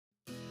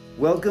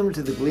Welcome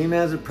to the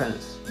Gleeman's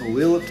Apprentice, a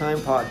Wheel of Time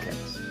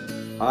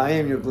podcast. I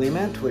am your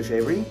Gleeman, Twish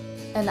Avery.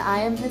 And I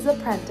am his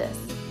apprentice,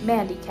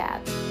 Mandy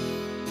Cat.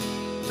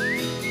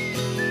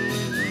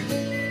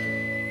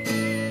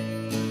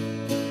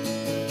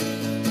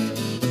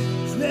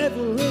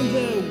 Traveling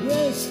the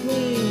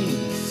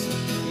wastelands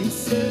in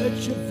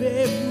search of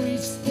every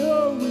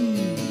story.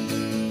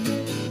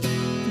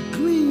 The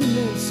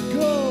Gleeman's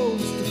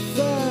goes to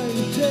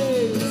find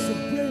tales of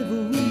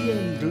bravery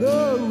and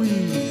glory.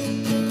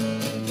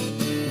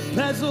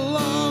 Pass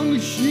along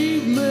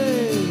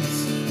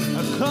achievements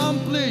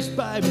accomplished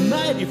by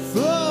mighty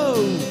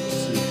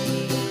foes.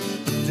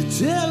 The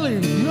telling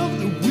of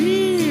the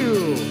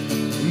wheel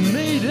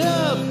made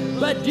up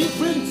by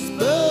different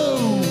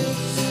spokes.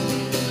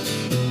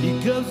 He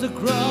comes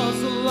across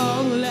a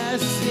long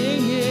last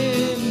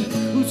singing,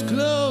 whose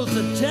clothes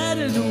are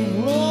tattered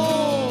and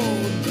worn.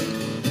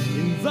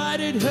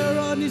 Invited her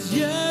on his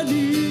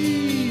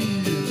journey,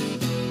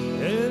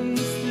 and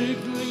the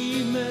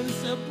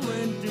Gleeman's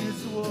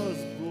apprentice was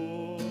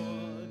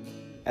born.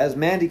 As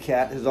Mandy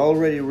Cat has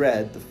already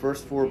read the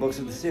first 4 books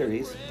of the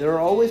series, there are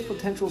always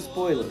potential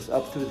spoilers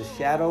up through The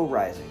Shadow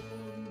Rising.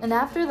 And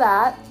after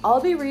that,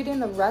 I'll be reading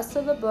the rest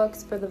of the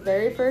books for the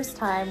very first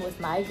time with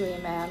my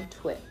Gleeman,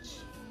 Twitch.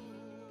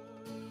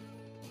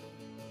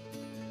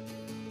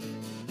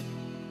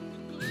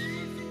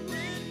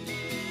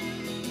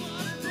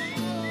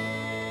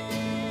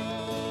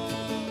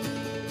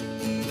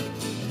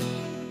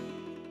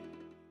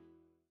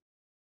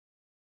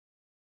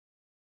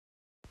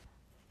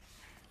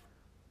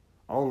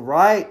 All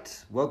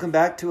right, welcome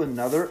back to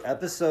another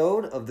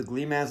episode of the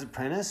Gleeman's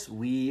Apprentice.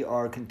 We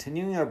are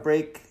continuing our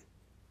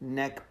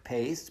breakneck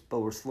pace,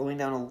 but we're slowing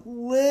down a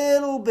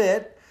little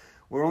bit.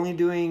 We're only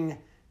doing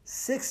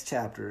 6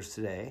 chapters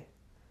today.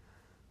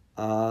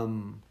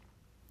 And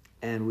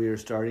we are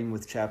starting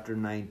with chapter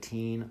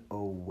 19,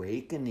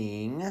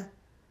 Awakening.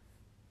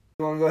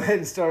 You want to go ahead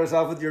and start us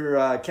off with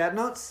your cat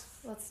notes?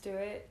 Let's do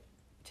it.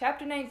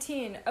 Chapter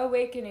 19,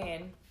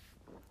 Awakening.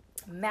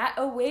 Matt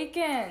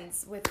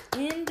awakens with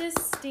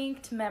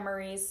indistinct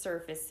memories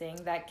surfacing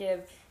that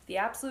give the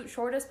absolute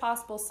shortest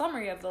possible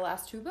summary of the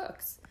last 2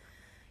 books.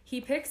 He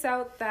picks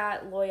out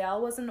that Loyal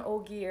was an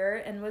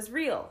Ogier and was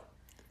real,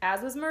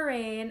 as was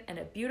Moraine and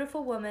a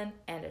beautiful woman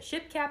and a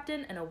ship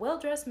captain and a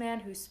well-dressed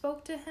man who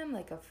spoke to him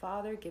like a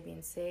father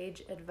giving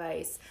sage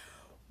advice.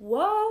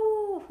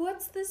 Whoa,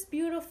 what's this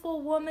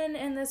beautiful woman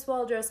and this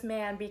well-dressed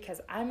man? Because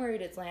I'm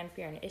worried it's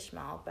Lanfear and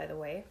Ishmael, by the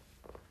way.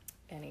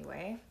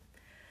 Anyway.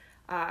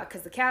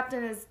 Because the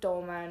captain is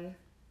Dolman,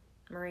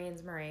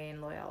 Moraine's Moraine,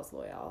 Loyal's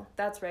Loyal.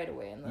 That's right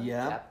away in the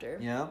chapter.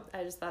 Yeah.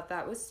 I just thought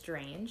that was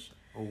strange.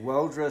 A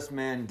well-dressed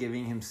man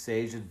giving him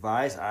sage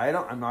advice.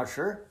 I'm not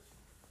sure.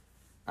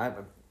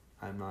 I'm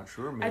not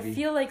sure. Maybe I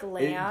feel like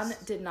Lan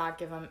did not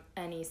give him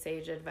any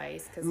sage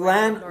advice because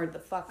Lan ignored the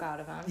fuck out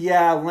of him.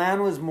 Yeah,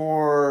 Lan was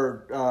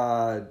more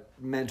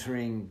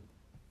mentoring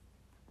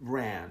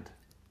Rand.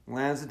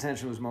 Lan's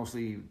attention was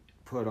mostly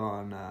put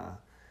on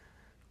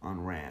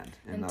Rand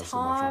and not so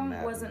much on Matt.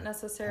 Tom wasn't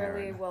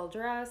necessarily well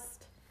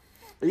dressed.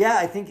 Yeah,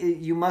 I think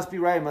you must be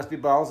right. It must be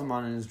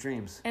Balsamon in his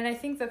dreams. And I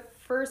think the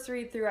first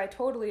read through, I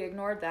totally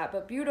ignored that.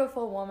 But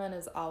beautiful woman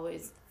is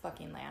always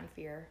fucking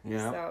Lanfear.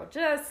 Yeah. So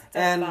just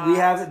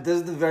this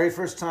is the very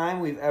first time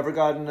we've ever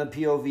gotten a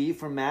POV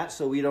from Matt,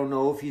 so we don't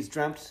know if he's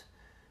dreamt.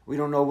 We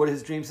don't know what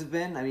his dreams have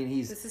been. I mean,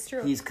 this is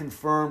true. He's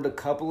confirmed a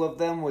couple of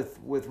them with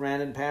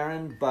Rand and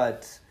Perrin,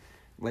 but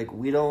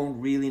we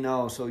don't really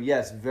know. So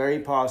yes, very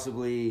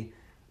possibly.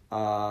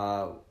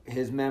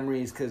 His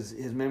memories, because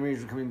his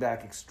memories are coming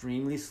back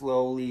extremely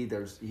slowly.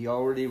 He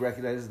already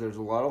recognizes there's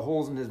a lot of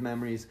holes in his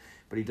memories,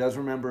 but he does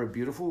remember a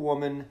beautiful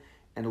woman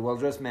and a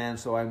well-dressed man.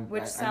 So I'm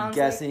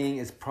guessing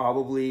it's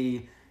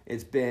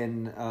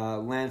been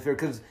Lanfear,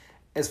 because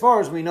as far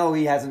as we know,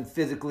 he hasn't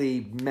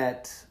physically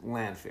met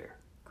Lanfear.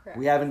 Correct.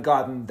 We haven't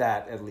gotten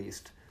that, at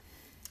least.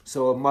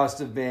 So it must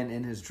have been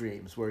in his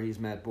dreams where he's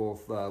met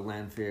both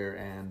Lanfear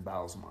and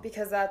Balsamon.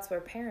 Because that's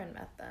where Perrin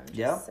met them.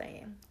 Just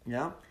saying.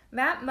 Yeah.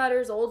 Matt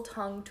mutters Old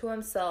Tongue to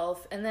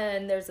himself, and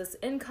then there's this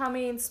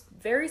incoming,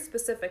 very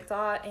specific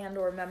thought and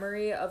or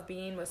memory of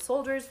being with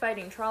soldiers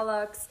fighting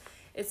Trollocs.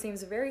 It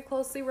seems very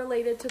closely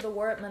related to the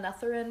war at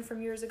Manetheren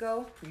from years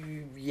ago.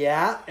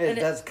 Yeah,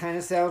 that kind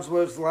of sounds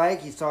what it's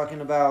like. He's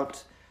talking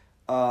about,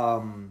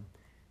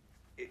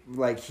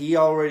 he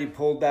already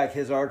pulled back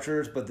his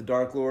archers, but the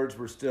Dark Lords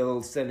were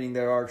still sending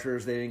their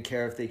archers. They didn't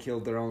care if they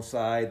killed their own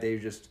side.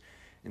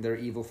 They're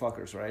evil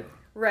fuckers, right?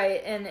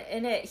 Right, and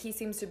in it, he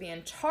seems to be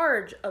in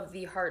charge of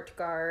the Heart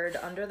Guard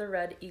under the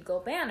Red Eagle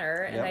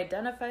banner and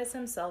identifies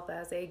himself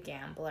as a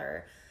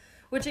gambler.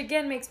 Which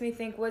again makes me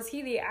think, was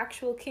he the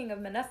actual king of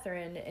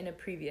Manetheren in a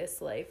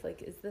previous life?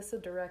 Is this a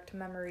direct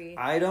memory?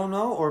 I don't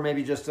know, or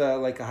maybe just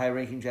a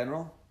high-ranking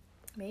general?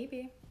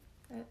 Maybe.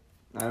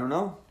 I don't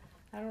know.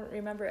 I don't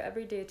remember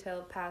every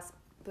detail of past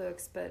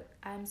books, but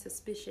I'm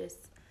suspicious.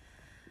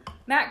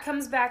 Matt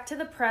comes back to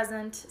the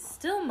present,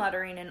 still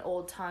muttering in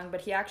Old Tongue, but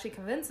he actually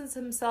convinces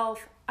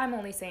himself, I'm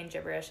only saying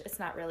gibberish, it's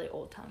not really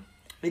Old Tongue.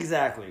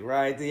 Exactly,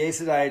 right? The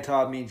Aes Sedai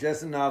taught me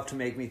just enough to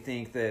make me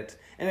think that,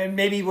 and then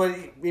maybe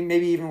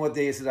even what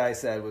the Aes Sedai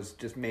said was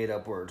just made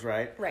up words,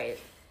 right? Right.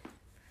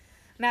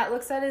 Matt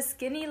looks at his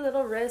skinny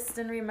little wrist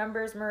and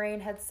remembers Moraine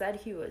had said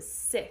he was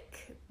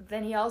sick.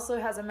 Then he also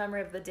has a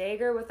memory of the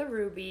dagger with a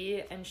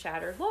ruby and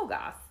shattered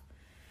Logoth.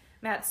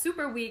 Matt's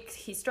super weak.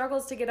 He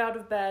struggles to get out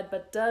of bed,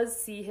 but does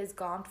see his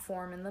gaunt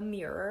form in the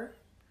mirror.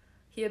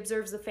 He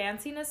observes the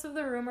fanciness of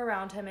the room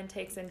around him and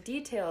takes in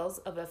details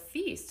of a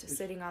feast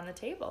sitting on the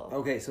table.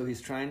 Okay, so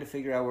he's trying to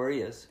figure out where he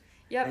is.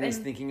 Yep, and he's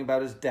thinking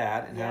about his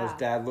dad and how Yeah. his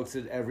dad looks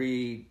at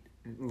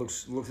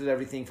looks at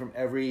everything from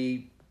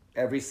every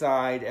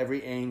side,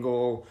 every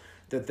angle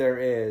that there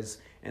is,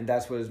 and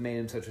that's what has made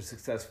him such a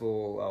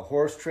successful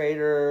horse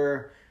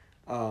trader,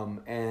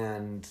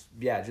 and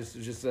yeah, just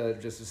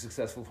a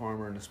successful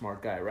farmer and a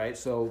smart guy, right?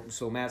 So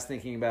Matt's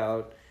thinking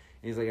about,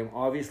 he's like, I'm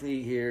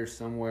obviously here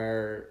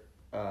somewhere.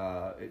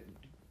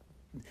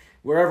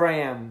 Wherever I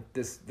am,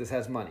 this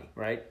has money,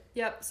 right?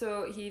 Yep,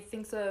 so he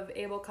thinks of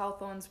Abel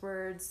Cawthon's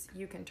words,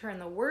 you can turn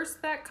the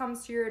worst that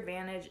comes to your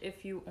advantage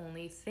if you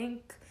only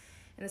think.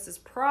 And this is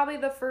probably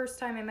the first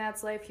time in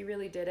Matt's life he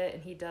really did it,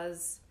 and he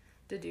does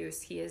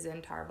deduce he is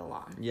in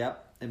Tar-Valon.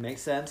 Yep, it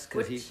makes sense,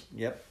 because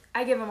yep.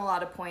 I give him a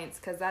lot of points,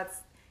 because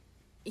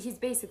he's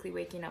basically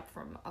waking up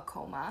from a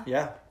coma.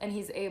 Yeah. And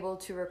he's able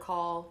to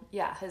recall,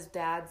 his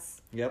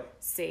dad's Yep.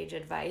 sage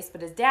advice, but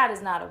his dad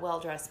is not a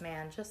well-dressed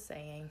man, just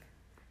saying.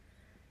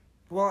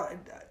 Well,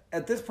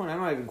 at this point, I'm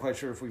not even quite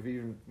sure if we've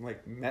even,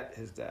 met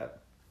his dad.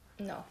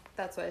 No,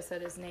 that's why I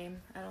said his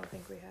name. I don't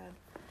think we had.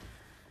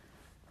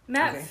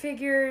 Matt Okay.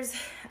 figures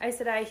Aes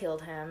Sedai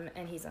healed him,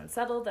 and he's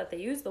unsettled that they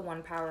used the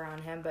one power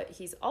on him, but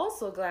he's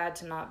also glad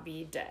to not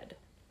be dead.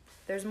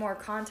 There's more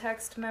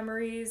context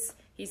memories.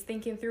 He's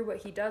thinking through what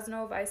he does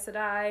know of Aes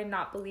Sedai,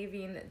 not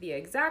believing the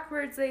exact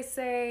words they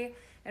say,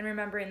 and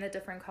remembering the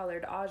different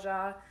colored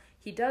Aja.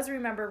 He does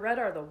remember red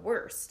are the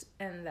worst,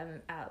 and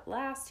then at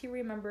last he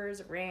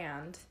remembers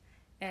Rand,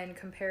 and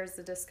compares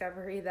the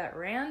discovery that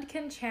Rand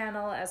can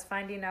channel as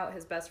finding out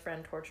his best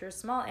friend tortures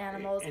small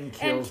animals and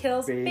kills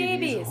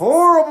babies.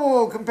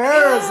 Horrible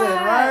comparison,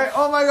 Yeah. right?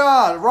 Oh my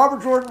God.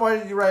 Robert Jordan, why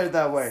did you write it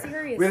that way?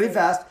 Seriously. Really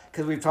fast,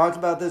 because we've talked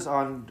about this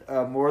on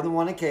more than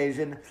one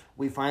occasion.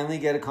 We finally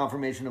get a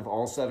confirmation of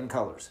all 7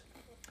 colors.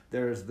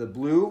 There's the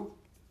blue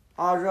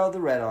Aja,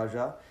 the red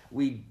Aja.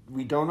 We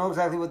don't know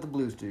exactly what the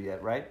blues do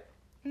yet, right?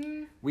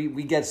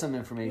 We get some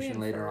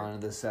information later on in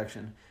this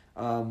section.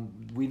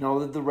 We know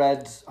that the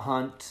Reds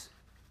hunt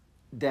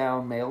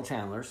down male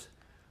channelers.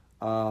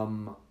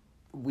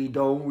 We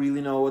don't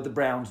really know what the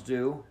Browns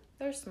do.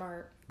 They're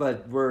smart.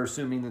 But we're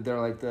assuming that they're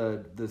like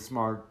the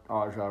smart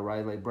Aja,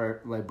 right?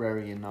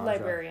 Librarian Aja.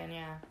 Librarian,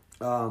 yeah.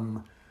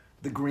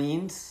 The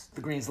greens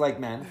like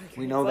men.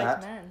 We know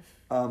Like that.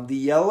 men. The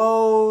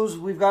yellows,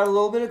 we've got a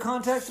little bit of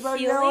context about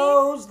Healing?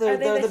 yellows. They're Are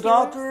they the the healers?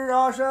 doctor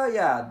Aja.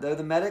 Yeah, they're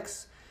the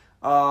medics.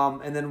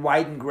 And then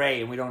white and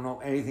gray, and we don't know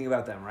anything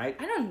about them, right?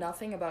 I know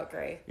nothing about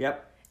Grey.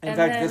 Yep. In And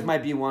fact, then- this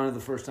might be one of the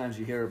first times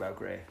you hear about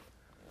Gray.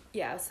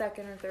 Yeah,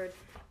 second or third.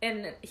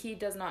 And he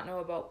does not know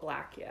about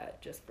Black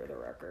yet, just for the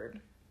record.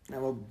 Yeah,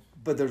 well,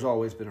 but there's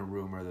always been a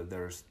rumor that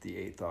there's the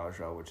 8th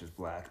Aja, which is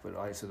black, but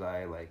Aes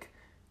Sedai,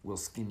 will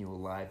skin you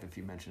alive if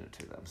you mention it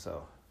to them,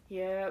 so...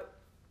 Yep.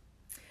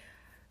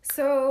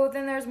 So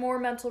then there's more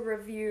mental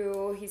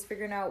review. He's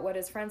figuring out what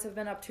his friends have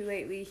been up to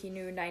lately. He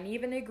knew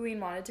Nynaeve and Egwene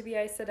wanted to be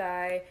Aes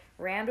Sedai.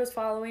 Rand was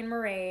following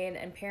Moraine,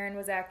 and Perrin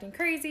was acting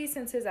crazy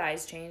since his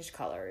eyes changed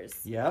colors.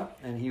 Yeah,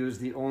 and he was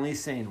the only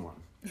sane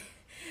one.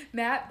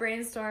 Matt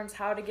brainstorms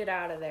how to get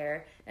out of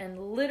there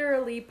and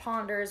literally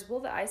ponders,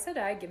 will the Aes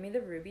Sedai give me the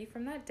ruby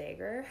from that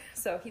dagger?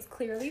 So he's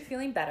clearly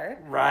feeling better.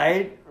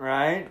 Right.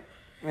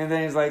 And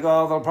then he's like,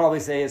 oh, they'll probably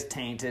say it's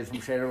tainted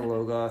from Shattered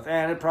Logoth,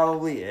 and it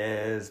probably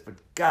is, but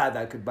God,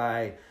 that could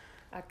buy...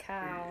 A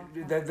cow.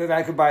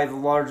 That could buy the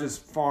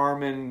largest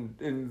farm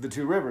in the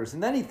Two Rivers.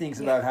 And then he thinks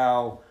about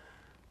how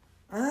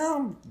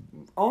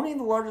owning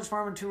the largest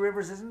farm in Two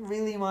Rivers isn't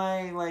really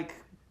my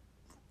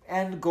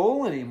end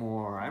goal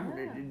anymore.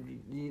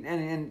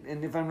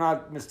 And if I'm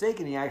not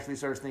mistaken, he actually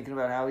starts thinking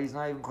about how he's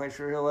not even quite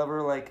sure he'll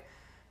ever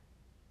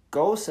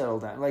go settle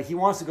down. He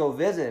wants to go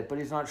visit, but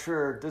he's not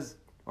sure.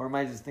 Or am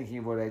I just thinking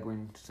of what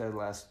Egwene said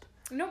last?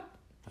 Nope.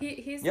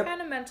 He's Yep.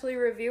 kind of mentally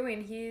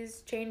reviewing.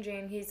 He's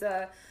changing. He's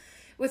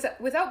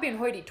without being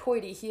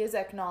hoity-toity, he is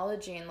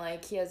acknowledging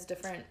he has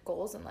different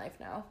goals in life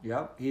now.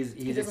 Yep,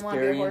 He doesn't want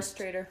to be a horse experienced.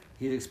 trader.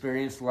 He's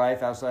experienced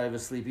life outside of a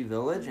sleepy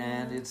village,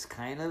 and it's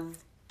kind of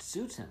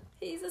suits him.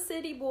 He's a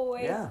city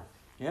boy.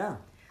 Yeah.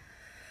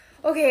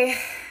 Okay,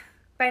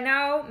 by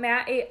now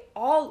Matt ate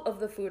all of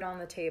the food on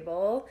the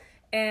table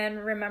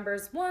and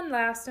remembers one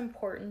last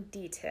important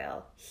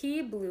detail.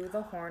 He blew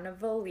the horn of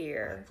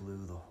Valir.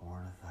 Blew the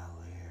horn of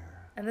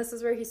Valir. And this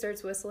is where he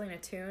starts whistling a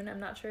tune. I'm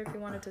not sure if he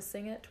wanted to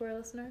sing it to our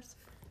listeners.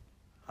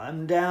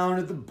 I'm down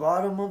at the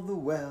bottom of the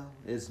well.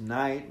 It's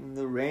night and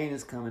the rain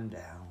is coming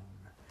down.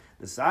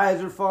 The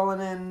sides are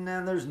falling in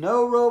and there's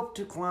no rope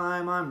to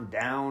climb. I'm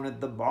down at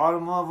the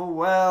bottom of a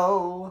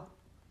well.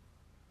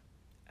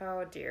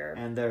 Oh, dear.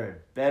 And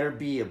there better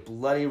be a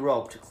bloody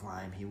rope to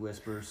climb, he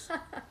whispers.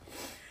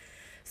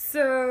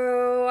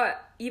 So,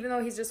 even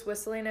though he's just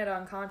whistling it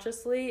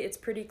unconsciously, it's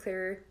pretty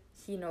clear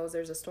he knows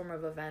there's a storm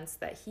of events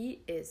that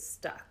he is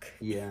stuck.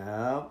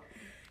 Yeah.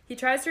 He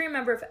tries to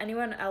remember if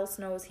anyone else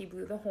knows he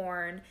blew the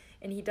horn,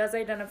 and he does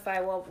identify,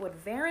 well, would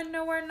Varen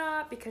know or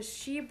not? Because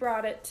she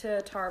brought it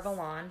to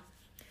Tar-Valon.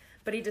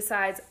 But he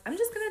decides, I'm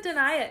just going to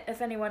deny it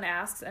if anyone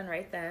asks, and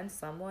right then,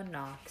 someone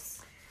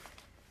knocks.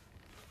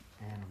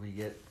 And we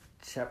get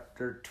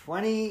chapter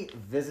 20,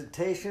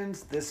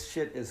 Visitations. This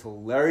shit is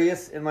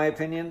hilarious, in my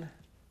opinion.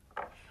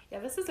 Yeah,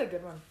 this is a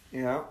good one.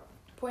 Yeah.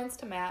 Points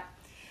to Matt.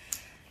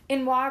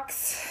 In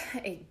walks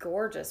a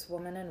gorgeous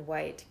woman in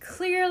white,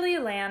 clearly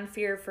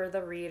Lanfear for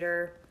the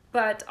reader.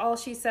 But all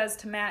she says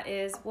to Matt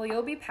is, well,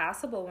 you'll be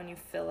passable when you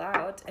fill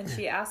out. And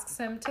she asks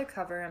him to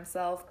cover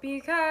himself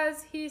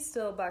because he's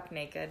still buck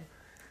naked.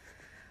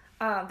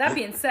 That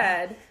being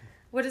said,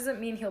 what does it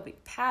mean he'll be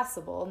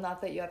passable?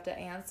 Not that you have to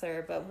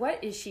answer, but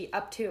what is she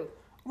up to?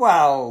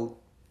 Well,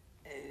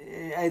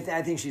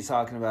 I think she's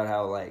talking about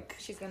how, like...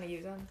 She's going to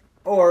use him?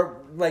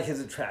 Or, like,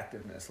 his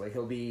attractiveness. Like,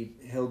 he'll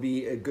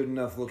be a good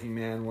enough looking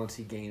man once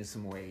he gains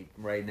some weight.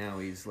 Right now,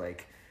 he's,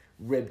 like,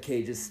 rib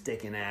cage is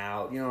sticking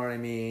out. You know what I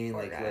mean?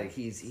 Like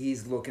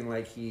he's looking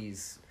like he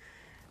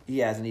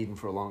hasn't eaten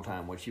for a long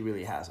time, which he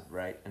really hasn't,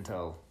 right?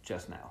 Until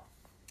just now.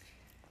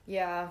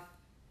 Yeah.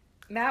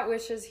 Matt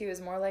wishes he was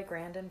more like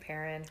Rand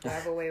Perrin, who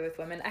have a way with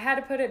women. I had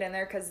to put it in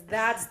there because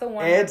that's the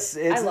one. I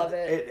love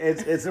it.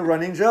 It's a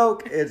running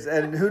joke.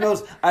 And who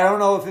knows? I don't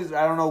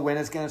know when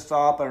it's gonna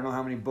stop. I don't know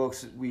how many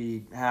books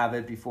we have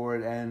it before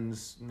it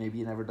ends.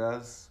 Maybe it never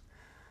does.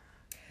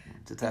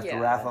 Just have to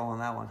raffle on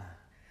that one.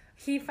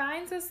 He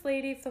finds this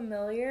lady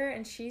familiar,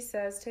 and she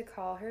says to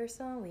call her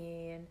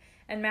Celine.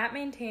 And Matt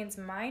maintains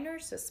minor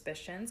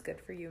suspicions. Good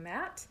for you,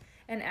 Matt.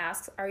 And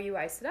asks, "Are you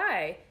Aes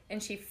Sedai?"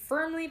 And she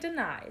firmly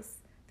denies.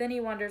 Then he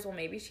wonders, well,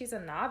 maybe she's a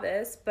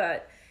novice,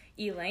 but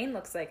Elaine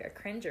looks like a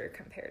cringer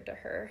compared to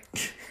her.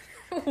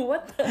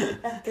 What the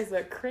heck is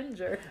a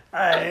cringer?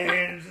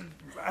 That's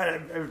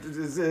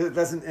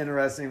an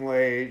interesting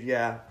way,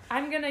 yeah.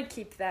 I'm going to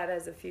keep that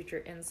as a future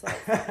insult.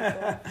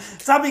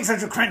 Stop being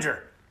such a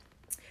cringer!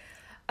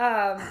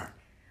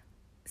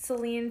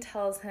 Celine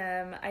tells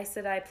him, I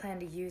said I plan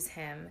to use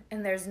him,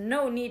 and there's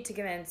no need to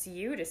convince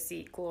you to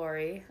seek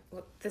glory.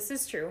 Well, this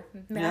is true.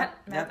 Matt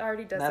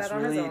already does that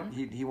on his own.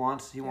 He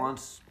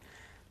wants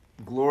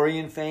glory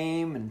and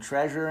fame and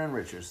treasure and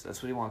riches.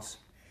 That's what he wants.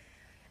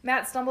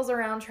 Matt stumbles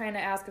around trying to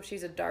ask if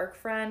she's a dark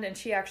friend, and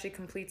she actually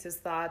completes his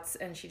thoughts,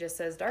 and she just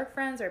says, dark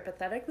friends are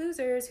pathetic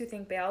losers who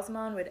think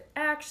Baalzamon would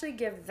actually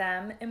give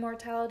them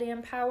immortality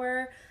and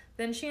power.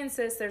 Then she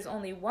insists there's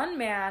only one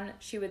man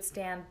she would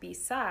stand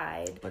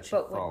beside, but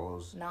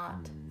would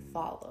not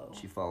follow.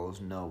 She follows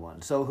no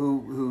one. So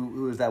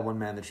who is that one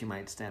man that she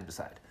might stand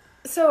beside?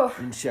 So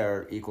and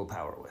share equal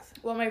power with?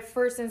 Well, my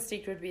first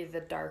instinct would be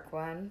the dark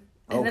one.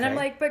 And then I'm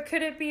like, but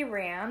could it be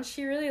Rand?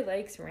 She really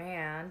likes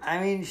Rand. I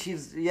mean,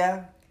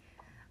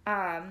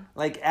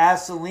 like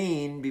as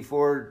Celine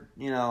before,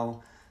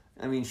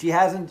 I mean, she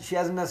hasn't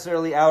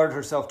necessarily outed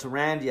herself to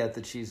Rand yet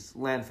that she's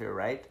Lanfear,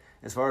 right?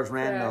 As far as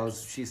Rand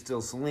knows, she's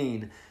still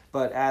Celine.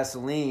 But as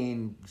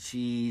Celine,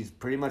 she's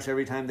pretty much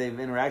every time they've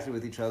interacted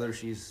with each other,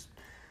 she's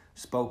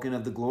spoken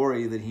of the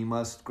glory that he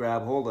must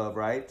grab hold of,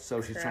 right?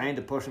 So she's trying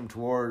to push him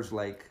towards,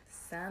 like...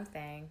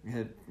 something.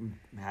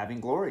 Having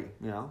glory,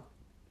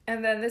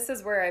 And then this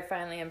is where I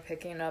finally am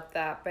picking up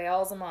that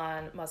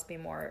Baalzamon must be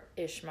more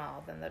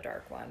Ishmael than the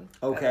Dark One.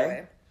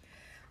 Okay.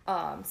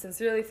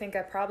 Sincerely think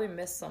I probably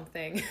missed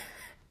something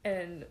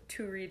in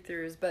 2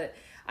 read-throughs, but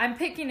I'm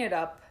picking it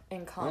up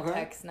in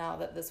context now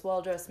that this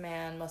well-dressed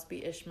man must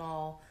be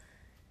Ishmael,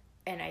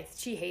 and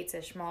she hates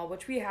Ishmael,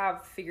 which we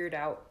have figured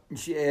out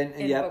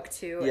in book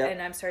 2, and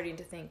I'm starting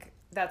to think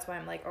that's why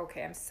I'm like,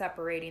 okay, I'm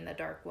separating the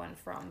Dark One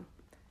from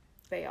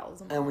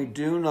Baalzamon. And we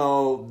do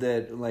know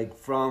that, like,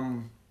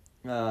 from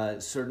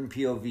certain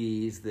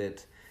POVs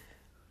that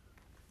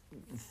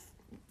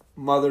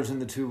mothers in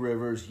the 2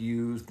 rivers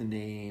use the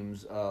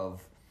names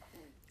of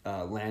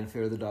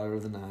Lanfear, the daughter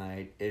of the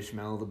night,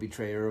 Ishmael, the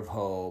betrayer of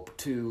hope,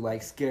 to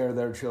like scare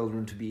their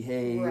children to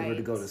behave or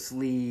to go to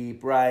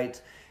sleep,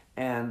 right?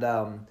 And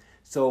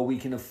so we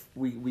can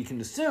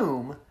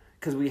assume,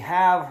 because we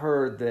have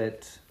heard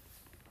that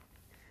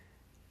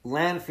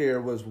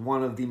Lanfear was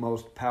one of the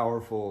most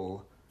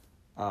powerful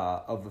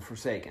of the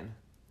Forsaken.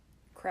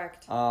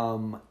 Correct.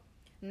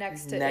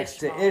 Next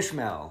to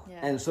Ishmael. Yeah.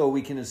 And so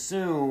we can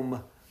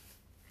assume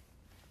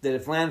that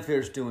if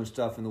Lanfear's doing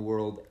stuff in the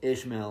world,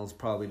 Ishmael's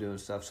probably doing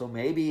stuff. So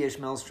maybe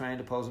Ishmael's trying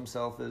to pose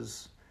himself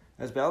as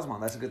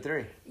Baalzamon. That's a good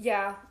theory.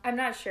 Yeah, I'm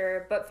not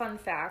sure. But fun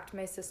fact,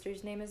 my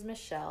sister's name is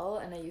Michelle,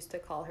 and I used to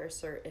call her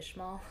Sir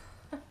Ishmael.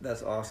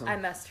 That's awesome. I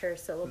messed her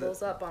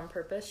syllables up on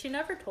purpose. She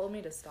never told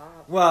me to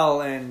stop.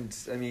 Well, and,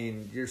 I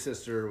mean, your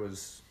sister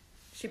was...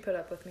 She put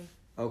up with me.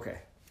 Okay.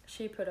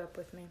 She put up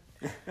with me.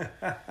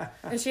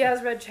 And she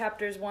has read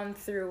chapters 1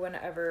 through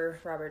whenever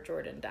Robert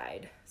Jordan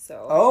died.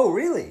 So. Oh,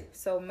 really?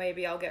 So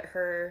maybe I'll get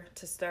her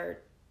to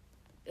start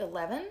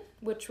 11,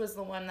 which was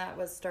the one that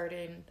was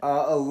starting.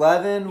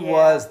 11 Yeah.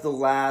 was the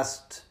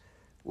last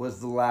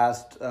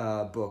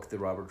book that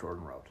Robert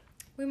Jordan wrote.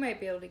 We might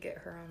be able to get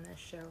her on this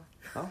show.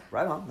 Oh,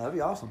 right on. That'd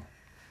be awesome.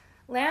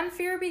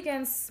 Lanfear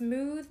begins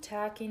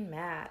smooth-tacking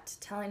Matt,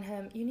 telling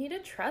him, you need to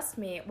trust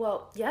me.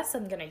 Well, yes,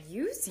 I'm going to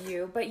use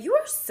you, but you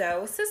are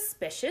so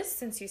suspicious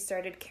since you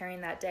started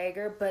carrying that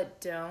dagger.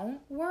 But don't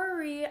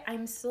worry,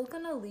 I'm still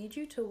going to lead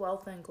you to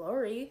wealth and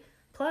glory.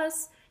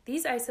 Plus,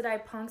 these Aes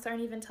Sedai punks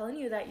aren't even telling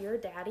you that your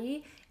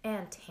daddy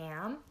and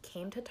Tam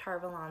came to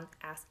Tarvalon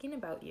asking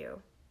about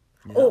you.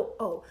 Yeah.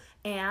 Oh,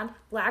 and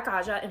Black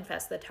Aja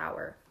infests the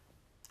tower.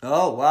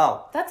 Oh,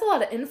 wow. That's a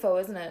lot of info,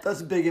 isn't it?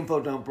 That's a big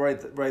info dump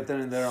right then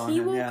and there on him. He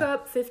woke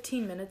up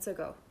 15 minutes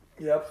ago.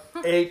 Yep.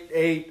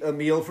 ate a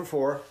meal for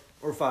 4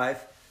 or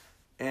 5,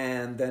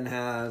 and then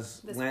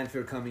has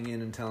Lanfear coming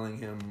in and telling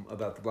him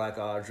about the Black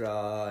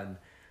Aja.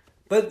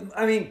 But,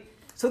 I mean,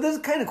 so this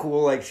is kind of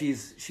cool. Like,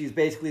 she's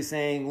basically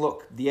saying,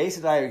 look, the Aes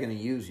Sedai are going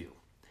to use you.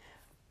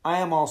 I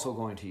am also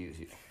going to use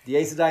you. The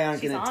Aes Sedai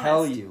aren't going to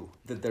tell you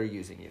that they're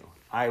using you.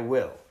 I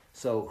will.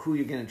 So who are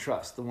you going to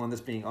trust? The one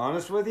that's being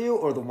honest with you,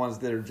 or the ones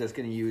that are just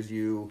going to use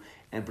you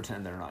and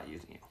pretend they're not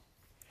using you?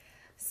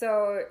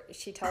 So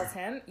she tells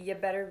him, you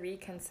better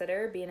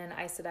reconsider being an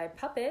Aes Sedai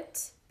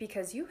puppet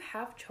because you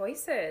have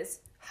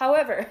choices.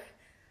 However,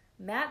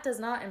 Matt does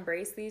not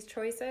embrace these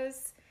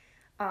choices.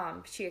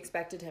 She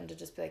expected him to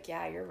just be like,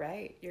 yeah, you're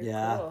right. You're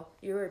cool.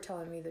 You were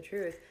telling me the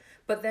truth.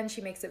 But then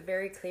she makes it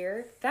very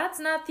clear that's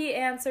not the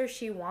answer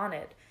she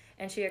wanted.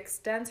 And she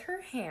extends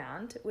her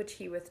hand, which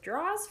he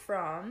withdraws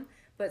from,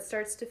 but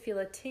starts to feel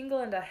a tingle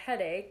and a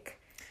headache.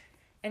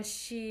 And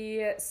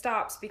she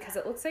stops because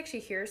it looks like she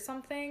hears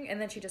something,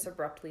 and then she just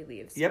abruptly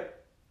leaves.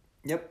 Yep.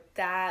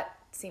 That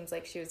seems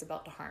like she was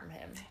about to harm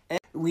him. And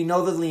we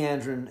know that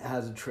Leandrin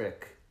has a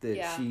trick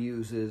that she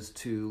uses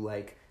to,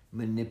 like,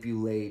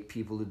 manipulate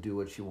people to do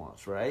what she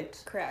wants,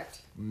 right?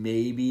 Correct.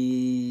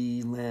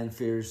 Maybe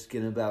Lanfear's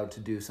about to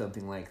do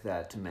something like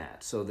that to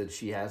Matt, so that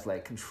she has,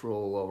 like,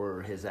 control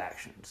over his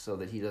actions, so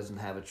that he doesn't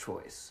have a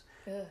choice.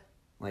 Ugh.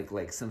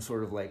 Like some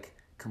sort of, like,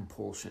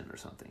 compulsion or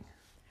something.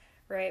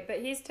 Right,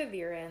 but he's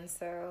Taviran,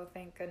 so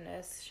thank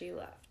goodness she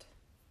left.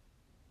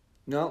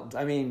 No,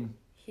 I mean,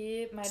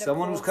 he might have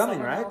someone was coming,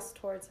 someone right? else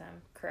towards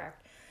him.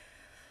 Correct.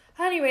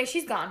 Anyway,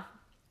 she's gone.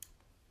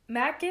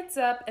 Matt gets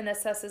up and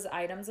assesses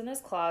items in his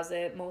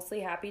closet,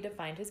 mostly happy to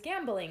find his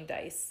gambling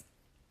dice.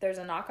 There's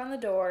a knock on the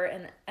door,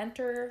 and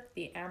enter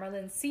the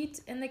Amerlin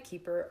seat and the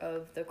Keeper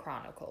of the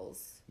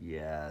Chronicles.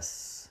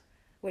 Yes.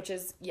 Which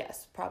is,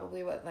 yes,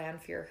 probably what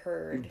Lanfear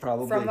heard.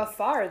 Probably. From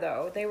afar,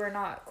 though. They were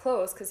not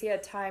close, because he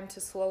had time to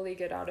slowly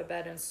get out of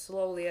bed and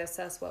slowly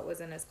assess what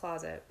was in his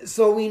closet.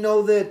 So we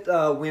know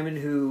that women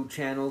who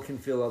channel can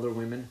feel other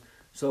women.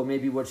 So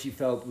maybe what she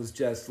felt was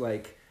just,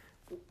 like,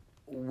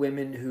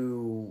 women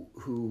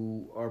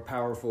who are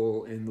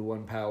powerful in the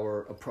one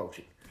power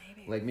approaching.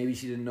 Maybe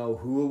she didn't know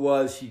who it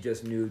was. She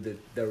just knew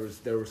that there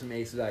were some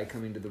Aes Sedai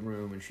coming to the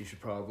room, and she should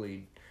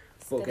probably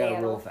book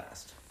out real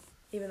fast.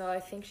 Even though I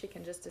think she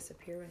can just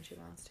disappear when she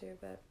wants to,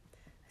 but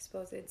I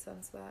suppose they'd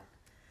sense that.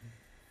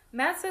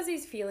 Matt says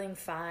he's feeling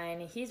fine.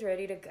 He's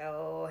ready to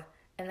go.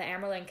 And the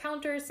Amerlin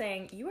counters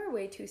saying, you are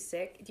way too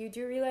sick. Do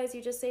you realize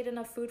you just ate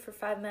enough food for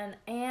 5 men?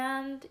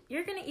 And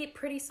you're going to eat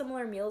pretty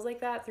similar meals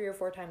like that 3 or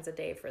 4 times a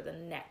day for the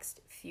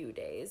next few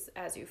days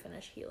as you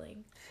finish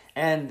healing.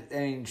 And I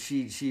mean,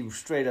 she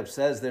straight up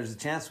says there's a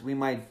chance we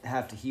might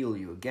have to heal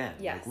you again.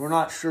 Yes. Like, we're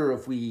not sure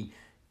if we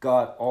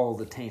got all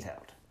the taint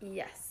out.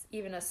 Yes.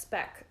 Even a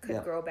speck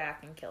could grow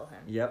back and kill him.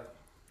 Yep.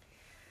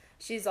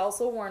 She's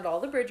also warned all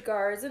the bridge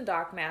guards and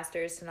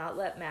dockmasters to not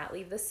let Matt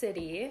leave the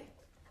city,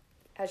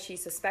 as she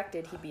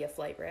suspected he'd be a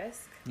flight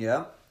risk.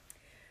 Yeah.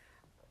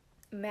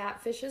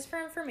 Matt fishes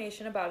for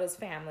information about his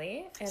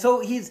family. And so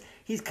he's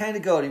kind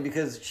of goading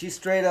because she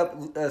straight up,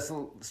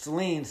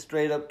 Celine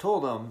straight up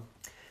told him,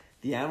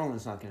 the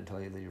Amerlin's not going to tell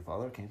you that your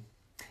father came.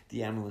 The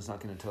Amerlin's not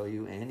going to tell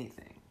you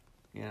anything,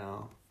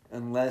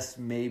 unless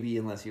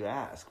you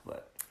ask,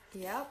 but.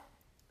 Yep.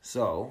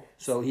 So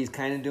he's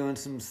kind of doing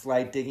some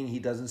slight digging. He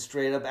doesn't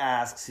straight up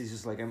ask. He's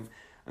just like,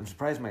 I'm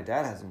surprised my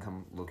dad hasn't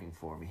come looking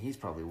for me. He's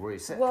probably worried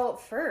sick. Well,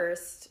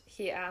 first,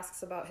 he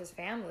asks about his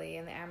family,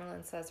 and the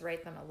Amerlin says,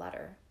 write them a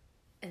letter.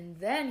 And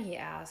then he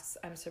asks,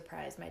 I'm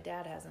surprised my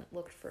dad hasn't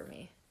looked for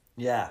me.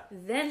 Yeah.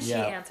 Then she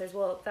answers,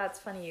 well, that's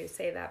funny you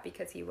say that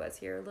because he was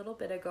here a little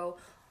bit ago.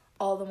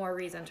 All the more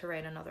reason to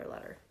write another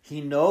letter. He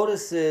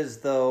notices,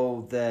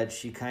 though, that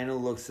she kind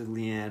of looks at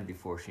Leanne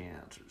before she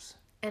answers.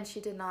 And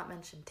she did not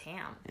mention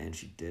Tam. And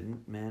she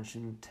didn't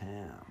mention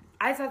Tam.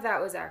 I thought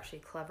that was actually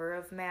clever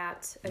of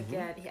Matt.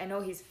 Again, I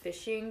know he's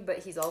fishing, but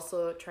he's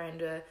also trying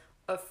to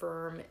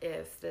affirm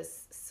if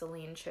this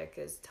Celine chick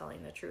is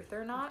telling the truth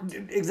or not.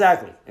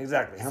 Exactly.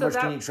 How much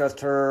can you trust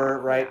her,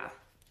 right? Yeah.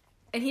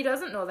 And he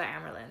doesn't know the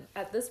Amerlin.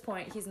 At this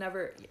point, he's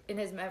never, in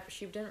his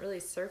she didn't really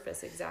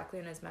surface exactly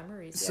in his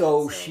memories yet.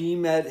 So she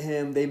met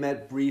him, they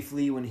met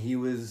briefly when he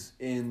was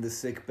in the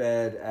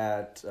sickbed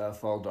at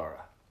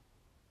Faldara.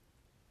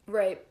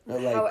 Right.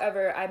 Like,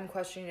 however, I'm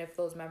questioning if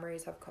those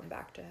memories have come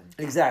back to him.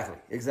 Exactly.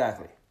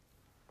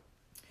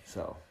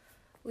 So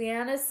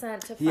Leanne is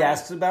sent to he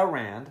asks about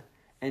Rand,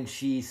 and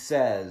she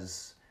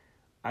says,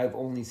 "I've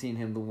only seen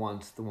him the one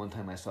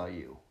time I saw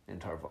you in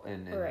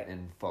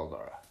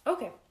Faldara."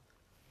 Okay.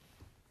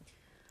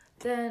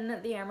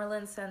 Then the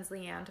Amerlin sends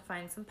Leanne to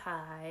find some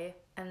pie,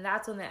 and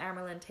that's when the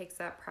Amerlin takes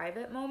that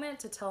private moment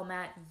to tell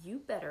Matt, "You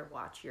better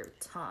watch your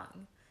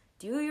tongue.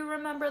 Do you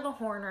remember the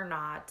horn or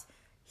not?"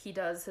 He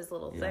does his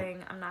little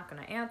thing. "I'm not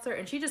going to answer."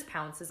 And she just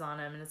pounces on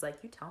him and is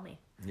like, "You tell me."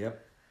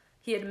 Yep.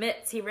 He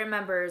admits he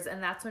remembers,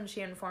 and that's when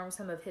she informs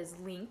him of his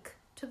link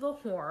to the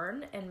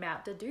horn, and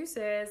Matt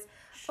deduces,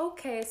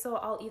 "Okay, so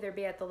I'll either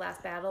be at the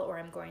last battle or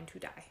I'm going to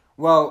die."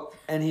 Well,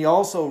 and he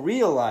also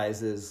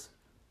realizes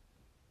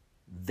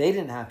they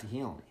didn't have to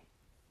heal me.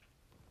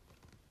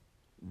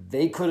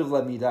 They could have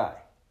let me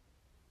die.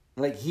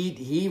 Like,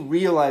 he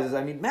realizes,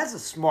 I mean, Matt's a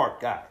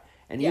smart guy,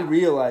 and he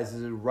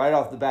realizes it right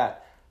off the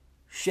bat,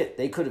 shit,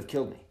 they could have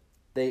killed me.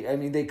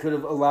 They could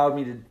have allowed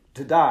me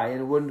to die, and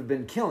it wouldn't have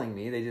been killing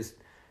me. They just,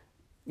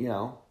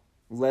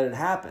 let it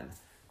happen.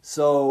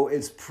 So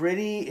it's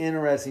pretty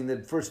interesting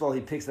that, first of all,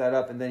 he picks that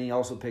up, and then he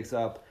also picks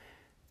up,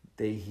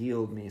 they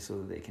healed me so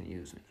that they can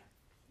use me.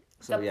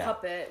 So the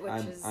puppet,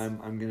 which is... I'm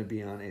going to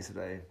be on Aes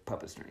Sedai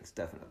puppet strings,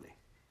 definitely.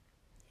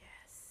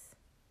 Yes.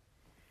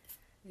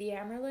 The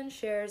Amerlin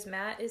shares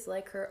Matt is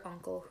like her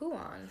Uncle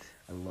Huon.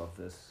 I love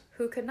this.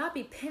 Who could not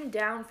be pinned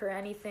down for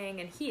anything,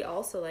 and he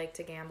also liked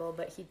to gamble,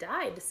 but he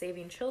died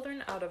saving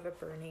children out of a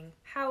burning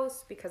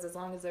house, because as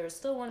long as there was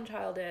still one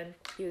child in,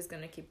 he was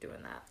going to keep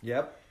doing that.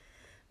 Yep.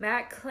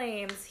 Matt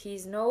claims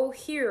he's no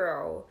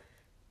hero,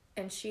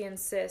 and she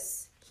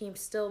insists he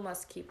still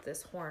must keep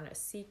this horn a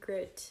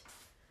secret.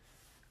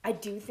 I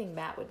do think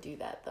Matt would do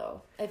that,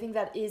 though. I think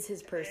that is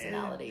his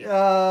personality. He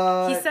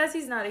says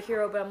he's not a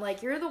hero, but I'm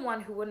like, you're the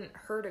one who wouldn't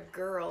hurt a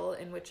girl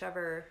in which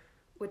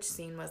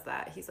scene was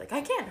that? He's like,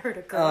 I can't hurt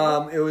a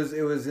girl. It was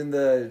in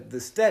the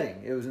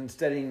steading. It was in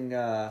steading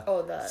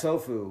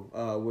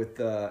Sofu with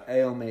the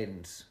Ale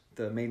Maidens,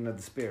 the Maiden of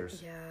the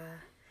Spears. Yeah.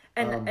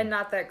 And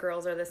not that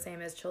girls are the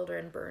same as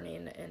children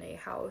burning in a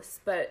house,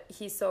 but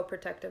he's so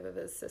protective of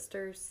his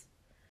sisters.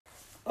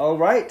 All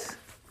right.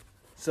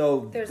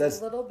 So there's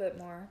a little bit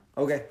more.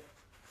 Okay.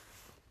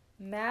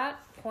 Matt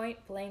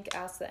point blank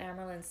asks the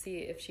Amerlin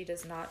Sea if she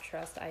does not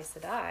trust Aes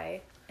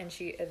Sedai, and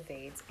she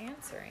evades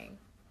answering.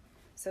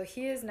 So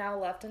he is now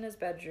left in his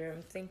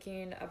bedroom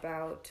thinking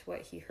about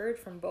what he heard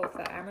from both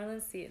the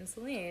Amerlin Sea and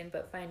Selene,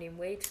 but finding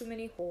way too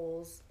many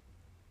holes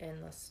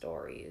in the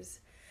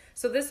stories.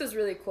 So this was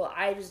really cool.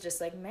 I was just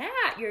like,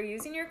 Matt, you're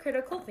using your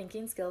critical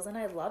thinking skills, and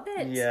I love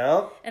it.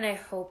 Yeah. And I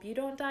hope you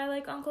don't die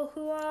like Uncle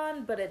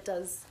Huon, but it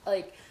does,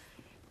 like...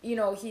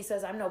 he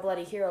says, I'm no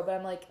bloody hero, but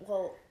I'm like,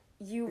 well,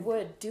 you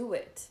would do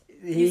it.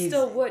 You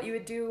still would. You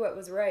would do what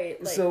was right.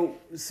 Like,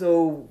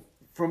 so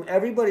from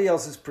everybody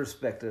else's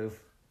perspective,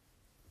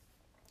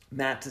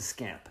 Matt's a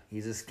scamp.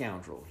 He's a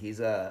scoundrel. He's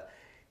a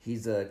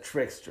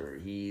trickster.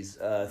 He's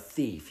a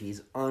thief.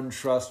 He's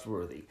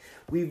untrustworthy.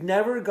 We've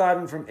never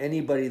gotten from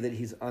anybody that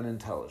he's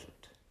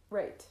unintelligent.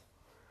 Right.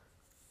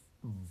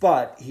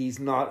 But he's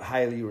not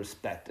highly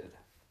respected.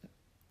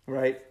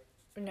 Right?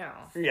 No.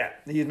 Yeah,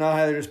 he's not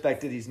highly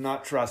respected. He's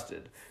not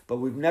trusted. But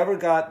we've never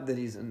got that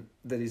he's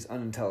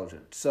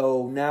unintelligent.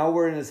 So now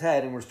we're in his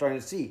head, and we're starting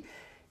to see,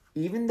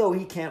 even though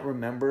he can't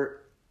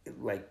remember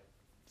like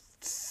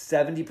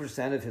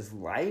 70% of his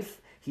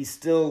life, he's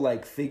still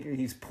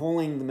he's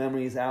pulling the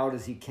memories out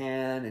as he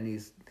can, and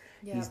he's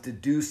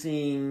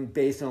deducing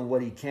based on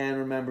what he can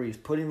remember. He's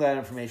putting that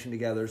information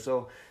together.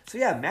 So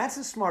yeah, Matt's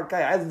a smart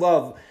guy. I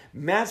love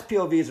Matt's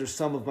POVs are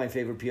some of my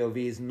favorite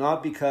POVs,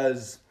 not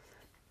because.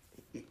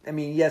 I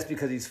mean, yes,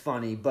 because he's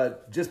funny,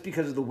 but just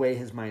because of the way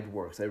his mind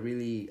works. I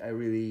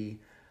really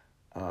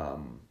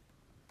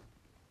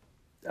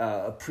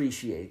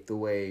appreciate the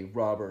way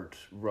Robert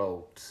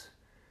wrote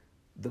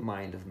the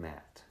mind of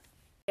Matt.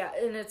 Yeah,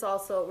 and it's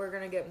also, we're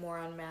going to get more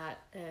on Matt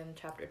in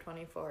chapter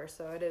 24,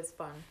 so it is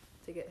fun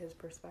to get his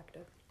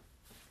perspective.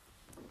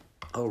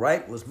 All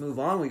right, let's move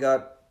on. We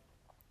got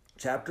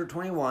chapter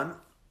 21,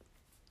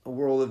 A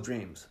World of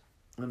Dreams.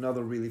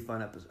 Another really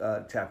fun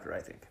chapter,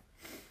 I think.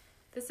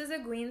 This is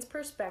Egwene's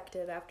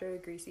perspective after a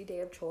greasy day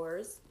of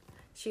chores.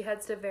 She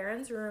heads to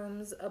Varen's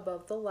rooms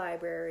above the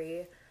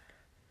library,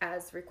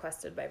 as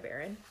requested by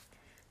Varen.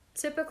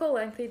 Typical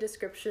lengthy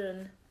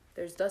description.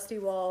 There's dusty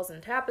walls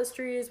and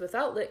tapestries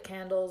without lit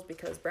candles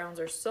because Browns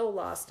are so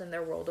lost in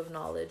their world of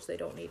knowledge they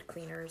don't need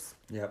cleaners.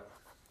 Yep.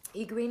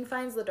 Egwene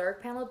finds the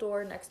dark panel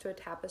door next to a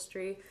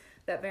tapestry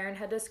that Varen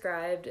had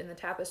described in the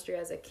tapestry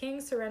as a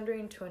king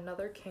surrendering to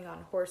another king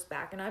on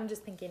horseback. And I'm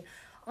just thinking,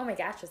 oh my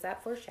gosh, is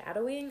that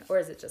foreshadowing? Or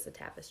is it just a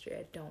tapestry?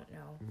 I don't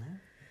know. Mm-hmm.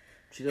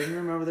 She doesn't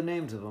remember the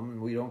names of them,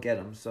 and we don't get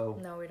them, so...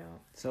 No, we don't.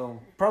 So,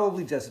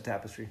 probably just a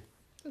tapestry.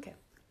 Okay.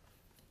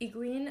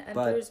 Egwene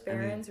enters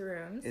Varen's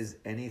rooms. Is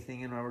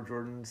anything in Robert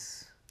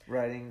Jordan's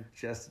riding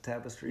just a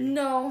tapestry?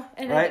 No,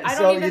 and Right? I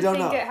So don't you even don't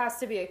think know. it has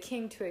to be a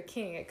king to a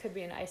king. It could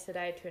be an Aes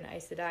Sedai to an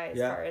Aes Sedai as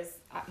Yeah. far as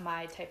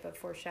my type of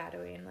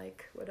foreshadowing.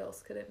 Like, what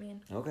else could it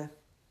mean? Okay.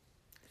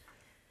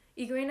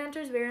 Egwene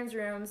enters Varen's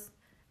rooms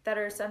that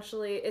are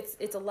essentially,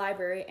 it's a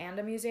library and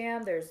a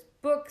museum. There's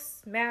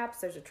books,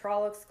 maps, there's a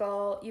Trolloc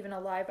skull, even a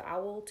live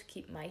owl to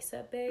keep mice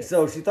at bay.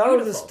 So she thought it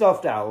was a Beautiful.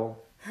 stuffed owl,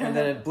 and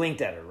then it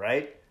blinked at her,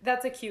 right?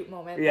 That's a cute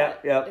moment.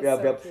 Yep.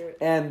 Cute.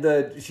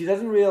 And she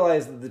doesn't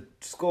realize that the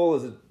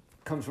skull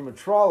comes from a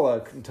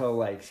Trolloc until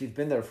like she's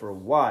been there for a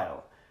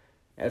while.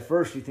 At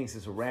first, she thinks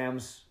it's a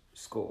ram's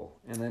skull,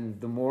 and then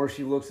the more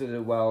she looks at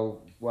it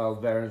while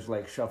Varen's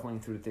like shuffling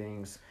through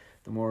things,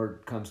 the more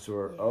it comes to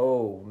her. Yeah.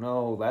 Oh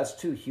no, that's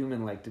too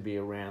human-like to be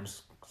a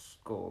ram's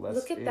skull. That's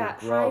Look at ew, that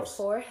gross. high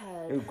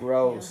forehead. Ew,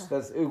 gross. Yeah.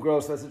 That's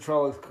gross. That's a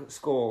Trolloc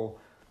skull.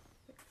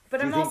 But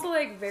Do I'm you think- also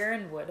like,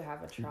 Varen would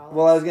have a Trolloc.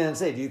 Well, I was gonna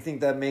say, do you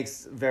think that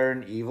makes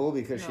Varen evil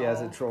because she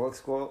has a No. Trolloc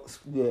skull?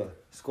 Yeah,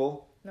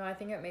 skull. No, I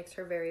think it makes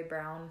her very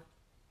brown.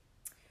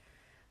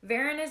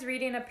 Varen is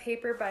reading a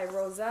paper by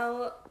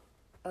Roselle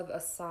of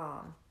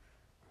Assam.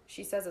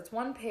 She says it's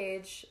one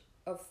page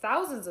of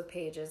thousands of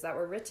pages that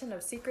were written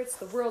of secrets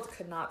the world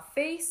could not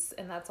face,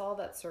 and that's all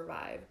that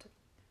survived,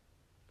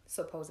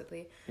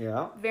 supposedly.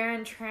 Yeah.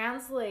 Varen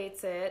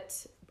translates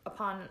it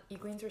upon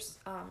Egwene's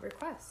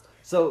request.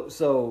 So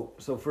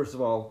first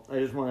of all, I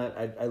just want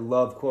to. I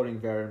love quoting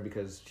Varen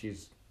because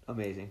she's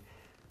amazing.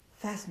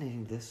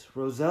 Fascinating this.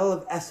 Roselle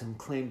of Essem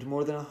claimed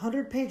more than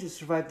 100 pages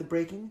survived the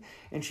breaking,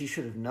 and she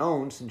should have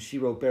known since she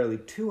wrote barely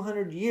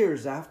 200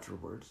 years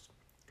afterwards.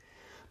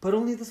 But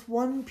only this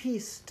one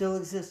piece still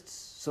exists,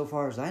 so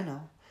far as I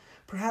know.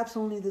 Perhaps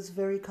only this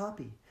very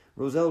copy.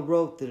 Roselle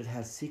wrote that it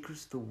had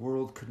secrets the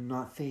world could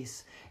not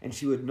face, and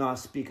she would not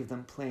speak of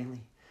them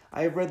plainly.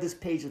 I have read this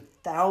page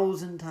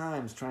 1,000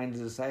 times trying to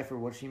decipher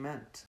what she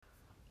meant.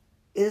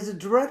 It is a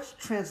direct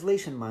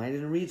translation, mind,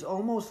 and reads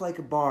almost like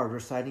a bard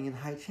reciting in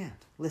high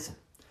chant. Listen.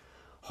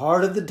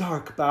 Heart of the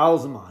dark,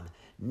 Baalzamon,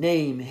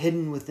 name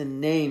hidden within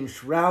name,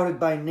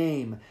 shrouded by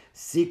name,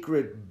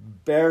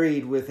 secret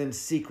buried within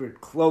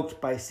secret,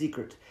 cloaked by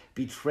secret,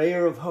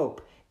 betrayer of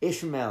hope,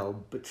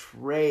 Ishmael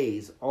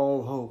betrays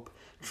all hope.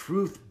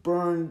 Truth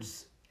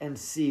burns and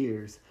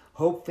sears.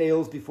 Hope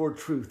fails before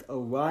truth. A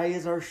lie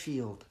is our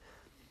shield.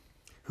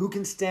 Who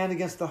can stand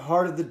against the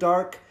heart of the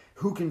dark?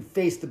 Who can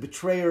face the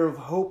betrayer of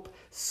hope?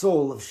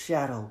 Soul of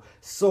shadow,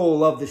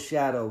 soul of the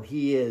shadow,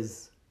 he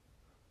is.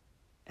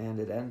 And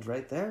it ends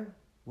right there.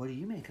 What do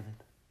you make of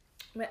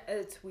it?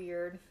 It's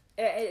weird.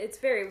 It's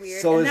very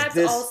weird. So and is that's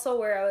this- also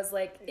where I was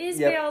like, is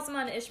Yep.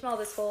 Baalzamon Ishmael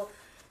this whole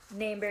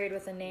name buried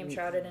with a name,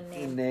 shrouded in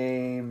name?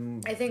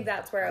 Name. I think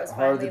that's where I was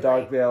Heart of the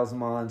finally dark, like...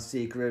 Baalzamon,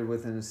 secret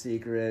within a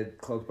secret,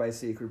 cloaked by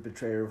secret,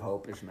 betrayer of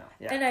hope, Ishmael.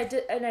 Yeah. And I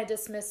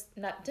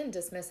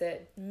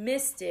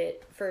missed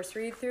it first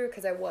read through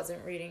because I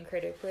wasn't reading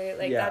critically.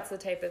 Like, Yeah. that's the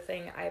type of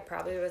thing I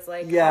probably was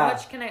like, Yeah. how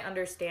much can I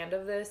understand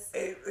of this?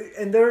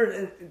 And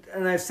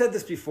I've said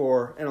this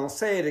before, and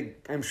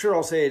I'm sure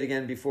I'll say it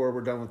again before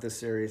we're done with this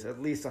series, at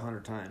least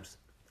 100 times.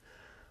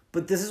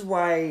 But this is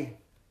why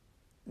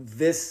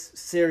this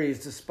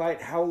series,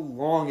 despite how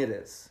long it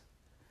is,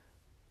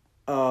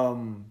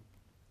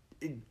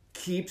 it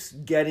keeps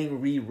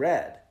getting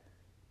reread.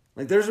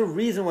 Like, there's a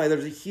reason why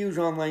there's a huge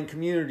online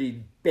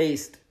community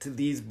based to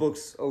these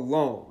books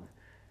alone.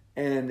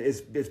 And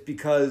it's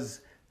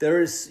because it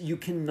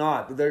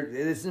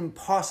is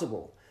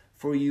impossible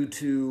for you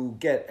to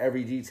get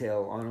every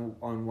detail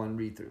on one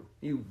read through.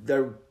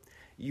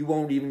 You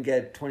won't even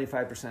get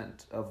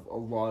 25% of a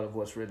lot of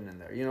what's written in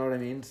there. You know what I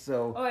mean?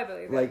 So, Oh, I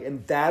believe like, it.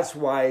 and that's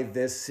why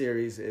this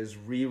series is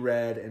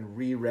reread,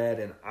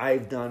 and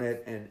I've done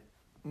it, and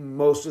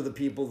most of the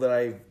people that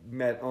I've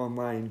met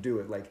online do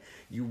it. Like,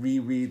 you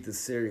reread the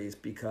series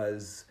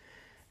because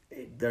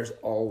there's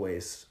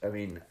always,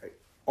 John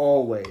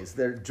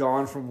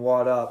from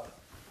What Up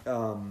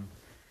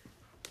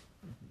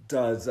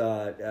does,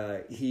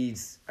 I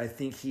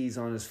think he's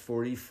on his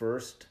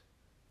 41st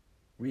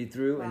read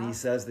through, and he Wow.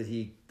 says that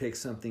he picks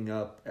something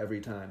up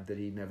every time that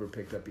he never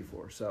picked up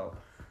before. So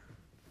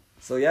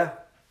yeah.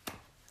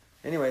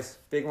 Anyways,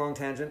 big long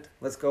tangent.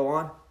 Let's go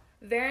on.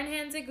 Varen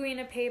hands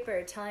Egwene a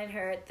paper telling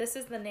her this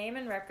is the name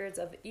and records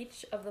of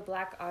each of the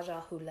Black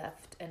Aja who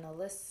left and a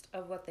list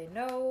of what they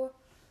know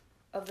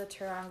of the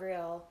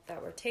Terangriel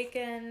that were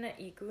taken.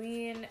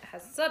 Egwene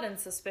has sudden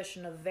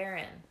suspicion of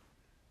Varen,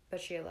 but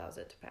she allows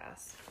it to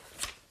pass.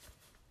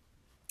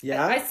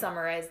 Yeah. I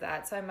summarized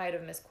that, so I might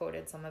have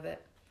misquoted some of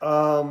it.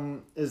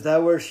 Is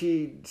that where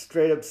she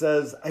straight up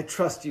says, "I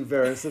trust you,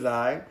 Vera," said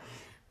I?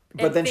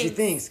 But And then she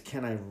thinks- thinks,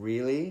 "Can I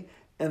really?"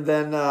 And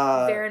then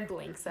Varen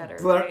blinks at her.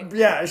 Right?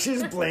 yeah, she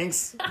just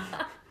blinks.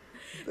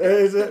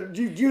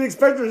 You'd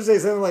expect her to say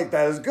something like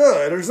 "that is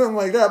good" or something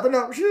like that, but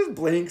no, she just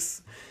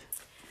blinks.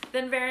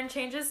 Then Varen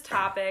changes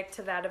topic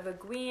to that of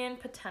Egwene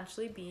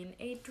potentially being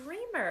a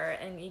dreamer,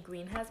 and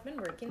Egwene has been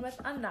working with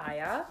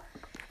Anaya.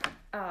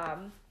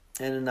 And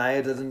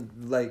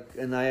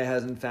Anaya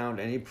hasn't found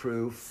any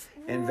proof.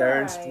 And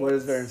Varen, Right. what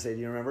does Varen say?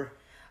 Do you remember?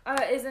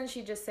 Isn't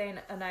she just saying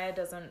Anaya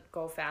doesn't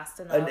go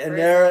fast enough?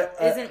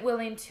 Isn't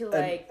willing to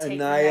take the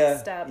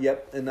next step?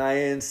 Yep,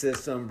 Anaya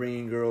insists on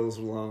bringing girls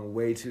along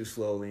way too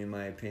slowly, in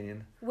my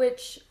opinion.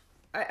 Which,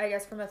 I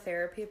guess from a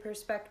therapy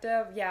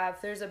perspective, yeah,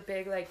 if there's a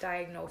big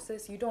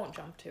diagnosis, you don't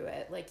jump to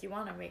it. You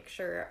want to make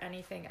sure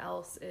anything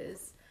else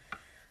is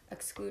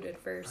excluded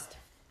first.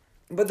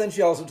 But then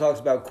she also talks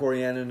about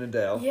Coriannon and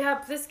Adele.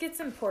 Yep, this gets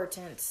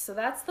important. So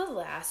that's the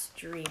last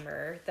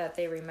dreamer that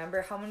they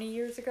remember. How many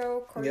years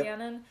ago,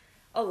 Coriannon? Yep.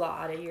 A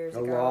lot of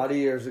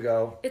years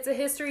ago. It's a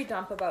history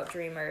dump about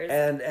dreamers.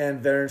 And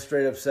Varen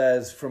straight up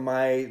says, from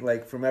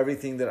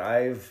everything that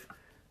I've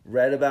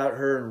read about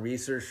her and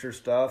researched her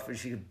stuff,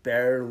 she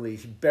barely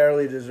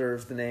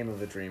deserves the name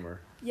of a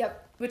dreamer.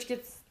 Yep, which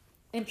gets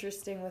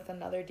interesting with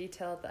another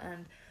detail at the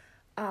end.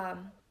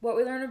 What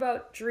we learn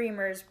about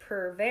dreamers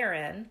per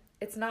Varen,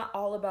 it's not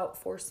all about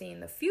foreseeing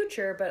the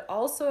future, but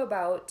also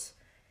about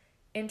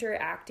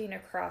interacting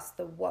across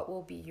the what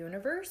will be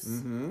universe.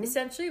 Mm-hmm.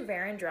 Essentially,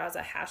 Varen draws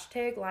a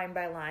hashtag line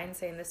by line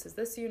saying this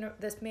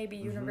may be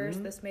universe,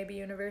 mm-hmm. this may be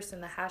universe,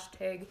 and the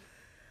hashtag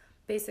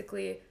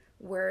basically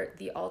where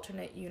the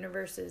alternate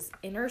universes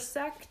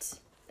intersect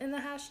in the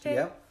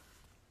hashtag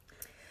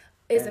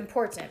is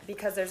important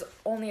because there's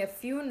only a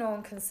few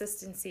known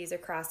consistencies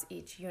across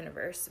each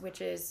universe,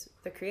 which is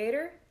the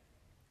creator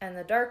and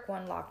the Dark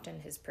One locked in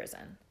his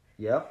prison.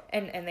 Yep.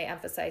 And they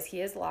emphasize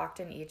he is locked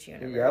in each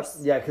universe.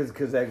 Yep. Yeah,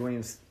 because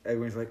Egwene's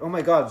like, oh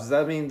my god, does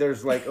that mean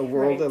there's a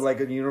world of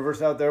a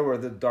universe out there where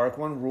the Dark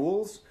One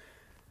rules?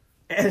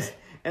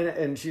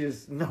 And she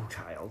is, no,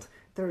 child.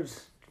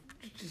 Just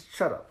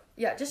shut up.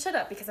 Yeah, just shut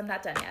up because I'm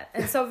not done yet.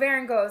 And so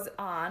Varen goes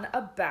on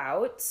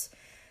about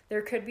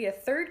there could be a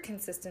third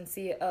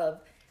consistency of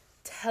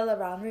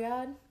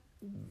Teleranriad.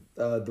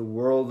 The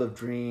world of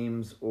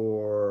dreams,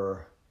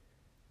 or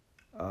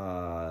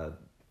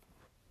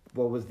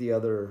what was the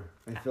other?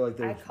 I feel like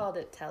there's... I called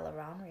it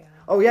Teleranriad.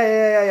 Oh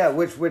yeah.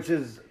 Which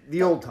is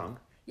the old tongue.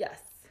 Yes.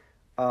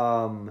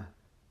 And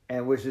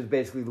which is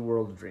basically the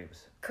world of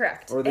dreams.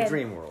 Correct. Or the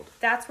dream world.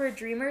 That's where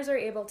dreamers are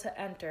able to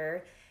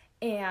enter.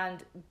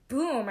 And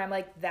boom, I'm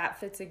like, that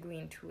fits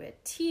Egwene to a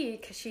T,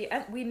 because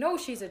we know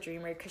she's a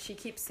dreamer because she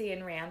keeps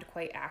seeing Rand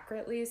quite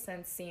accurately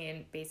since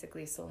seeing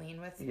basically Selene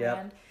with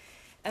Rand.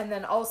 And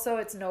then also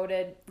it's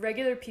noted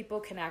regular people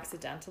can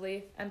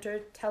accidentally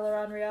enter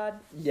Teleranriad.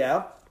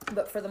 Yeah.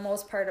 But for the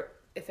most part,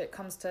 if it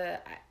comes to,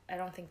 I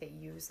don't think they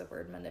use the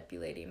word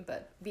manipulating,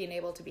 but being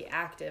able to be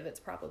active, it's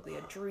probably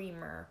a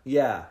dreamer.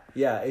 Yeah.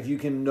 If you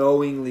can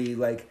knowingly,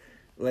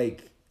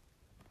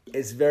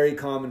 it's very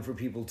common for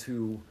people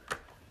to...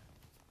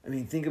 I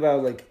mean, think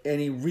about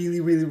any really,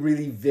 really,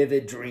 really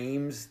vivid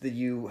dreams that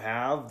you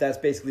have. That's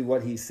basically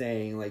what he's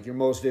saying. Your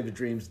most vivid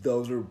dreams,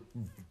 those are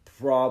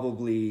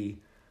probably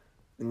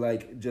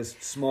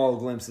just small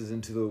glimpses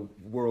into the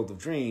world of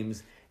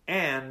dreams.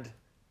 And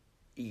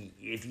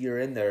if you're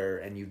in there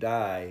and you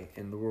die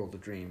in the world of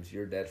dreams,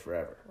 you're dead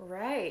forever.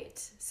 Right.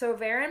 So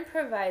Varen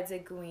provides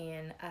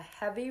Egwene a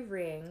heavy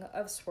ring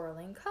of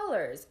swirling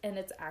colors, and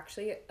it's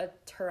actually a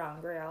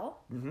ter'angreal.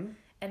 Mm-hmm.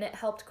 And it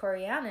helped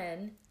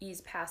Coriannon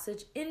ease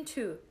passage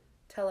into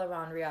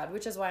Teleranriad,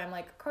 which is why I'm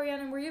like,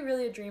 Coriannon, were you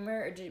really a dreamer,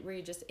 or were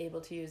you just able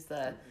to use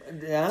the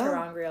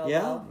ter'angreal?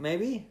 Yeah,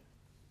 maybe.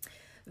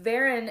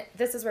 Varen,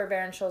 this is where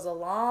Varen shows a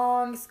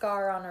long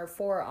scar on her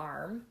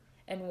forearm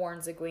and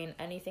warns Egwene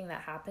anything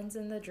that happens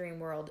in the dream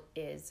world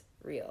is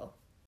real.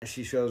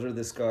 She shows her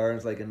the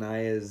scars,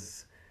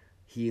 Anaya's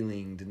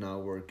healing did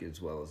not work as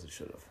well as it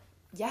should have.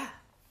 Yeah.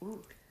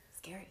 Ooh,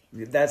 scary.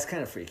 That's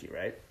kind of freaky,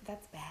 right?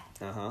 That's bad.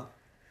 Uh-huh.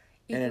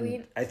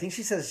 And I think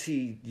she says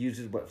she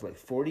used it,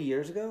 40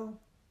 years ago?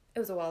 It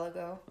was a while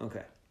ago.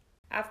 Okay.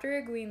 After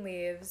Egwene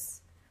leaves,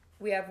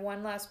 we have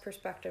one last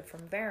perspective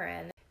from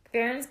Varen.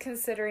 Varen's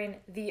considering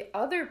the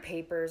other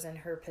papers in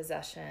her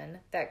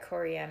possession that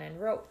Coriannon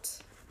wrote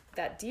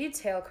that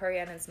detail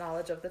Coriannon's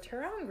knowledge of the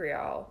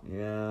ter'angreal.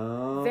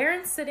 Yeah.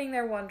 Varen's sitting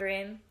there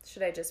wondering,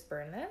 should I just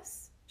burn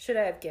this? Should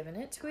I have given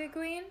it to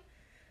Egwene?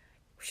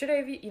 Should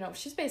I have,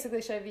 should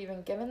I have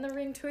even given the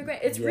ring to Egwene?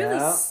 It's really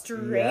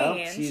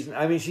strange.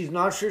 Yeah. She's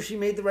not sure she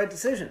made the right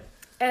decision.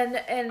 And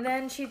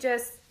then she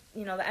just,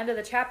 the end of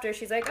the chapter,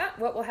 she's like,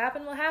 what will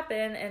happen will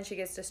happen. And she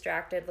gets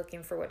distracted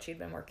looking for what she'd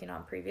been working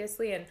on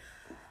previously. And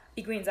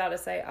Egwene's out of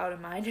sight, out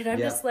of mind. And I'm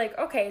just like,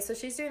 okay, so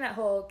she's doing that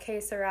whole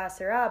que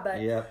sera,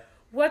 but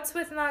what's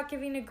with not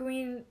giving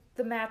Egwene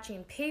the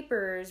matching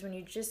papers when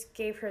you just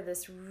gave her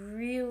this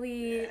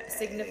really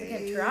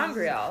significant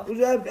ter'angreal?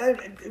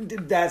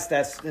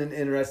 That's an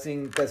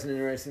interesting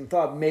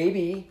thought.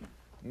 Maybe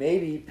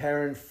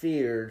Varen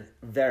feared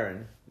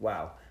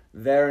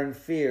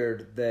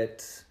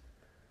that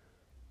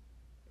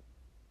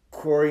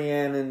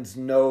Coriannon's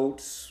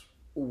notes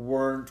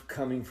weren't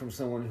coming from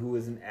someone who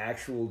was an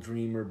actual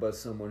dreamer, but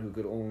someone who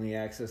could only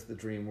access the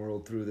dream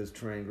world through this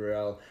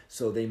ter'angreal,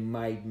 so they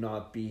might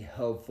not be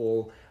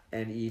helpful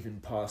and even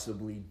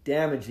possibly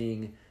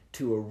damaging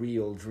to a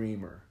real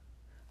dreamer.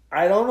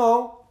 I don't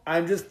know.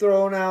 I'm just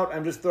throwing out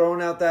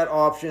that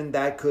option.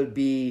 That could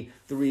be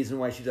the reason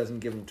why she doesn't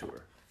give them to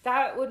her.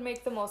 That would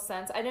make the most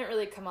sense. I didn't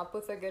really come up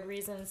with a good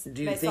reason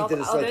Do you myself, think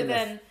that it's other like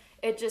than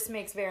it just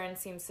makes Varen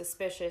seem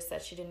suspicious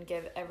that she didn't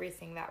give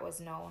everything that was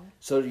known.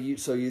 So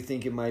you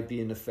think it might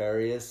be a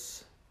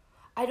nefarious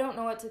I don't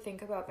know what to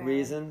think about Varen.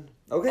 reason?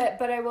 Okay.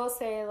 But I will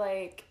say,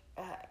 like,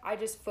 I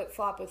just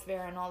flip-flop with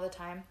Varen all the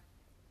time.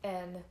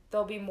 And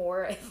there'll be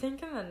more, I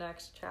think, in the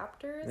next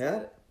chapter.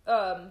 Yeah.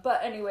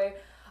 But anyway,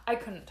 I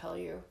couldn't tell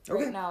you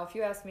Okay. right now. If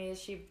you ask me, is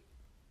she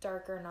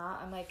dark or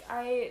not? I'm like,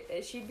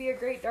 she'd be a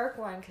great dark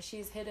one because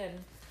she's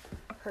hidden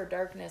her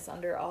darkness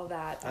under all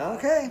that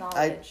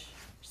knowledge.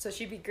 So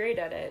she'd be great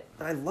at it.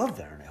 I love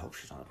Varen. I hope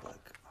she's not a black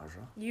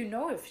Aja. You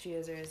know if she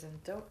is or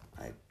isn't, don't.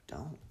 I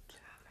don't.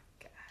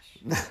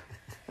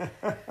 Oh my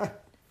gosh.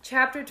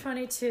 Chapter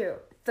 22,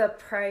 The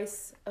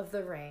Price of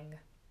the Ring.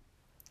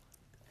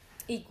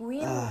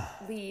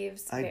 Egwene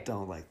leaves. I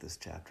don't like this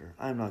chapter.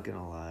 I'm not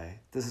gonna lie.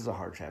 This is a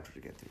hard chapter to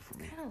get through for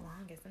me. Kind of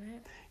long, isn't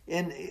it?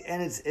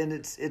 And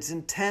it's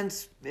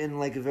intense in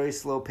like a very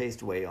slow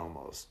paced way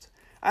almost.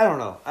 I don't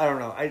know. I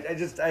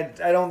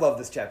don't love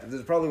this chapter. This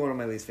is probably one of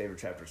my least favorite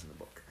chapters in the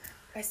book.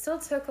 I still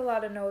took a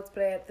lot of notes,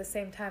 but at the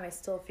same time, I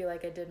still feel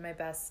like I did my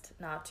best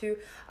not to.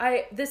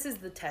 This is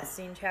the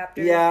testing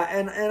chapter. Yeah,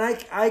 and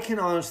I can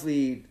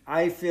honestly,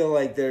 I feel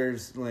like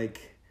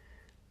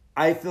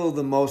I feel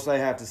the most I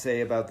have to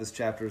say about this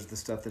chapter is the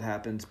stuff that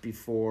happens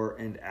before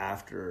and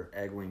after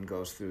Egwene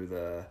goes through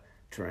the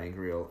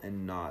Terangrial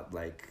and not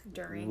like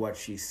during what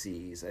she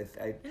sees.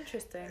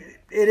 Interesting.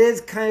 It is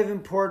kind of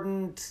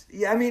important.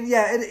 Yeah, I mean,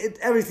 yeah,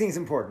 everything's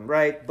important,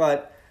 right?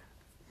 But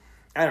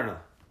I don't know.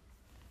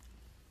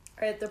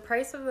 All right, The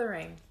Price of the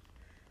Ring.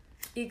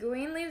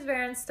 Egwene leaves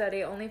Varen's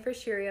study only for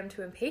Shiriam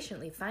to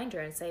impatiently find her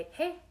and say,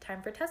 "Hey,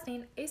 time for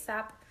testing,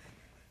 ASAP."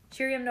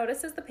 Shiriam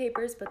notices the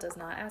papers but does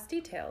not ask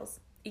details.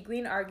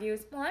 Egwene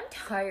argues, "Well, I'm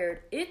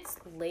tired. It's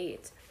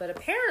late." But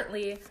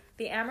apparently,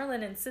 the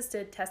Amerlin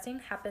insisted testing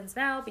happens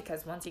now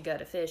because once you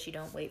gut a fish, you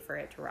don't wait for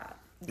it to rot.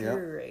 Yep.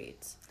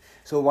 Great.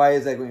 So why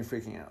is Egwene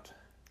freaking out?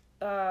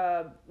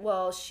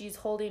 Well, she's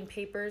holding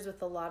papers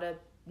with a lot of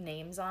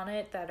names on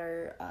it that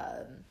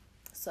are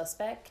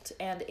suspect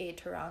and a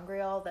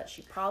Terangrial that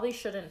she probably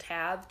shouldn't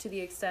have, to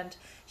the extent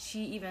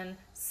she even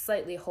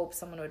slightly hopes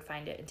someone would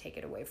find it and take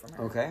it away from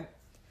her. Okay.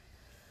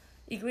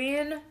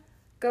 Egwene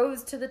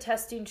goes to the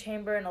testing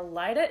chamber and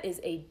Elida is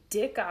a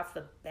dick off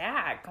the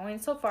bat, going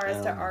so far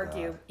as to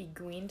argue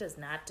Egwene does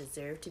not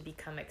deserve to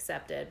become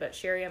accepted. But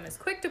Shiriam is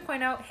quick to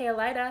point out, "Hey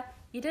Elida,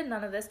 you did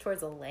none of this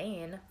towards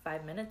Elaine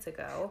 5 minutes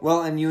ago."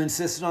 Well, and you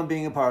insisted on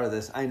being a part of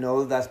this. I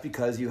know that's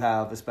because you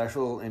have a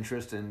special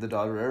interest in the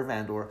daughter of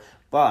Vandor,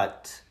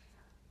 but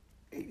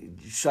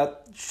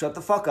shut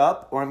the fuck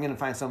up or I'm going to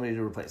find somebody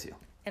to replace you.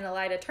 And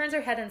Elida turns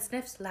her head and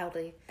sniffs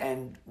loudly.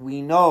 And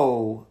we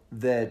know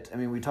that, I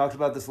mean, we talked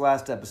about this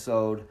last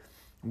episode.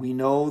 We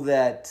know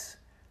that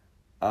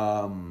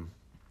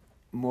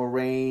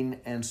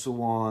Moraine and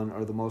Siwan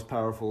are the most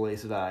powerful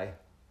Aes Sedai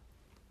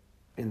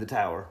in the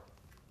tower.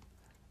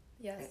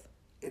 Yes.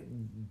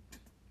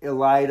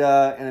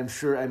 Elida, and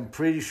I'm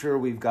pretty sure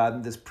we've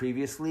gotten this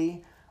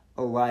previously,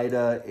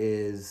 Elida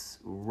is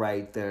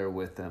right there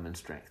with them in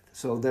strength.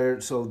 So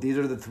these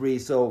are the three.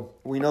 So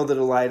we know that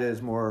Elida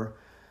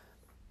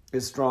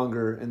is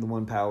stronger in the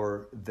one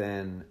power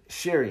than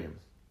Shiriam.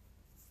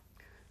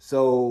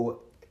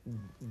 So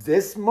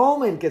this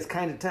moment gets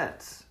kind of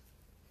tense.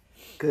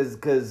 Cause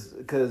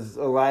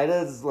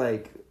Elida's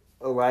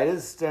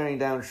staring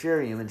down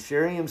Shiriam and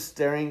Shiriam's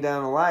staring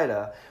down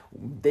Elida.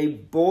 They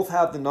both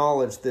have the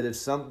knowledge that if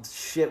some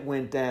shit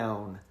went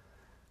down,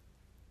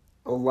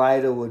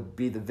 Elida would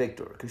be the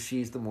victor because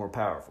she's the more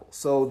powerful.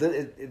 So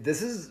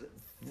this is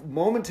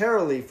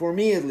momentarily, for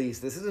me at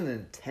least, this is an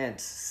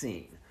intense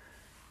scene.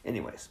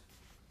 Anyways.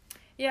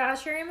 Yeah,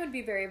 Shiriam would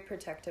be very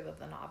protective of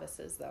the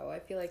novices, though. I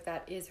feel like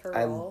that is her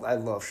role. I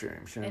love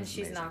Shiriam. And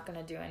she's not going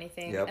to do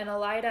anything. Yep. And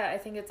Elida, I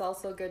think it's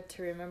also good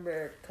to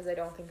remember, because I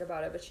don't think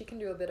about it, but she can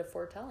do a bit of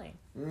foretelling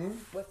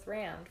with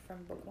Rand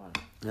from Book 1.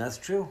 That's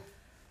true.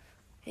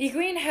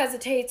 Egwene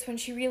hesitates when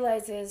she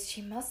realizes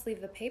she must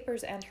leave the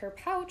papers and her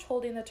pouch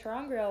holding the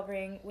Terangrial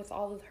ring with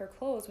all of her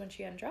clothes when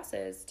she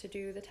undresses to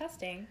do the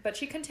testing. But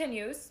she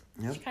continues.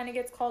 Yep. She kind of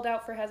gets called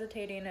out for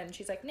hesitating, and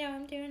she's like, "No,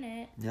 I'm doing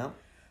it." Yep.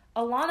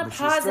 Alana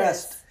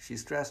pauses. She's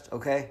stressed.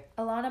 Okay.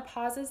 Alana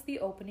pauses the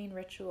opening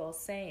ritual,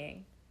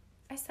 saying,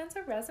 "I sense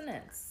a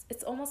resonance.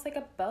 It's almost like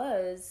a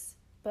buzz,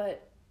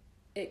 but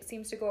it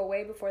seems to go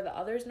away before the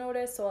others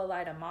notice." So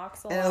Elida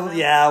mocks Alana.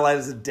 Yeah,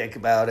 Elida's a dick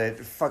about it.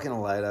 Fucking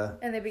Elida.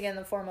 And they begin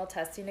the formal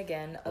testing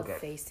again of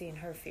facing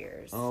her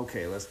fears.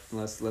 Okay,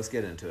 let's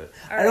get into it.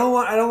 All I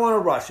don't want to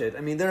rush it. I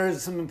mean, there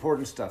is some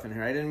important stuff in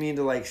here. I didn't mean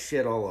to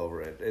shit all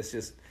over it. It's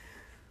just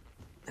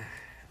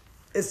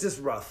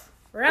rough.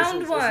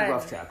 Round 1. It's a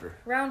rough chapter.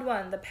 Round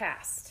 1, the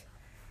past.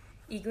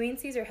 Egwene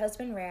sees her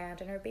husband Rand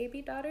and her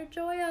baby daughter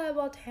Joya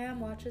while Tam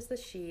watches the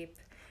sheep.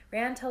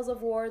 Rand tells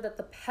of war that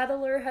the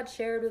peddler had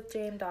shared with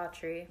Jane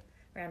Daughtry.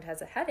 Rand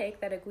has a headache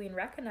that Egwene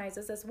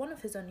recognizes as one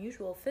of his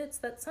unusual fits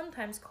that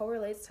sometimes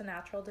correlates to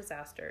natural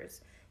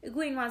disasters.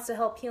 Egwene wants to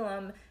help heal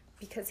him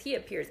because he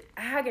appears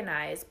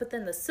agonized, but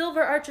then the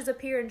silver arches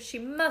appear and she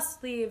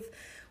must leave,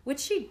 which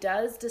she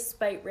does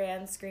despite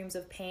Rand's screams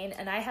of pain.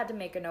 And I had to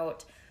make a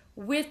note,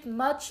 with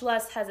much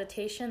less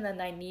hesitation than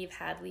Nynaeve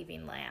had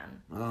leaving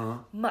Lan. Uh-huh.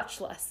 Much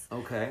less.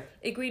 Okay.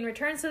 Egwene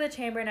returns to the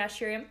chamber and asks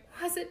Sheriam,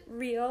 was it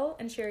real?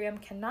 And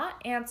Sheriam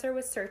cannot answer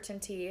with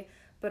certainty,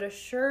 but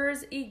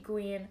assures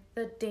Egwene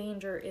the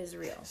danger is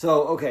real.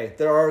 So, okay,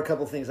 there are a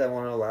couple things I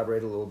want to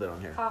elaborate a little bit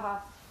on here. Haha.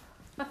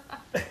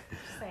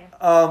 Same.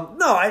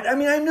 No, I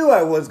mean, I knew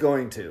I was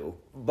going to,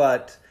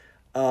 but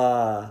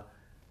that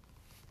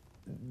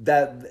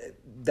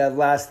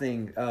last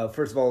thing,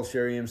 first of all,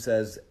 Sheriam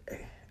says,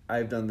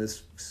 I've done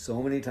this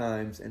so many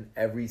times, and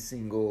every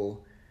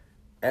single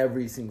Aes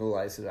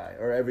Sedai,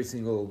 or every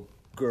single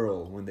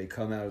girl, when they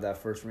come out of that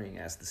first ring,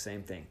 asks the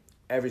same thing.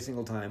 Every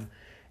single time.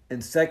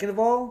 And second of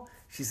all,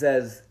 she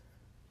says,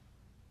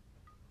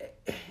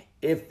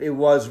 if it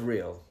was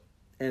real,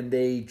 and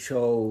they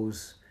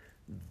chose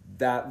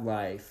that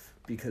life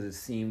because it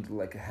seemed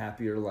like a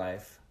happier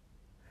life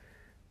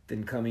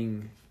than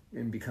coming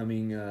and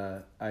becoming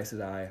Aes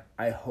Sedai,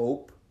 I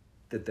hope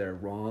that they're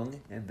wrong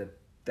and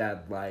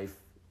that life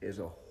is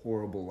a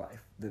horrible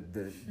life.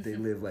 They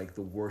live like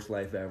the worst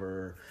life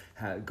ever,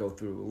 go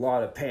through a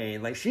lot of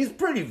pain. Like, she's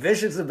pretty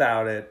vicious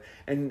about it.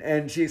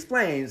 And she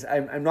explains,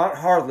 I'm not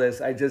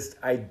heartless,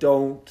 I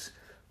don't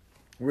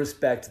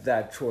respect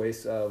that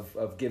choice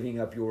of giving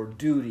up your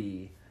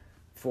duty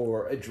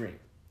for a dream.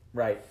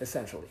 Right,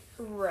 essentially.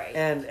 Right.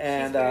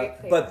 And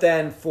but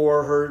then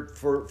for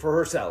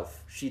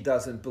herself, she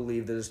doesn't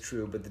believe that it's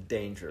true, but the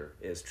danger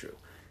is true.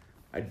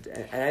 And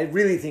I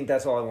really think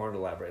that's all I wanted to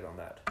elaborate on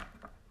that.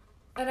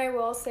 And I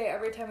will say,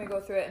 every time we go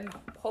through it, and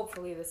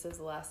hopefully this is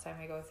the last time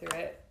we go through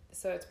it,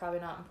 so it's probably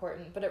not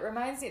important, but it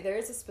reminds me, there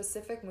is a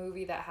specific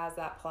movie that has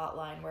that plot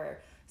line where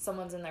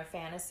someone's in their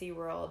fantasy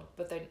world,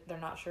 but they're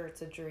not sure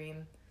it's a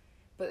dream,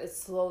 but it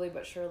slowly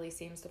but surely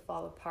seems to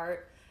fall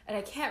apart. And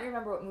I can't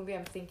remember what movie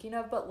I'm thinking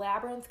of, but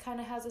Labyrinth kind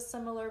of has a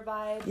similar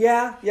vibe.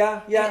 Yeah.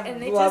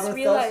 And they just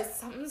realize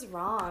something's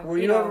wrong. Were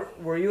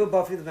you a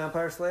Buffy the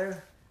Vampire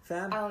Slayer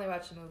fan? I only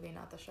watched the movie,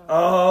 not the show.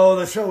 Oh,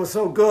 the show was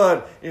so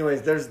good.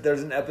 Anyways,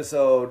 there's an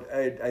episode,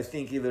 I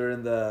think in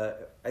the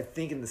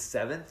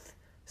 7th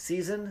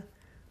season,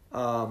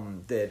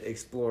 that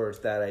explores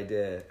that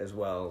idea as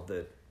well,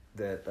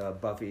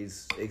 that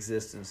Buffy's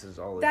existence is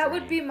all a that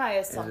dream. Would be my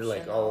assumption. And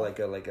like all like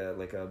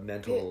a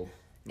mental.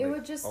 It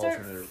would just start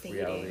alternate fading.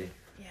 reality.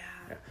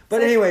 Yeah.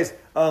 But anyways,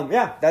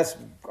 that's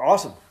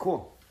awesome.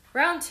 Cool.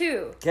 Round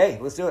 2. Okay,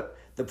 let's do it.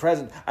 The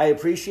present. I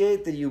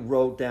appreciate that you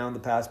wrote down the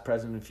past,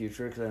 present, and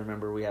future, because I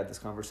remember we had this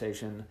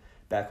conversation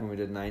back when we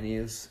did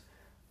Nynaeve's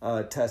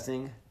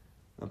testing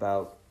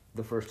about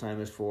the first time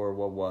is for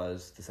what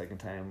was, the second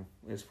time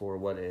is for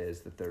what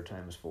is, the third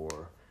time is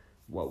for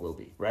what will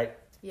be, right?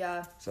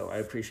 Yeah. So I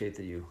appreciate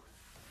that you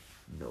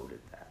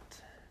noted that.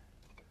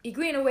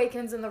 Egwene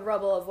awakens in the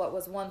rubble of what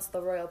was once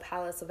the royal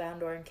palace of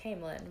Andor and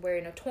Camelin,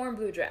 wearing a torn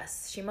blue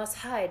dress. She must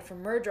hide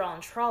from Myrddraal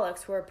and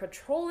Trollocs, who are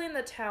patrolling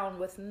the town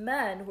with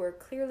men who are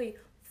clearly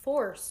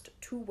forced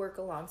to work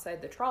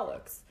alongside the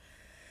Trollocs.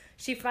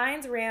 She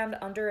finds Rand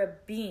under a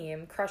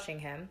beam,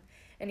 crushing him,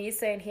 and he's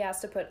saying he has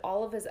to put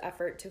all of his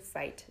effort to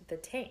fight the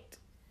Taint.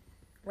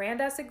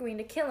 Rand asks Egwene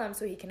to kill him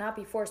so he cannot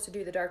be forced to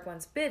do the Dark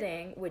One's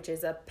bidding, which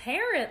is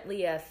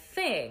apparently a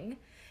thing,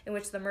 in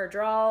which the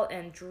Myrddraal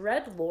and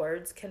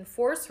Dreadlords can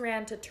force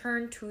Rand to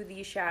turn to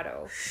the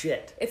shadow.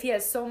 Shit. If he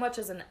has so much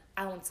as an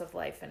ounce of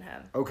life in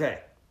him.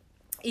 Okay.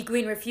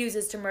 Egwene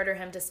refuses to murder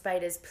him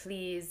despite his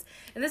pleas.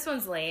 And this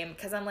one's lame,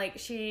 because I'm like,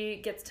 she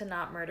gets to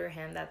not murder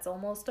him. That's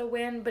almost a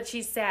win. But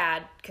she's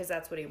sad, because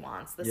that's what he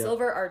wants. The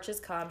silver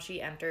arches come,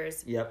 she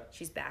enters. Yep.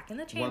 She's back in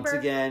the chamber. Once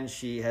again,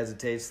 she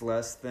hesitates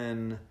less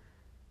than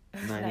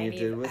Nynaeve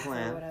did with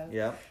Lan.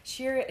 Yep.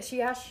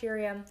 She asks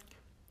Sheriam,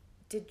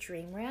 did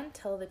Dreamrand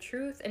tell the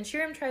truth? And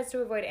Sheriam tries to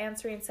avoid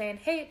answering, saying,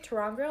 hey,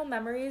 Tarongrel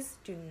memories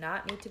do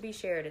not need to be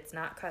shared. It's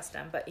not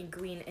custom. But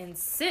Egwene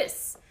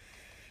insists.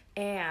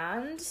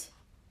 And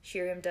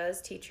Sheriam does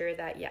teach her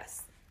that,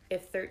 yes,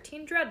 if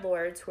 13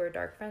 Dreadlords, who are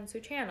dark friends who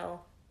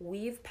channel,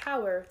 weave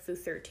power through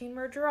 13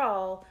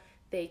 Myrddraal,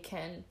 they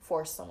can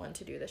force someone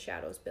to do the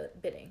Shadow's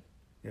bidding.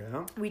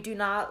 Yeah. We do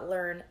not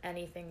learn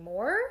anything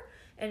more.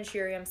 And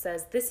Sheriam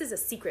says, this is a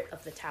secret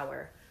of the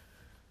tower.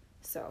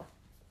 So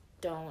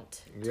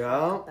don't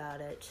talk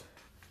about it.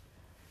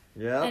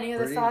 Yeah. Any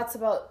other thoughts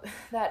about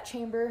that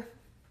chamber?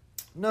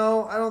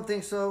 No, I don't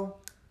think so.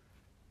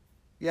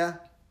 Yeah,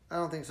 I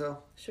don't think so.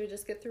 Should we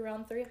just get through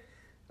round 3?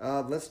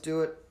 Let's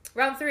do it.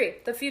 Round 3,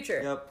 the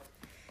future. Yep.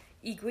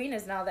 Egwene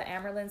is now the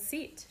Amyrlin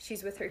seat.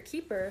 She's with her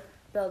keeper,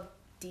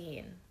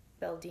 Beldine.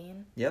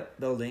 Yep,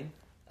 Beldine.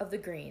 Of the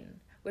Green,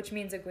 which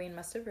means Egwene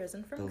must have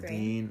risen from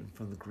green. Beldine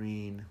from the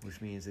green,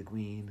 which means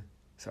Egwene.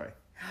 Sorry.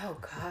 Oh,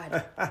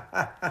 God.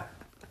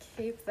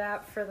 Keep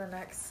that for the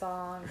next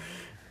song.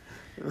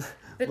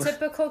 The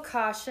typical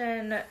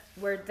caution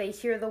where they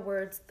hear the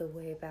words, the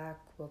way back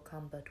will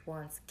come but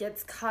once,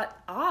 gets cut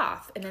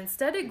off. And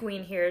instead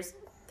Egwene hears,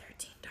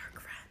 13 dark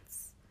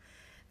friends.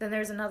 Then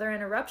there's another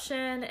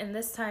interruption, and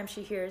this time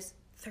she hears,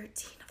 13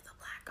 of the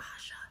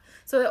Aja.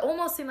 So it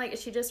almost seemed like,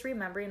 is she just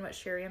remembering what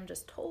Shiriam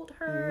just told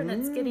her and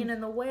it's getting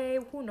in the way?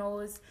 Who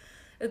knows?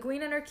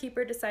 Egwene and her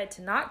keeper decide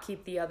to not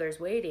keep the others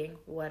waiting,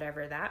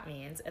 whatever that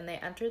means, and they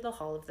enter the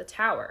hall of the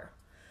tower.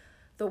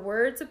 The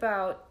words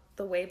about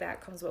the way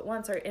back comes but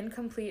once are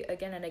incomplete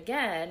again and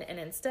again, and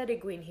instead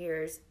Egwene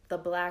hears, the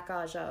Black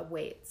Aja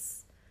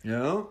waits.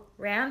 No?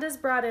 Rand is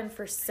brought in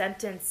for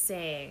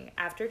sentencing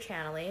after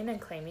channeling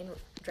and claiming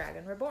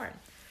Dragon Reborn.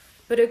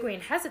 But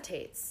Egwene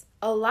hesitates.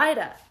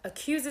 Elaida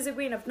accuses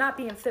Egwene of not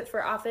being fit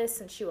for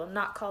office, and she will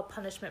not call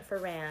punishment for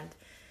Rand.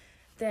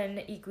 Then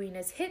Egwene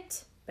is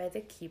hit by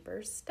the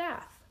Keeper's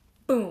staff.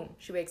 Boom!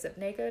 She wakes up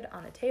naked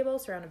on a table,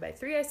 surrounded by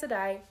 3 Aes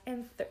Sedai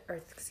and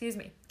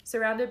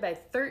surrounded by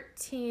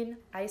 13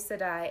 Aes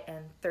Sedai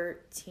and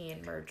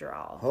 13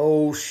 Murdral.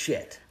 Oh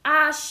shit!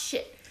 Ah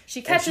shit!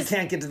 She catches. And she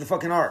can't get to the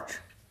fucking arch.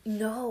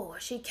 No,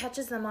 she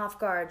catches them off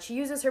guard. She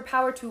uses her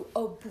power to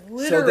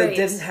obliterate. So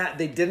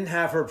they didn't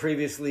have her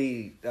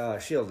previously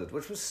shielded,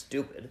 which was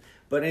stupid.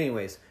 But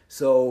anyways,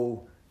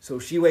 so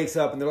she wakes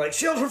up and they're like,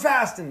 shield her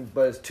fast,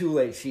 but it's too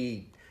late.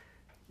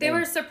 They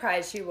were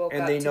surprised she woke up.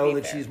 And they know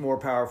that she's more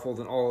powerful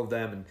than all of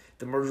them, and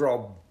the murderer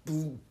all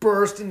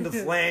burst into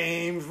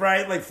flames,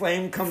 right? Like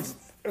flame comes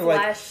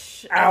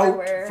Flash out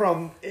everywhere.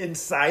 from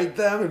inside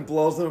them and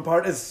blows them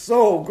apart. It's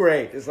so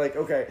great. It's like,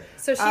 okay,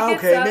 so she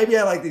gets up, maybe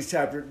I like this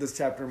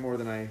chapter more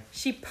than I.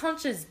 She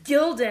punches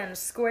Gildan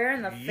square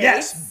in the face.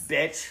 Yes,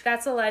 bitch.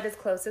 That's Elida's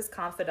closest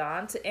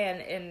confidant,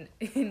 and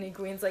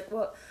Egwene's like,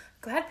 well,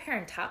 glad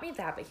Perrin taught me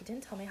that, but he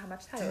didn't tell me how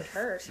much that would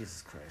hurt.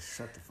 Jesus Christ,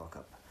 shut the fuck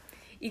up.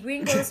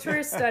 Egwene goes to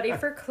her study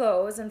for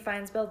clothes and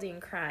finds Beldine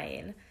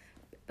crying.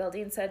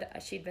 Beldine said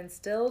she'd been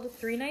stilled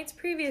 3 nights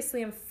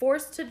previously and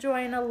forced to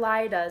join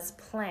Elida's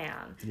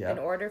plan. Yep. In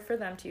order for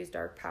them to use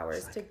dark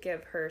powers to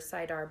give her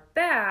Saidar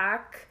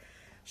back,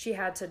 she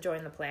had to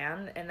join the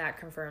plan, and that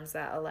confirms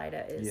that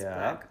Elida is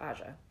Black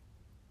Aja.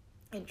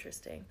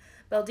 Interesting.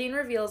 Beldine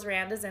reveals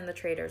Rand is in the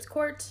traitor's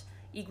court.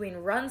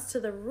 Egwene runs to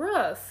the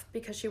roof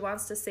because she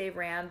wants to save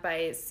Rand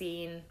by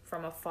seeing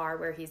from afar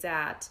where he's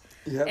at.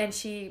 Yep. And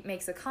she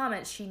makes a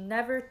comment. She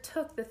never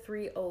took the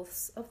 3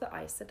 oaths of the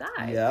Aes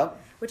Sedai.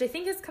 Yep. Which I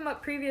think has come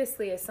up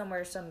previously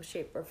somewhere, some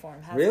shape or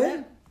form. Hasn't Really?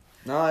 it?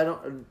 No, I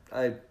don't.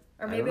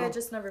 Or maybe I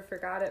just never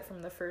forgot it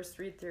from the first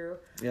read through.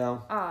 Yeah.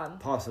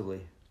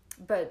 Possibly.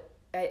 But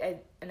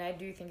I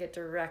do think it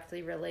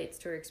directly relates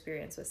to her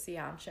experience with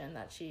Seanchan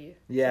that she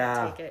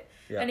can't take it.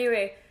 Yeah.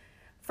 Anyway,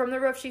 from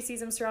the roof, she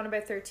sees him surrounded by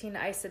 13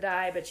 Aes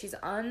Sedai, but she's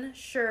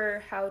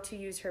unsure how to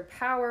use her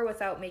power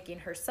without making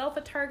herself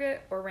a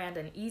target or Rand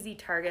an easy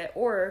target,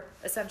 or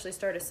essentially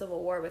start a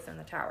civil war within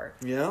the tower.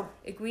 Yeah.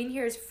 Egwene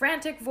hears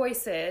frantic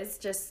voices,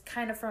 just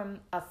kind of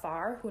from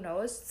afar, who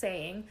knows,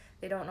 saying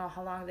they don't know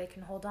how long they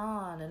can hold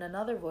on, and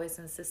another voice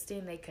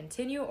insisting they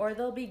continue or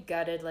they'll be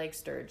gutted like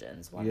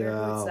sturgeons. Wonder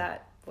who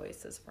that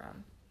voice is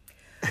from.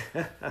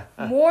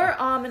 More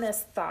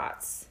ominous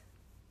thoughts.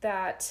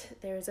 That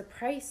there's a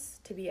price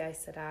to be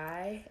Aes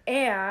Sedai,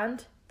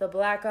 and the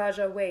Black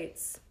Aja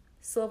waits.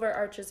 Silver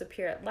arches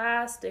appear at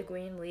last.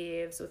 Egwene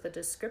leaves with a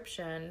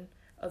description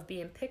of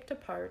being picked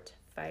apart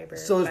fiber.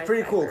 So it's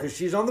pretty cool because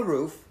she's on the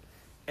roof,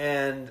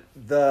 and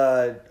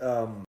the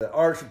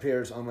arch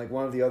appears on like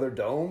one of the other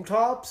dome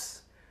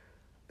tops.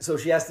 So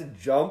she has to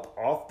jump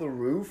off the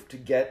roof to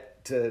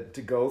get to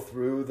go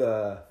through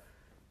the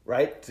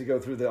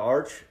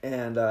arch,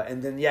 and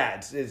then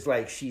it's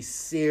like she's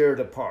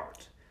seared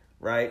apart.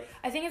 Right?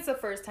 I think it's the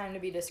first time to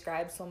be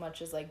described so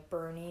much as like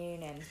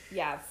burning and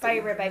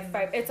fiber by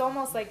fiber. It's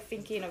almost like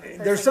thinking of a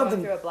person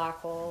going through a black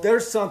hole.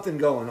 There's something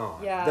going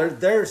on. Yeah.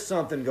 There's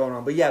something going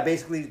on. But yeah,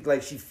 basically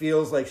like she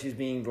feels like she's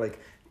being like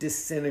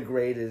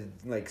disintegrated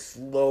like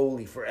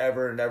slowly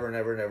forever and ever and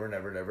ever and ever and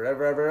ever and ever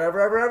ever ever ever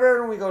ever ever.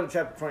 And we go to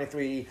chapter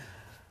 23.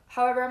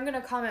 However, I'm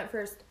gonna comment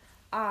first.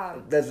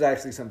 That's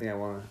actually something I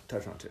want to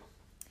touch on too.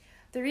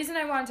 The reason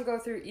I wanted to go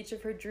through each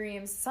of her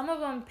dreams, some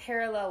of them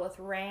parallel with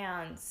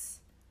Rand's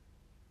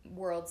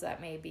worlds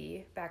that may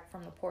be back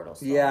from the portal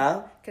storm.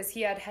 Yeah. Because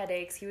he had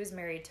headaches. He was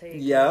married to Egwene.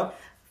 Yeah.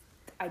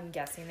 I'm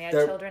guessing they had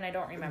children. I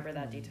don't remember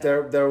that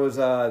detail. There was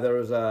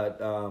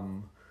a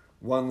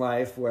one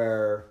life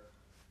where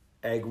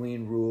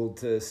Egwene ruled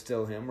to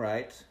still him,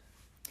 right?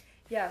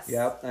 Yes.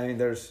 Yep. I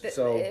mean,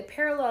 it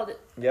paralleled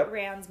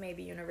Rand's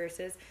maybe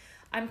universes.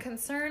 I'm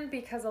concerned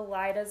because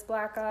Elida's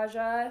Black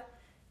Aja.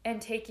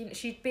 And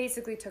she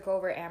basically took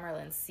over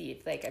Amerlin's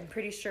seat. Like, I'm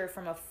pretty sure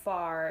from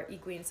afar,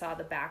 Egwene saw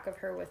the back of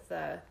her with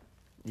the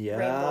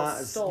rainbow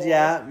stole.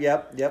 Yeah,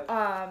 yep.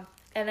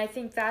 And I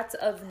think that's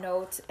of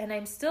note. And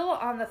I'm still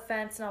on the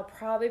fence, and I'll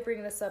probably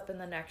bring this up in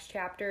the next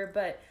chapter,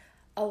 but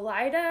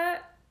Elida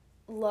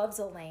loves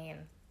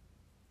Elaine.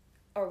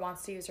 Or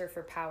wants to use her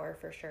for power,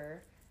 for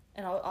sure.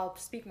 And I'll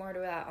speak more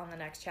to that on the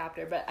next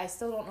chapter. But I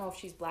still don't know if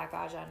she's Black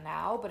Aja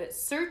now. But it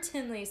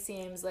certainly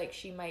seems like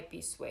she might be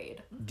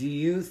swayed. Do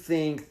you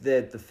think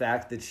that the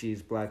fact that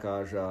she's Black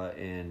Aja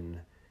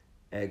in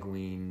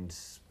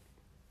Egwene's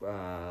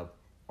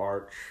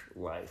arch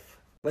life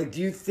Like,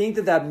 do you think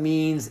that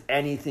means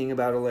anything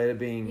about Aleida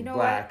being You know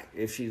black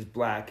if she's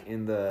black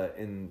in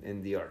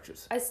the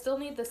Arches? I still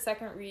need the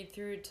second read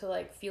through to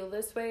like feel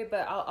this way,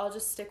 but I'll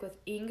just stick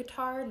with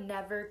Ingtar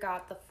never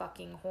got the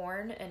fucking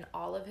horn in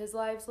all of his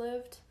lives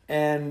lived.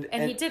 And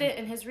he did it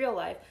in his real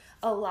life.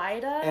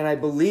 Aleida. And I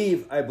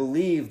believe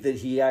that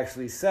he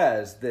actually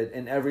says that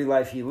in every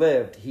life he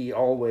lived, he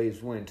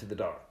always went to the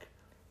dark.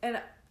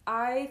 And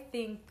I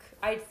think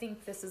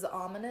this is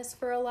ominous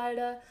for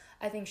Aleida.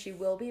 I think she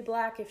will be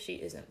black if she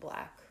isn't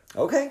black.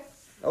 Okay.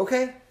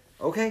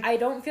 I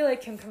don't feel I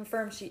can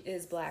confirm she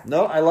is black.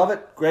 No, I love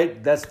it.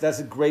 Great. That's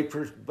a great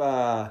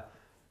prediction.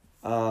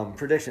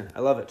 I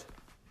love it.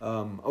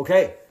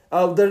 Okay.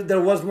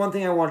 There was one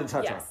thing I wanted to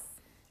touch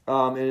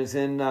on. And it's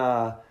in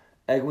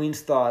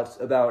Egwene's thoughts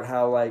about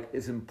how like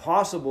it's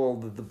impossible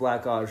that the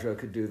Black Aja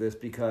could do this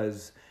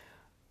because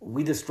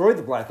we destroyed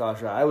the Black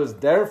Aja. I was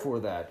there for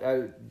that.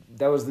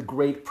 That was the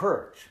Great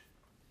Purge.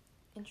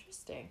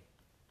 Interesting.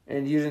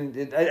 And you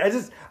didn't.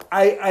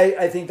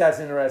 I think that's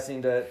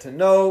interesting to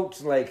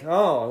note. Like,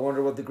 oh, I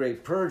wonder what the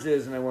Great Purge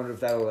is, and I wonder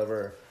if that'll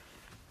ever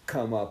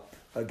come up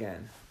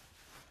again.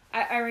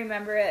 I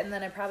remember it, and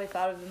then I probably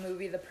thought of the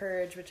movie The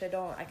Purge, which I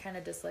don't. I kind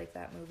of dislike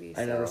that movie.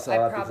 I never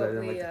saw it because I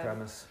didn't like the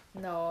premise.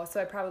 No,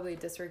 so I probably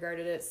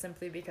disregarded it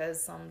simply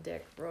because some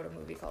dick wrote a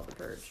movie called The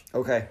Purge.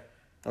 Okay,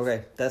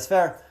 that's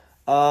fair.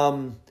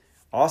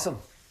 Awesome.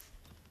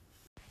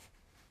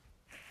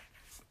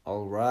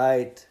 All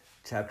right.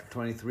 Chapter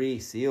 23,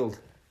 sealed.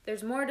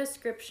 There's more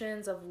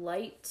descriptions of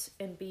light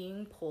and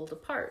being pulled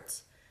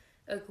apart.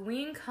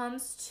 Egwene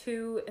comes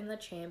to in the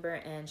chamber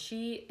and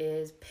she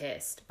is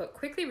pissed, but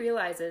quickly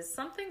realizes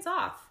something's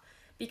off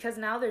because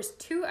now there's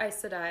 2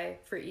 Aes Sedai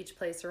for each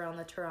place around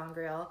the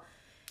ter'angreal,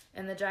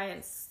 and the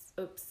giant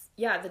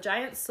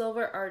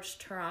silver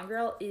arched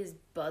ter'angreal is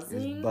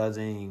buzzing.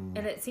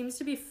 And it seems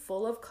to be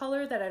full of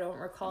color that I don't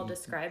recall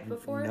described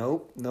before.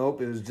 Nope.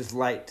 It was just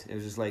light. It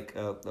was just like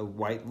a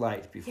white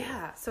light before.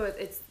 Yeah, so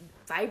it's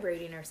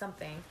vibrating or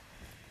something.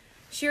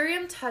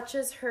 Shiriam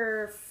touches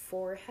her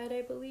forehead,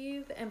 I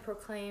believe, and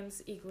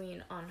proclaims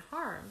Egwene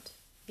unharmed.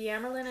 The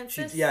Amerlin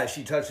insists...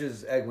 She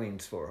touches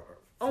Egwene's forehead.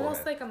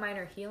 Almost like a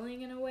minor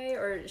healing in a way,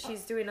 or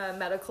she's doing a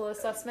medical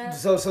assessment.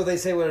 So they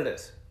say what it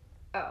is.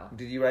 Oh.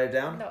 Did you write it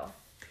down? No.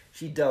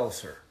 She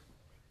delves her.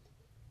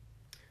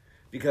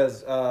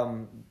 Because,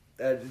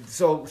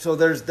 so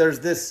there's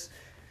this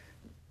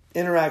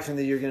interaction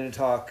that you're going to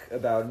talk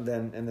about, and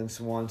then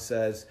Swan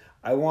says,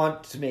 I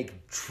want to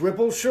make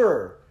triple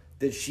sure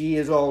that she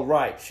is all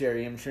right,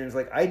 Shiriam's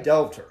like, I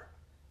delved her.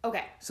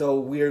 Okay. So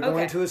we are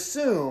going to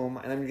assume,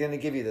 and I'm going to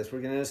give you this, we're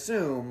going to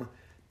assume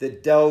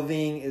that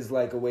delving is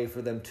like a way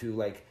for them to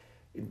like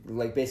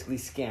basically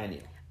scan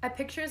you. I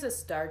picture as a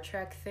Star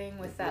Trek thing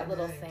with that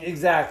little thing.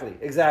 Exactly.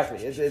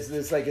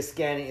 It's like a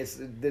scanning.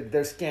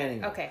 They're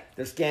scanning. Okay.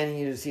 They're scanning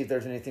you to see if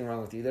there's anything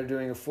wrong with you. They're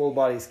doing a full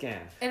body scan.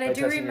 And I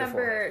do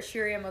remember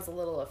Shiriam was a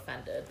little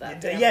offended.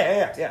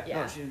 Yeah.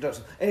 No, she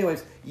does.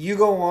 Anyways, you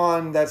go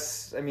on.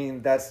 That's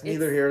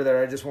neither here nor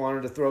there. I just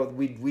wanted to throw.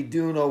 We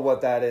do know what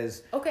that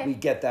is. Okay. We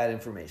get that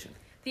information.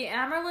 The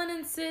Amerlin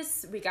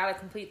insists we gotta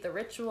complete the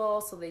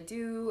ritual, so they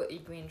do.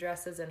 Egwene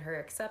dresses in her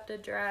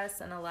accepted dress,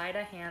 and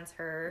Aleida hands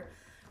her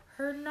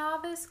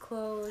novice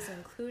clothes,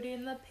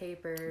 including the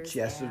papers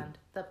and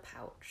the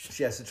pouch.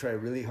 She has to try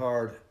really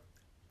hard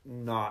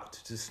not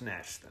to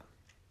snatch them.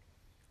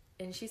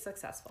 And she's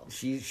successful.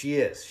 She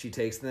is. She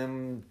takes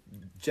them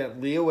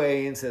gently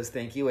away and says,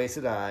 thank you, Aes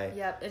Sedai.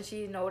 Yep, and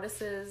she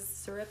notices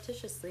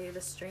surreptitiously the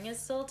string is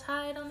still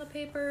tied on the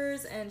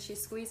papers, and she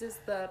squeezes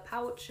the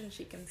pouch and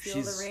she can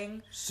feel the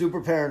ring. Super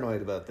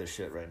paranoid about this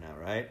shit right now,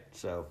 right?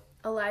 So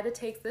Aleida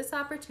takes this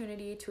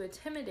opportunity to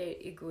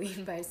intimidate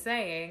Egwene by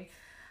saying,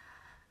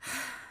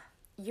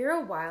 you're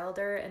a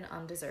wilder and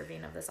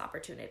undeserving of this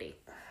opportunity.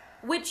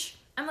 Which,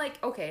 I'm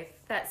like, okay,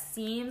 that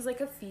seems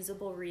like a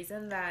feasible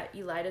reason that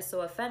Eleida's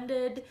so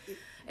offended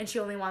and she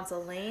only wants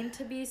Elaine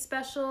to be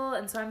special.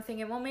 And so I'm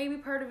thinking, well, maybe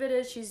part of it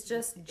is she's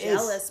just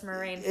jealous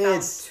Moraine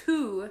found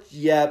 2.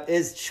 Yep,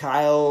 it's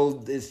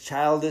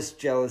childish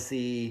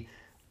jealousy.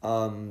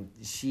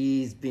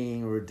 She's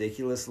being a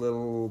ridiculous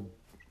little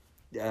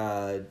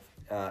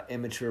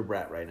immature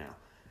brat right now.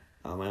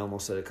 I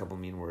almost said a couple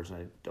mean words, and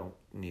I don't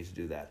need to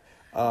do that.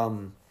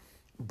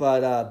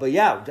 But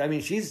yeah, I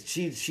mean, she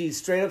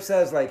straight up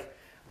says like,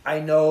 I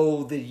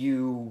know that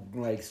you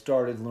like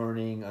started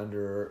learning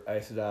under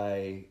Aes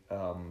Sedai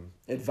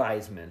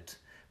advisement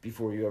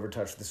before you ever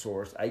touched the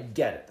source. I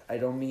get it. I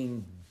don't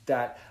mean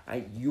that.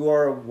 You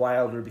are a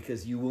wilder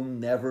because you will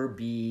never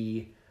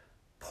be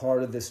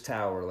part of this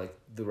tower like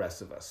the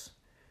rest of us.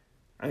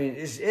 I mean,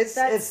 it's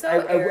so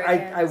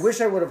I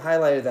wish I would have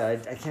highlighted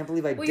that. I can't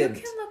believe I didn't. Well, you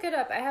can look it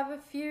up. I have a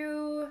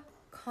few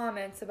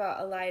comments about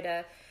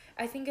Aleida.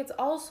 I think it's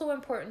also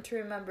important to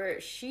remember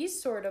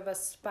she's sort of a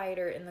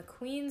spider in the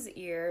queen's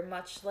ear,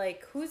 much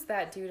like, who's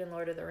that dude in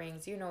Lord of the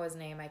Rings? You know his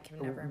name. I can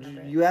never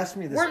remember it. You ask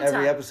me this Wormtongue.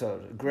 every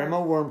episode.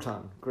 Grandma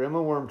Wormtongue. Grandma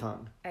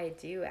Wormtongue. I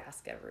do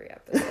ask every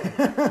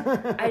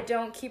episode. I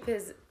don't keep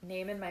his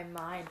name in my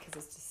mind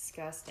because it's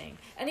disgusting.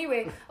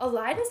 Anyway,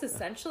 Elida's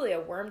essentially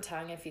a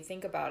wormtongue if you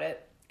think about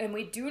it. And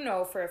we do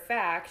know for a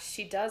fact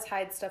she does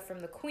hide stuff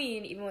from the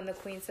queen, even when the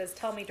queen says,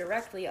 tell me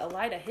directly.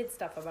 Elida hid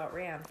stuff about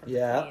Rand from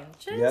the queen.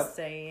 Just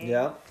saying.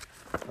 Yeah.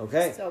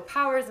 Okay. So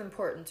power is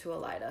important to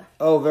Elida.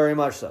 Oh, very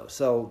much so.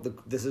 So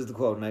this is the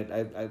quote,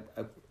 and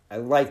I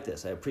like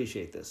this. I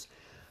appreciate this.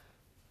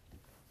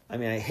 I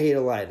mean, I hate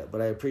Elida,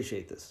 but I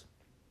appreciate this.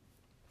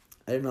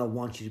 I did not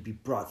want you to be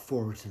brought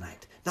forward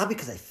tonight. Not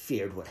because I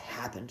feared what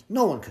happened.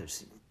 No one could have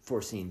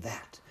foreseen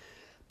that.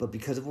 But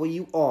because of what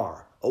you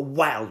are, a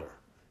wilder.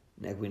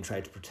 Egwene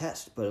tried to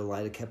protest, but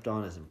Elida kept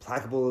on as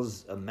implacable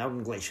as a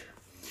mountain glacier.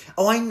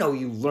 Oh, I know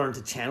you learned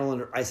to channel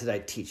under Aes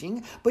Sedai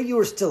teaching, but you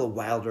are still a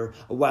wilder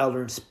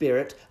in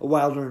spirit, a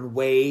wilder in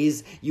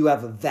ways. You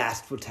have a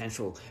vast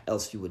potential,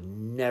 else you would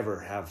never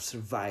have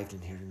survived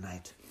in here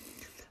tonight.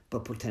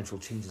 But potential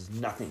changes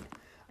nothing.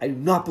 I do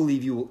not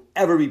believe you will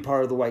ever be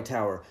part of the White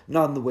Tower,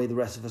 not in the way the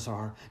rest of us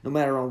are, no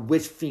matter on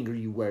which finger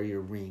you wear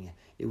your ring.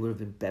 It would have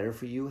been better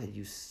for you had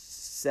you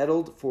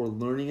settled for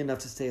learning enough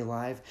to stay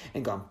alive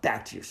and gone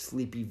back to your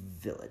sleepy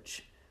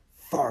village.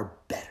 Far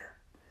better.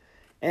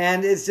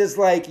 And it's just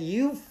like,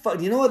 you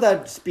know what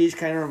that speech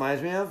kind of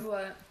reminds me of?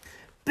 What?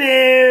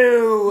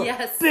 Boo!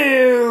 Yes.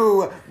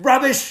 Boo!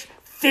 Rubbish,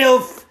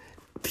 filth,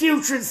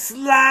 putrid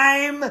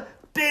slime,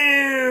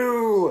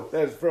 boo!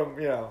 That's from,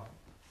 you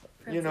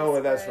know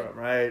where that's from,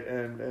 right?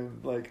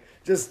 And like,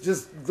 just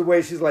the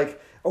way she's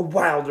like, a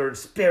wilder in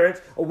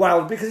spirit,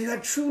 because you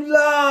had true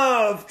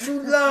love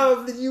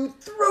that you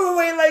threw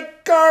away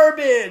like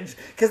garbage,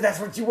 because that's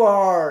what you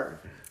are.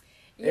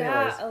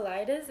 Yeah,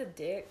 Elida's a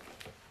dick.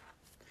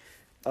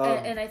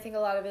 And I think a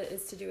lot of it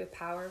is to do with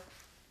power.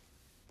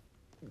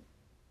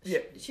 Yeah.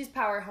 She's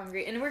power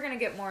hungry, and we're going to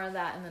get more of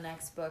that in the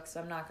next book, so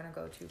I'm not going to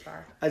go too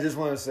far. I just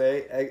want to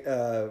say,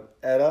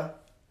 Edda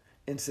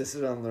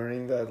insisted on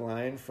learning that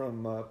line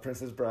from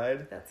Princess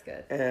Bride. That's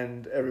good.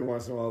 And every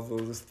once in a while, they'll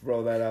just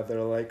throw that out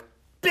there like,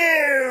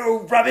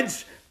 boo!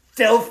 Rubbish!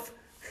 Filth!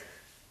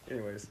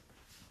 Anyways.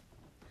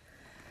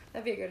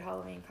 That'd be a good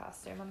Halloween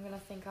costume. I'm going to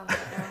think on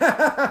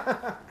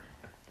that one.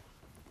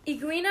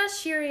 Egwene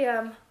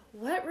Shiriam,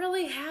 what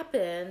really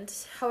happened?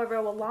 However,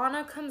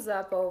 Walana comes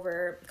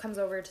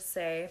over to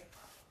say,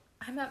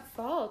 I'm at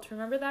fault.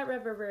 Remember that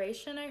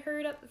reverberation I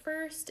heard at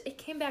first? It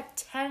came back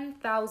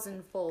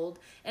 10,000-fold,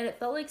 and it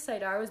felt like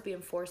Saidar was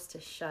being forced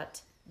to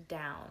shut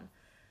down.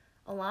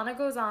 Alana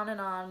goes on and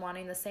on,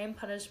 wanting the same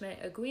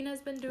punishment Egwene has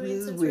been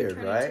doing since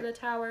returning to the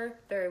tower.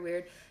 Very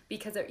weird,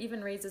 because it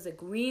even raises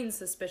Egwene's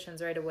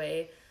suspicions right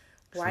away.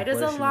 Why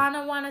does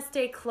Alana want to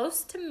stay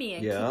close to me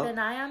and keep an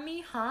eye on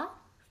me, huh?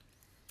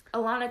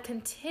 Alana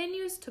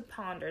continues to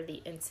ponder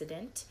the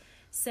incident,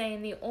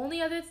 saying the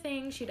only other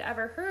thing she'd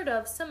ever heard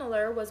of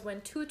similar was when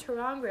two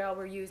ter'angreal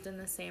were used in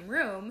the same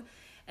room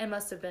and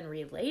must have been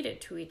related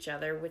to each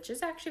other, which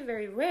is actually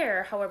very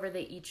rare. However,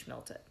 they each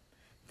melted.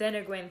 Then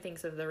Egwene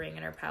thinks of the ring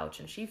in her pouch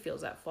and she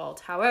feels at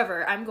fault.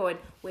 However, I'm going,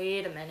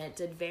 wait a minute,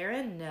 did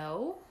Varen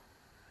know?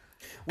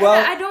 Well,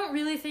 and I don't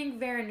really think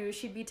Varen knew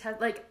she'd be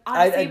like,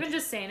 honestly, even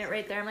just saying it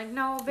right there, I'm like,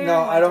 no, Varen.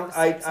 No, I don't.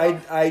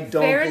 I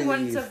don't. Varen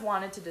wouldn't have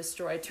wanted to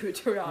destroy two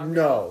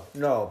ter'angreal.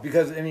 No,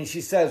 because I mean, she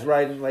says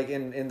right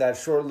in that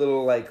short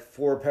little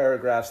 4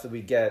 paragraphs that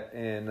we get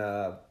in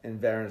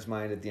Varen's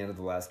mind at the end of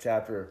the last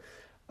chapter,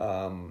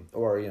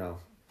 or a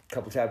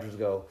couple chapters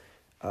ago.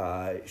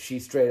 She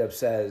straight up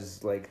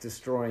says,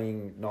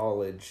 destroying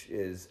knowledge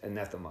is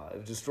anathema.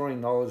 If destroying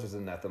knowledge is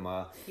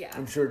anathema,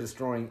 I'm sure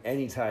destroying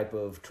any type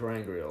of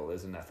ter'angreal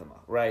is anathema,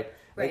 right?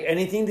 Like,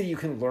 anything that you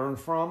can learn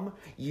from,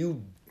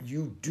 you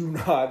do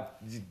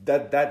not,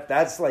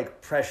 that's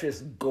like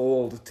precious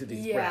gold to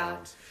these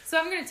grounds. So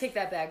I'm going to take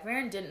that back.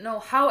 Varen didn't know.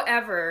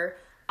 However,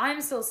 I'm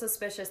still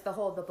suspicious the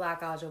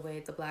Black Aja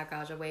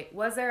wait.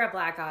 Was there a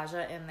Black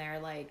Aja in there,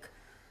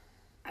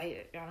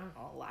 I don't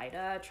know,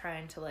 Elida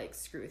trying to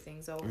screw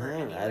things over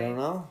anyway. I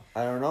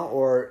don't know.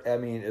 Or, I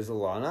mean, is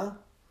Alana?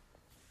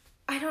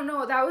 I don't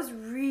know. That was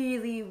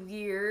really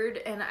weird.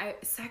 And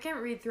second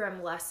read through,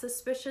 I'm less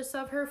suspicious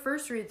of her.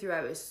 First read through,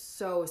 I was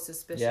so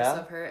suspicious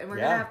of her. And we're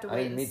going to have to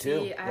wait and see.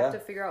 Too. I have to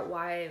figure out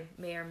why I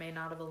may or may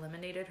not have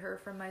eliminated her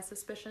from my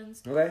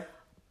suspicions. Okay.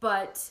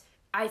 But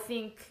I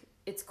think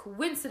it's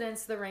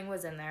coincidence the ring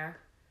was in there.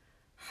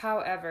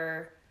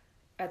 However,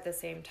 at the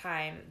same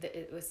time,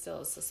 it was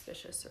still a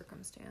suspicious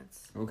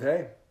circumstance.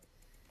 Okay.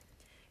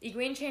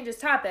 Egwene changes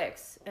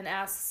topics and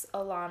asks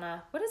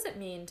Alana, what does it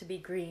mean to be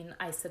green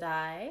Aes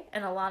Sedai?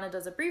 And Alana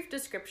does a brief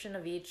description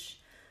of each.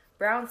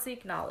 Brown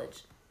seek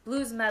knowledge.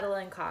 Blues meddle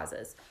in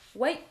causes.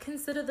 White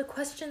consider the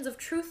questions of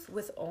truth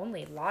with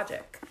only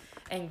logic.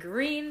 And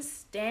green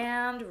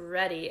stand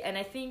ready. And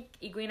I think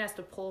Egwene has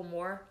to pull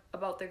more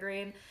about the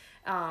green.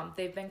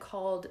 They've been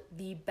called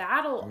the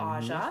Battle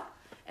Aja.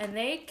 And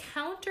they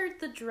countered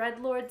the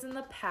Dreadlords in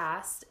the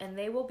past, and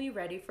they will be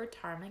ready for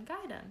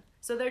Tarmangaiden.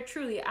 So they're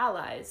truly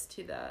allies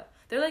to the...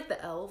 They're like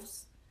the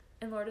elves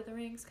in Lord of the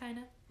Rings, kind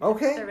of.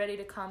 Okay. They're ready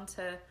to come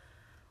to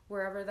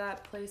wherever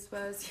that place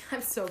was.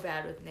 I'm so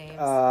bad with names.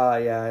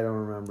 Yeah, I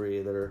don't remember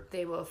either.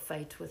 They will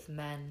fight with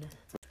men.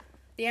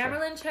 The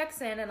Amerlin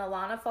checks in, and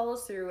Alana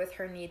follows through with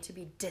her need to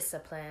be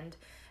disciplined,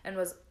 and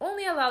was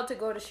only allowed to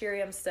go to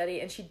Shiriam's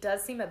study, and she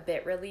does seem a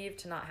bit relieved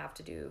to not have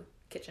to do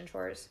kitchen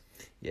chores.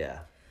 Yeah.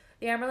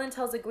 The Amerlin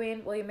tells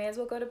Egwene, well, you may as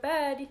well go to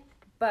bed,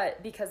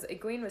 but because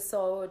Egwene was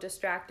so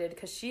distracted,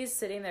 because she's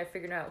sitting there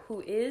figuring out who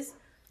is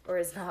or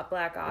is not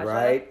Black Aja.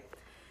 Right.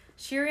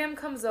 Shiriam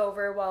comes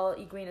over while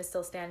Egwene is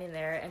still standing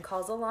there and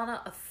calls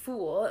Alana a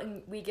fool,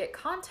 and we get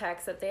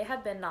context that they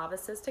had been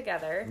novices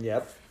together.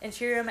 Yep. And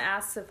Shiriam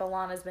asks if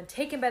Alana's been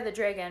taken by the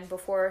dragon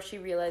before she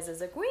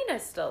realizes Egwene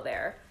is still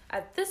there.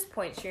 At this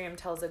point, Shiriam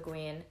tells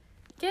Egwene,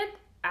 get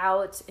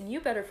out, and you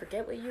better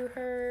forget what you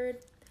heard.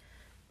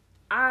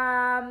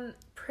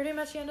 Pretty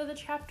much the end of the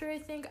chapter, I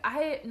think.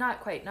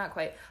 Not quite.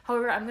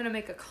 However, I'm going to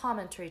make a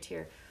comment right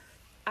here.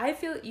 I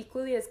feel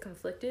equally as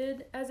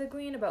conflicted as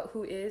Egwene about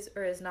who is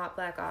or is not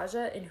Black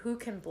Aja and who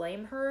can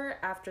blame her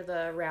after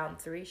the round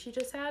 3 she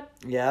just had.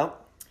 Yeah.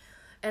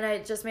 And I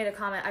just made a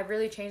comment. I've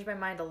really changed my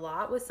mind a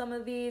lot with some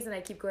of these, and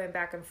I keep going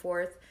back and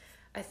forth.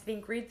 I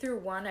think read through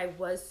 1, I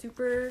was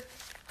super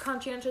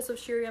conscientious of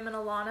Shiriam and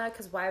Alana,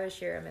 because why was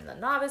Shiriam in the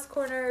novice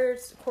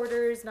quarters,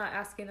 not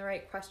asking the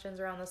right questions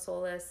around the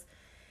Solus?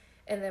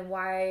 And then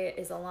why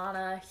is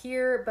Alana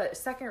here? But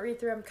second read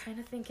through, I'm kind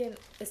of thinking,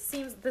 it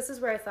seems, this is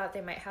where I thought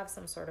they might have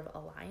some sort of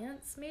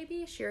alliance,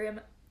 maybe, Shiriam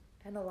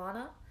and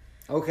Alana.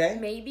 Okay.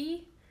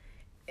 Maybe.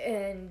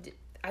 And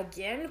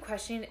again,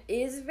 questioning,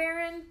 is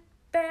Varen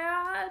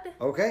bad?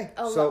 Okay.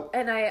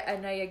 And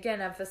I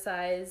again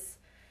emphasize,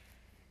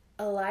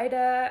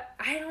 Elida,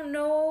 I don't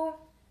know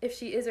if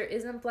she is or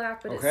isn't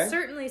black, but it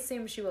certainly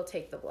seems she will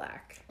take the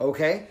black.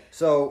 Okay,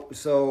 so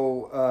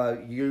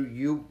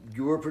you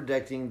were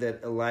predicting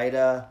that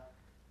Elida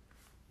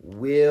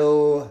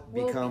will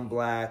become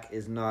black,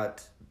 is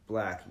not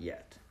black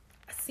yet.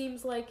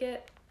 Seems like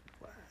it.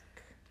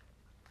 Black.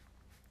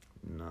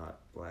 Not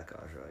Black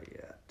Aja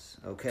yet.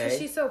 Okay. Because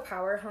she's so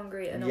power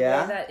hungry in a way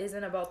that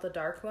isn't about the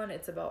Dark One.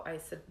 It's about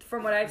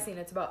From what I've seen,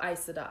 it's about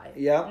Aes Sedai.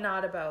 Yeah.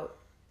 Not about...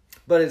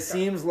 But it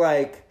seems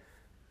like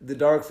the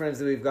Dark Friends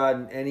that we've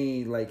gotten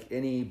any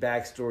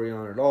backstory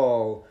on at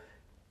all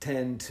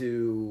tend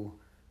to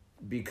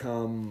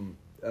become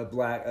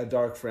a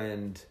Dark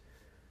Friend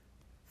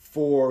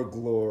for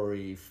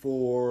glory,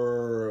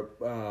 for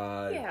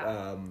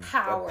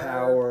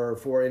power,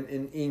 for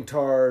in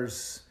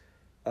Ingtar's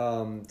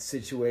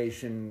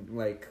situation,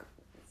 like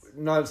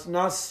not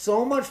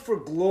so much for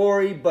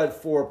glory, but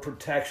for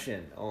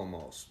protection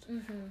almost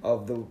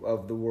of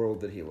the world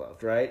that he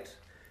loved, right?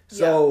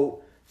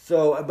 So,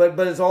 but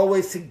it's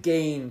always to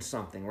gain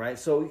something, right?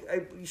 So,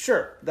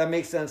 sure, that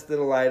makes sense that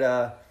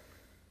Elida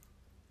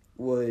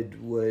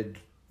would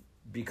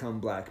become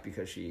black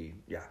because she,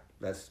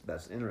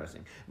 that's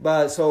interesting.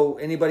 But so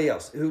anybody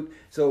else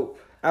so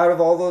out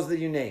of all those that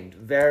you named,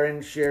 Varen,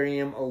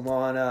 Shiriam,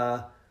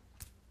 Alana,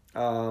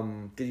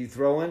 did you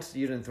throw in?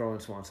 You didn't throw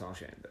in Swan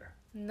Songshane there.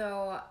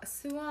 No,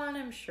 Suan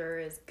I'm sure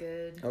is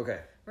good.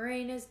 Okay.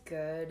 Moraine is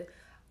good.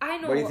 I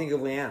know. What do you think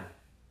of Lyanna?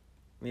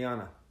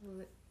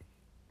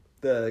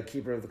 The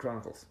Keeper of the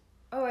Chronicles.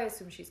 Oh, I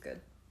assume she's good.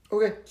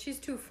 Okay.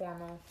 She's too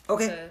formal.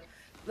 Okay.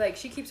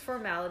 She keeps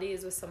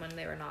formalities with someone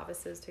they were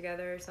novices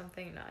together or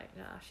something. No,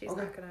 she's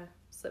not going to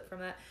slip from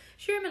that.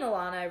 Shiriam and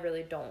Alana I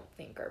really don't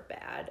think are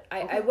bad.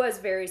 I was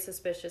very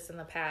suspicious in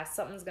the past.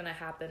 Something's going to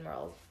happen where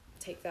I'll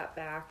take that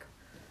back.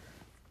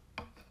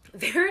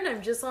 Varen,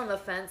 I'm just on the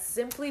fence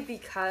simply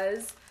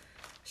because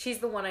she's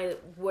the one I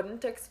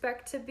wouldn't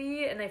expect to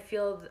be, and I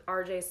feel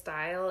RJ's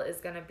style is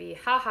going to be,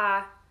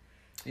 haha.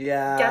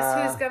 Yeah.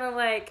 Guess who's gonna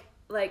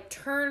like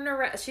turn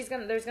around?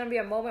 There's gonna be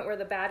a moment where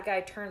the bad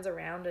guy turns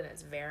around and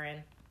it's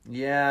Varen.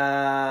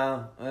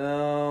 Yeah.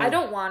 I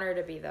don't want her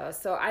to be though,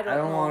 so I don't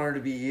know. Want her to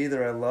be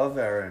either. I love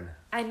Varen.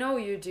 I know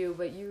you do,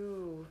 but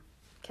you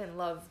can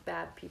love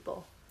bad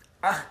people.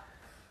 Are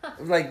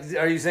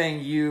you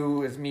saying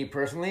you as me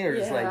personally, or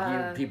just like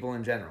you people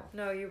in general?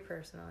 No, you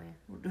personally.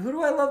 Who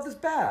do I love that's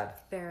bad?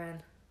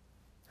 Varen.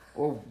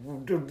 Well,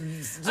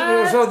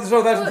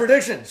 so that's a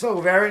prediction.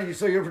 So Varen,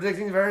 you're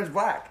predicting Varen's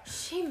black.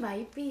 She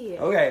might be.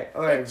 Okay.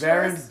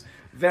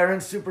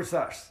 Varen's super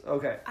sus.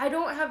 Okay. I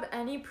don't have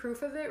any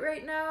proof of it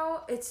right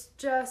now. It's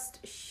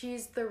just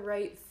she's the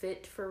right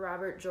fit for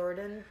Robert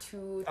Jordan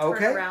to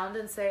turn around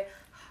and say,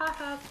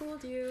 "Haha,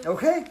 fooled you."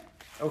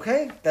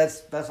 Okay.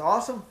 That's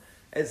awesome.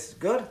 It's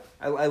good.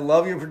 I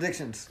love your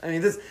predictions. I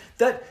mean, this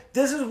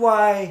is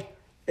why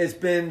it's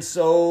been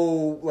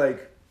so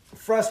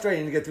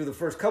frustrating to get through the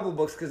first couple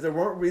books, because there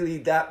weren't really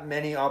that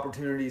many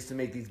opportunities to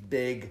make these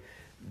big,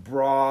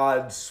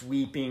 broad,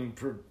 sweeping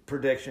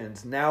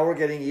predictions. Now we're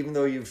getting, even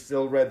though you've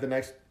still read the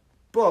next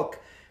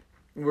book,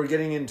 we're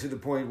getting into the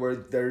point where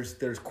there's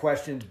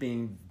questions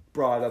being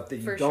brought up that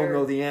you don't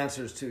know the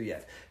answers to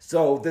yet.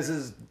 So this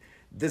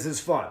is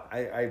fun.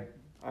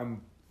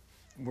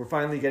 we're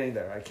finally getting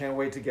there. I can't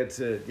wait to get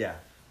to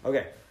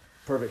Okay,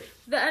 perfect.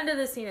 The end of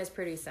the scene is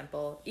pretty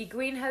simple.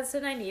 Egwene heads to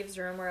Nynaeve's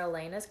room where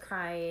Elaine is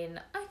crying.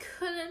 I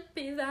couldn't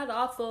be that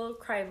awful.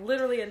 Crying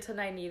literally into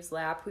Nynaeve's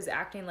lap, who's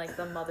acting like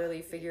the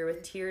motherly figure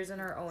with tears in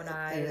her own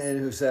eyes. And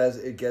who says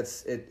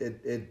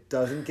it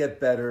doesn't get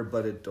better,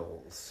 but it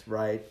doles,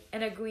 right?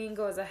 And Egwene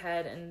goes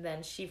ahead and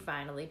then she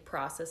finally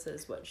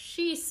processes what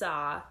she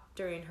saw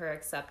during her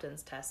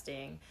acceptance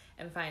testing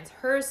and finds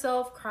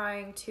herself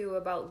crying too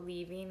about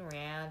leaving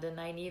Rand. And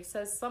Nynaeve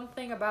says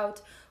something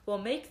about, we'll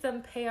make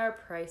them pay our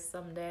price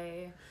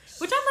someday.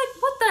 Which I'm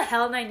like, what the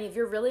hell, Nynaeve?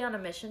 You're really on a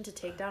mission to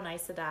take down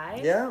Aes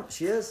Sedai? Yeah,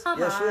 she is. Come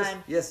She is.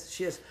 on. Yes,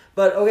 she is.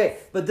 But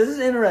this is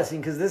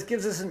interesting because this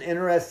gives us an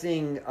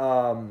interesting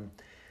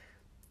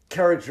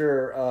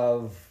character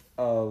of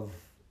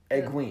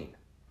Egwene.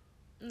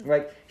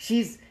 Right?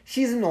 She's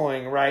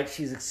annoying, right?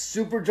 She's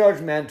super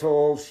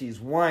judgmental,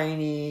 she's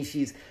whiny,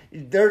 she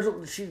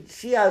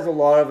has a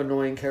lot of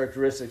annoying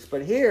characteristics,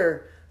 but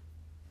here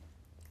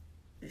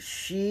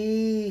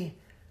she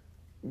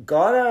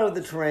got out of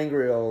the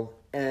ter'angreal,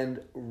 and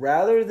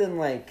rather than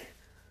like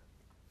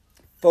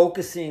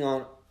focusing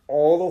on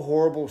all the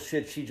horrible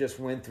shit she just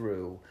went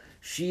through,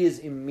 she is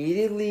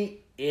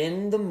immediately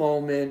in the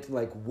moment,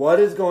 like, what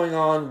is going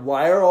on?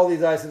 Why are all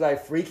these Aes Sedai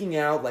freaking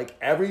out? Like,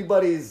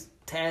 everybody's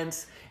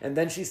tense, and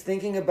then she's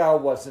thinking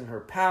about what's in her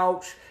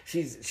pouch.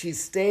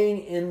 She's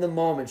staying in the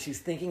moment. She's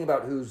thinking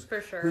about who's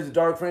a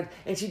dark friend,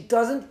 and she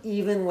doesn't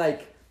even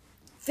like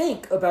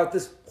think about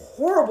this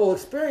horrible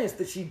experience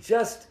that she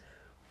just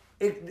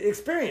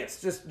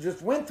experienced,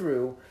 just went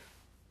through,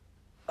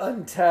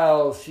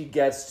 until she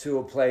gets to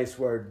a place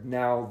where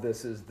now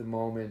this is the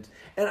moment.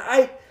 And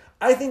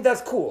I think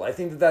that's cool. I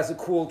think that's a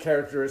cool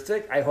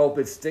characteristic. I hope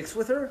it sticks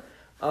with her.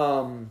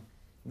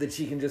 That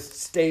she can just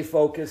stay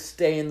focused,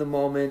 stay in the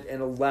moment,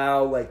 and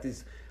allow like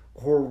these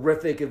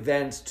horrific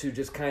events to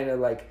just kind of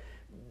like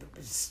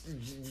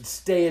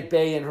stay at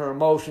bay in her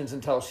emotions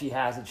until she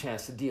has a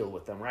chance to deal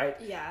with them, right?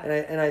 Yeah.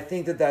 And I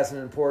think that's an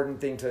important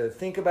thing to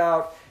think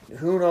about.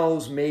 Who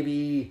knows?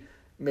 Maybe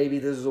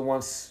this is a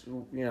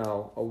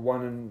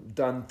one and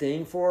done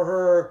thing for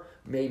her.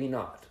 Maybe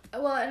not.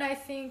 Well, and I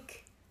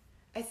think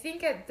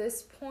at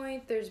this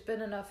point there's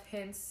been enough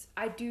hints.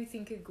 I do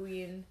think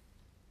Egwene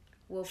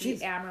will be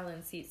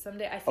Amyrlin's seat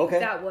someday. I think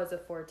that was a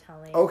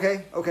foretelling.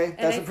 Okay, that's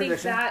and a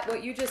prediction. I think that,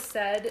 what you just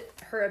said,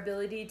 her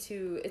ability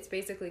to, it's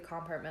basically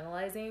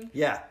compartmentalizing.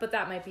 Yeah. But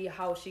that might be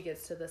how she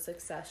gets to the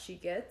success she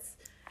gets.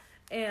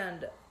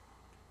 And,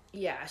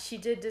 yeah, she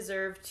did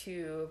deserve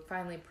to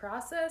finally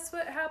process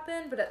what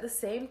happened, but at the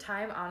same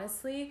time,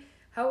 honestly,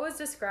 how it was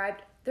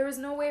described, there was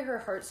no way her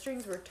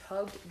heartstrings were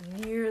tugged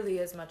nearly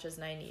as much as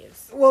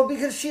Nynaeve's. Well,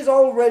 because she's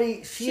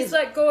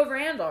let go of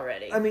Rand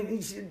already. I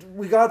mean,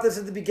 we got this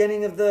at the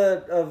beginning of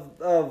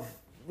her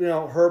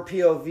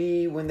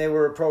POV when they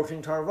were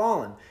approaching Tar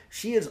Valon.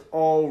 She has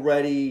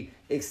already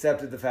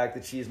accepted the fact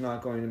that she's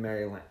not going to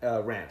marry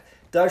Rand.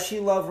 Does she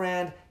love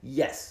Rand?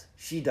 Yes,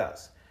 she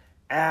does.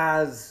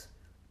 As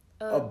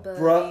a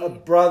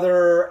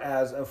brother,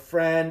 as a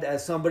friend,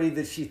 as somebody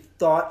that she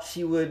thought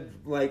she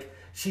would like.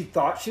 She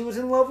thought she was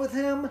in love with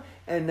him,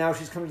 and now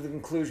she's come to the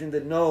conclusion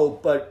that no,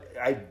 but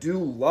I do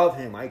love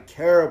him. I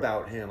care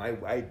about him.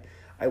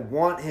 I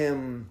want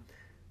him,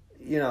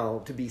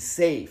 to be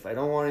safe. I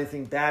don't want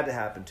anything bad to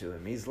happen to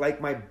him. He's like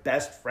my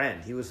best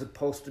friend. He was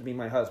supposed to be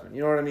my husband.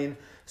 You know what I mean?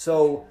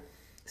 So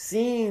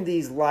seeing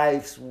these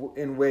lives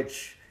in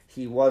which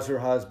he was her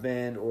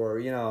husband, or,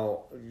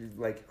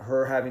 like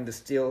her having to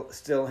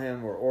still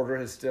him or order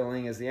his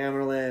stilling as the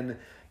Amyrlin,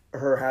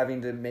 her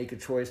having to make a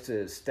choice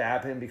to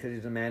stab him because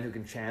he's a man who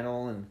can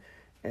channel,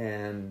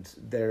 and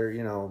they're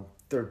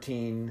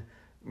 13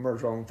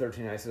 Murdrol and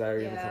 13 Aes Sedai are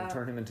going to come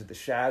turn him into the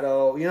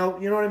shadow. You know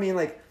what I mean?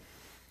 Like,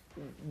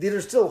 these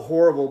are still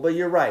horrible, but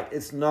you're right.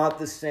 It's not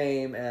the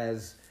same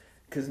as,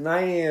 because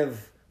Nynaeve,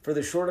 for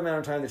the short amount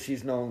of time that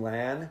she's known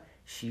Lan,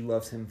 she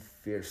loves him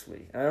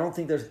fiercely. And I don't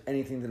think there's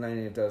anything that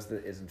Nynaeve does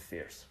that isn't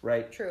fierce,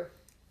 right? True.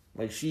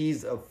 Like,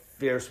 she's a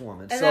fierce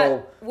woman. And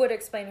that would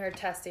explain her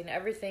testing.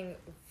 Everything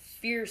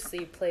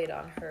fiercely played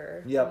on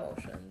her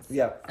emotions.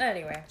 Yep.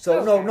 Anyway.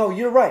 So no,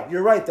 you're right.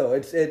 You're right though.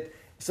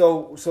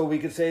 So we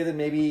could say that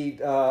maybe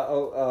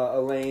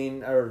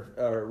Elaine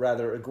or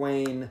rather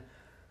Egwene,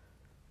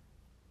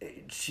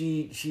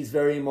 she's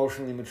very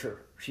emotionally mature.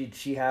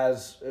 She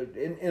has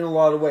in a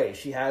lot of ways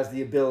she has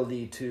the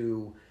ability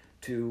to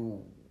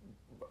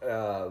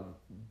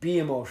be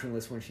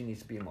emotionless when she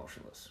needs to be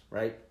emotionless,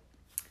 right?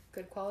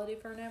 Good quality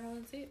for an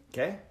Amyrlin seat.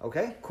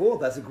 Okay, cool.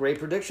 That's a great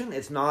prediction.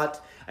 It's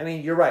not. I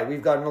mean, you're right.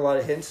 We've gotten a lot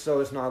of hints, so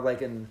it's not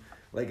like an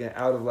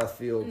out of left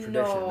field prediction.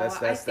 No,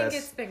 I think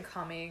it's been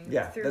coming.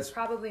 Yeah, through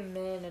probably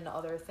Min and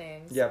other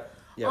things. Yep.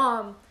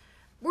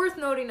 Worth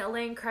noting,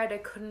 Elaine cried, "I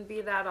couldn't be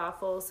that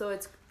awful." So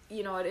it's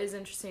it is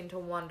interesting to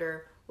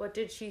wonder, what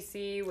did she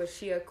see? Was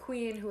she a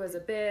queen who was a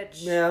bitch?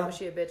 Yeah. Was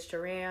she a bitch to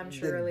Rand?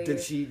 Surely.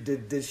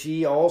 Did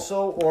she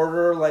also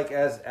order, like,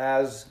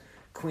 as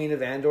Queen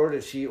of Andor,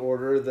 did she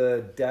order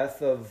the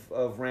death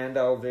of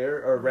Randall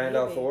Veer or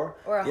Randall Maybe. Thor?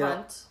 Or a You know,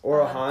 hunt. or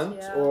a hunt,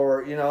 yeah.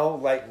 or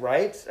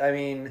right? I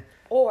mean,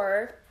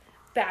 Or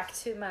back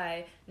to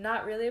my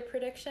not really a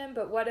prediction,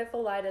 but what if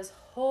Elida's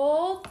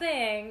whole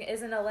thing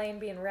isn't Elaine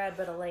being red,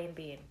 but Elaine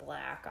being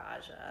black,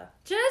 Aja?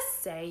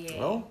 Just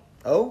saying.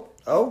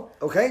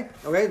 Okay.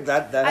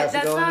 That has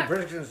to go in the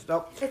predictions.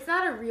 Nope. It's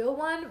not a real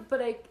one,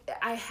 but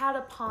I had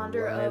a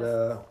ponder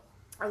of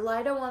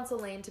Elida wants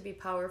Elaine to be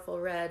powerful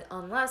red,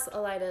 unless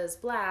Elida is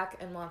black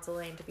and wants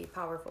Elaine to be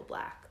powerful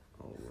black.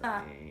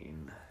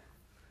 Elaine.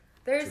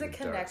 There's a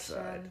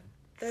connection.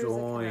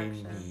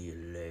 Join me,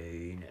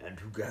 Elaine, and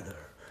together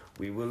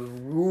we will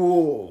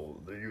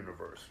rule the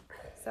universe.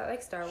 Is that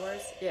like Star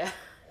Wars? Yeah.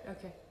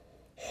 Okay.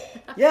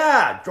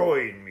 Yeah,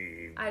 join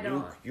me. I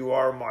don't. You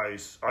are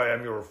I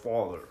am your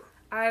father.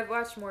 I've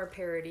watched more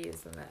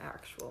parodies than the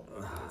actual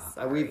movies.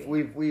 Sorry.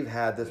 We've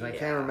had this, and I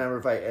can't remember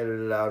if I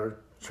edited it out or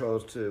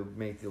chose to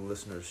make the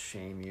listeners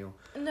shame you.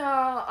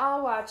 No,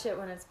 I'll watch it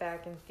when it's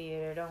back in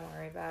theater. Don't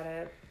worry about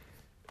it.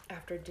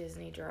 After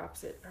Disney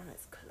drops it from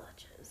its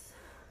clutches.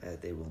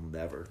 They will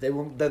never. They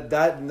will.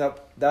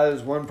 That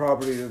is one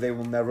property that they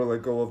will never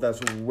let go of.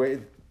 That's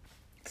way.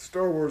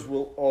 Star Wars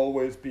will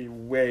always be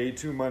way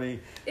too money.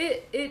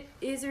 It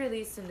is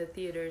released into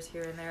theaters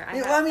here and there.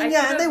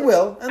 And they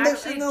will. And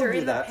actually, they'll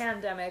during do the that.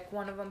 pandemic,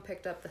 one of them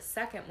picked up the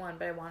second one,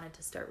 but I wanted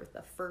to start with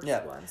the first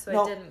one,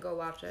 so I didn't go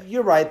watch it.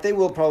 You're right. They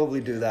will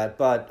probably do that,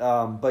 but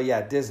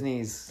yeah,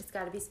 Disney's. It's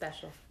got to be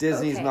special.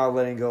 Disney's not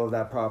letting go of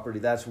that property.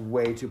 That's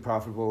way too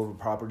profitable of a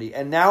property.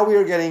 And now we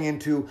are getting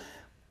into.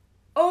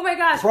 Oh my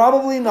gosh!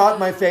 Probably not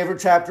my favorite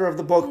chapter of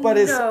the book, but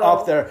it's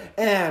up there.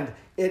 And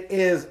it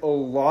is a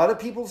lot of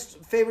people's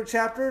favorite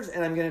chapters,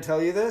 and I'm going to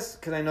tell you this,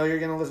 because I know you're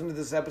going to listen to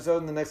this episode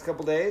in the next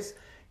couple days.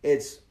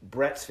 It's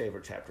Brett's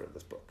favorite chapter of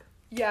this book.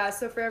 Yeah,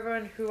 so for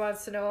everyone who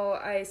wants to know,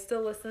 I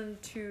still listen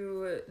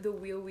to the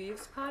Wheel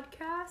Weaves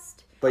podcast.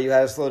 But you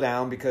had to slow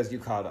down because you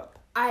caught up.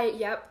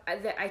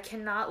 I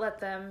cannot let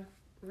them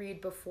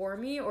read before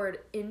me, or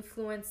it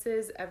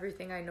influences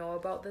everything I know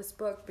about this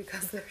book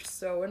because they're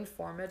so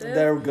informative.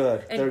 They're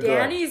good. And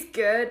Danny's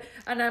good.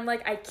 And I'm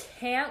like, I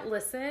can't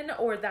listen,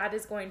 or that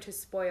is going to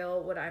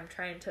spoil what I'm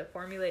trying to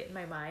formulate in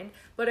my mind.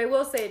 But I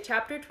will say,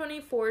 chapter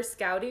 24,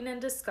 Scouting and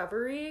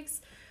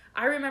Discoveries,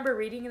 I remember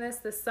reading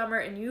this summer,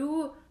 and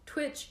you,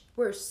 Twitch,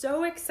 were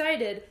so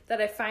excited that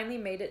I finally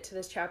made it to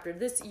this chapter.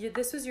 This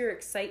was your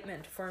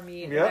excitement for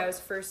me when I was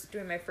first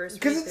doing my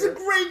first read-through. Because it's a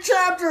great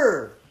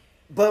chapter!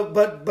 But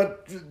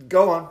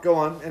go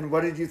on. And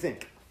what did you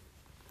think?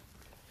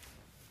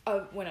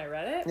 When I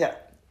read it? Yeah.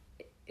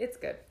 It's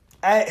good.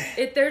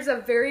 There's a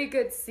very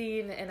good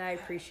scene, and I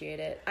appreciate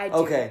it. I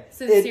do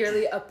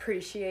sincerely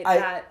appreciate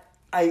that.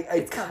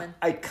 It's coming.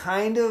 I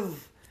kind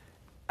of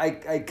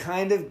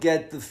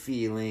get the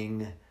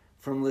feeling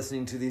from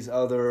listening to these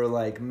other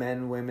like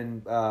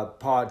men-women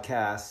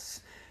podcasts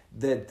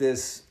that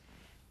this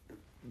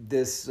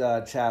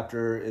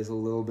chapter is a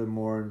little bit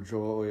more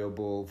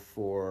enjoyable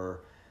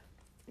for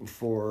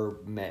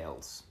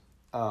males.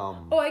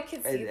 I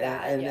can see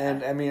that.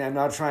 And I mean, I'm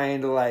not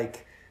trying to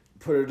like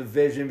put a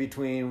division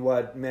between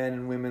what men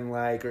and women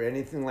like or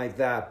anything like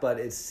that, but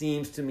it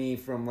seems to me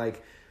from the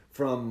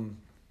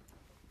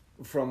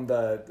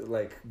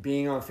like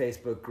being on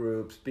Facebook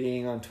groups,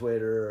 being on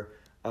Twitter,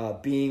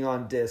 being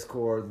on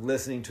Discord,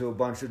 listening to a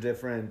bunch of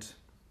different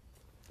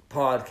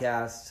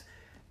podcasts,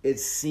 it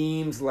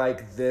seems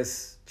like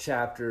this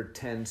chapter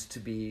tends to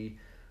be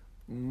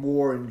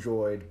more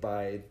enjoyed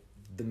by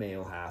the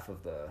male half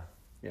of the,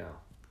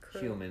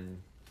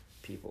 human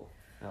people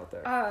out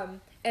there.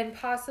 And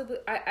possibly,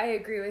 I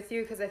agree with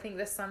you, because I think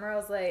this summer I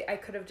was like, I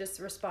could have just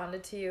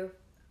responded to you,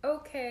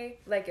 okay,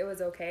 like it was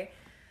okay.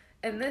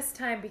 And this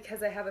time,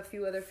 because I have a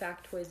few other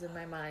factoids in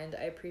my mind,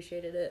 I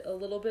appreciated it a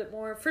little bit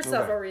more for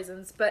several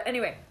reasons. But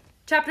anyway,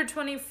 chapter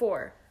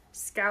 24,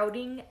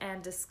 Scouting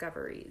and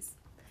Discoveries.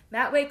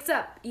 Matt wakes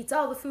up, eats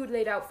all the food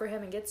laid out for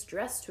him, and gets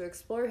dressed to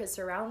explore his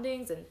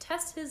surroundings and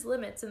test his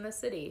limits in the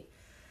city.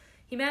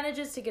 He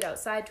manages to get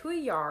outside to a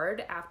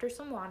yard after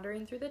some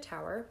wandering through the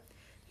tower.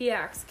 He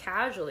acts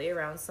casually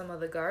around some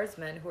of the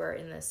guardsmen who are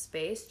in this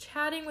space,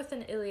 chatting with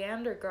an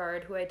Iliander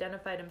guard who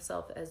identified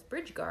himself as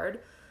Bridge Guard,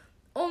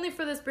 only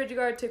for this Bridge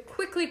Guard to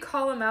quickly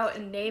call him out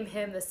and name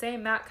him the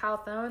same Matt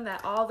Calthone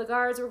that all the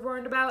guards were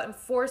warned about and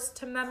forced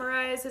to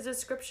memorize his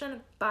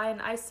description by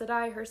an Aes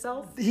Sedai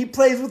herself. He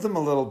plays with them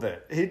a little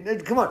bit.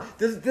 Come on,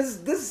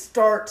 this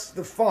starts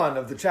the fun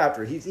of the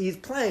chapter. He's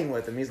playing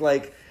with him. He's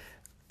like,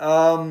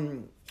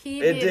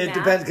 it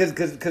depends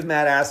because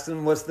Matt asked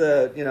him what's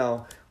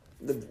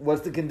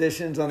what's the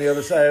conditions on the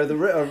other side of the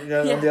on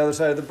the other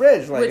side of the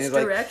bridge? Like, which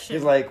direction?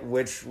 He's like,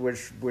 which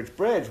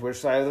bridge? Which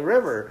side of the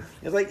river?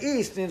 He's like,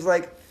 east. And he's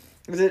like,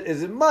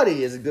 is it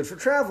muddy? Is it good for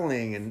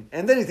traveling?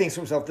 And then he thinks to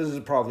himself, this is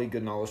probably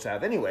good knowledge to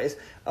have anyways.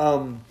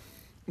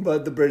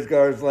 But the bridge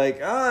guard's like,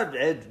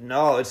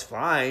 no, it's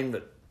fine,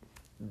 but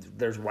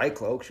there's white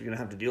cloaks. You're gonna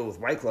have to deal with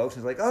white cloaks.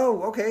 And he's like,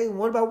 oh, okay. And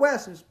what about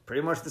west? It's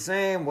pretty much the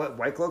same.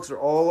 White cloaks are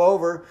all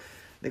over.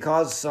 They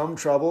cause some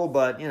trouble,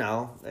 but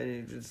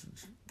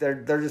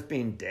they're just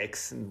being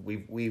dicks, and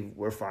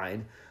we're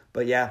fine.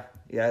 But yeah,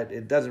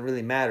 it doesn't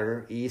really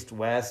matter. East,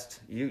 west,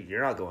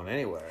 you're not going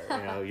anywhere. You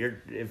know,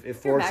 if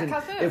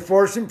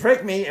fortune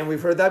prick me, and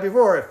we've heard that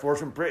before. If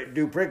fortune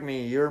prick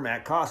me, you're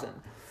Matt Cosson.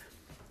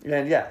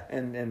 And yeah,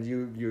 and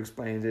you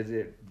explained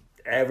it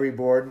every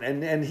board,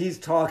 and he's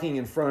talking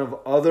in front of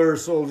other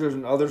soldiers,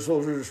 and other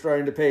soldiers are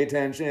starting to pay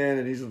attention,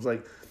 and he's just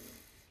like,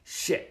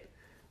 shit,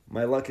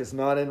 my luck is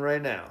not in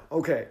right now.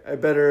 Okay, I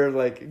better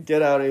like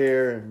get out of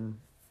here. And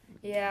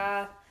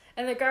yeah.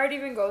 And the guard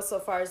even goes so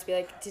far as to be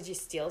like, did you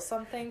steal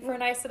something for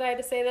an Aes Sedai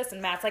to say this?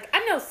 And Matt's like,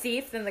 I'm no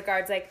thief. Then the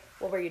guard's like,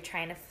 well, were you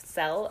trying to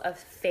sell a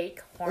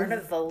fake horn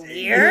of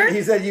Valyr?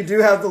 He said, you do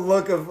have the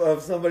look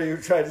of somebody who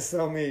tried to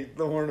sell me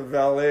the horn of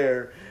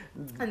Valyr.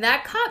 And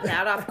that caught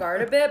Matt off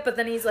guard a bit. But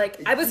then he's like,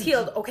 I was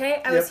healed,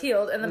 okay? I was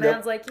healed. And the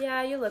man's like,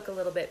 yeah, you look a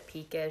little bit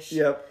peakish.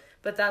 Yep.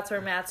 But that's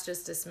where Matt's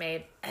just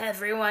dismayed.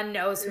 Everyone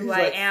knows who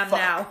I am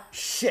now.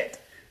 Shit.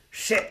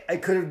 I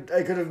could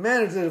have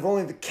managed it if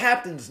only the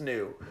captains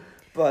knew.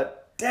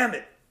 But, damn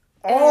it,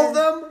 all of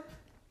them?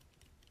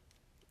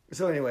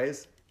 So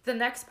anyways. The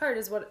next part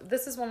is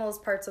this is one of those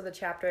parts of the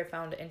chapter I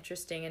found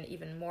interesting, and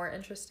even more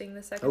interesting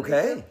the second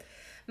Okay. week.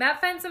 Matt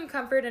finds some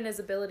comfort in his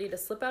ability to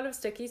slip out of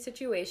sticky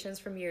situations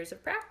from years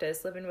of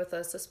practice, living with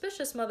a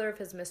suspicious mother of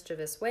his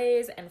mischievous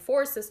ways and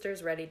 4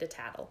 sisters ready to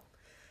tattle.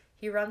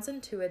 He runs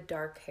into a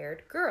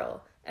dark-haired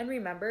girl and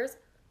remembers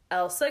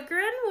Elsa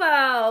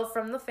Grinwell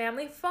from the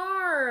family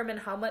farm and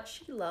how much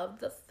she loved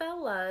the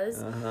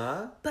fellas.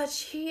 Uh-huh. But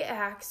she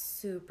acts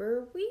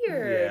super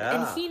weird.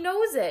 Yeah. And he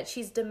knows it.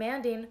 She's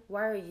demanding,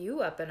 why are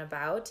you up and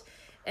about?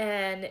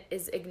 And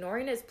is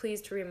ignoring his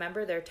pleas to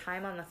remember their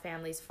time on the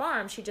family's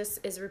farm. She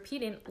just is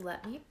repeating,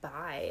 let me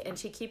by. And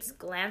she keeps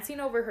glancing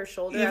over her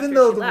shoulder Even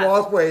though she the left.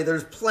 walkway,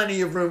 there's plenty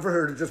of room for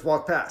her to just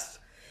walk past.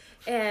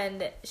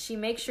 And she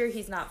makes sure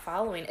he's not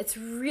following. It's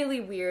really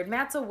weird.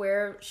 Matt's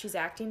aware she's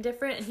acting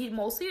different, and he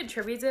mostly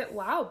attributes it,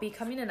 wow,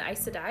 becoming an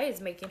Aes Sedai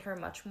is making her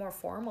much more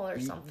formal or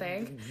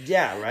something.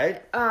 Yeah,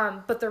 right?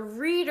 But the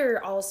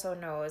reader also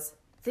knows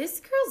this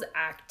girl's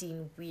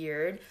acting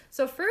weird.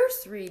 So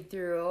first read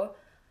through,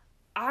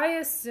 I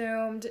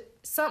assumed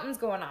something's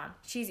going on.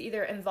 She's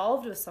either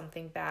involved with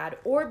something bad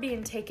or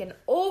being taken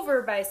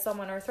over by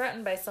someone or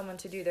threatened by someone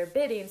to do their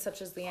bidding,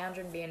 such as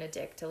Leandrin being a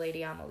dick to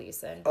Lady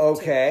Amelisa.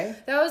 Okay.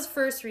 That was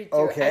first read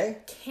through. Okay.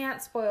 I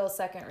can't spoil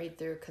second read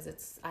through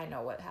because I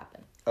know what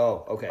happened.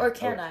 Oh, okay. Or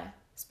can I?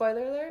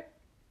 Spoiler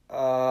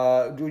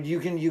alert? You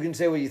can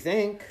say what you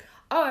think.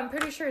 Oh, I'm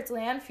pretty sure it's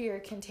Lanfear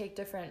can take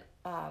different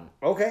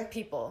Okay.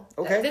 people.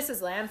 Okay. This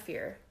is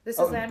Lanfear. This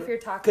is Lanfear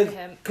talking to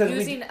him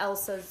using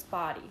Elsa's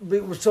body.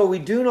 So we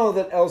do know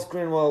that Else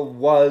Grinwell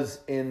was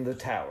in the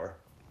tower.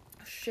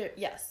 Shit,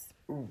 yes.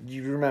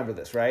 You remember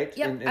this, right?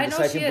 Yep, in I the know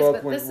second she is,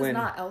 book, but this is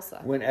not Elsa.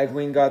 When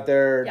Egwene got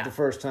there Yeah. the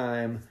first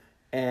time,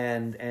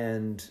 and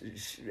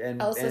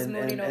Elsa's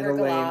mooning over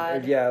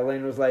Elaine, Galad.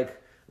 Elaine was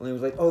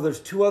like, oh, there's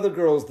 2 other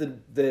girls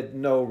that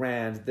know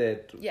Rand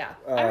that. Yeah,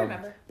 I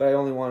remember. But I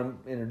only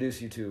want to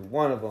introduce you to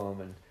one of them,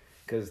 and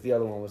because the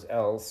other one was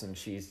Else, and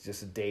she's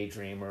just a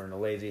daydreamer and a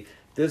lazy.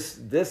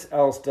 This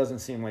Else doesn't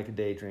seem like a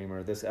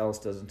daydreamer. This Else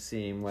doesn't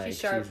seem like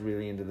she's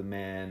really into the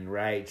man,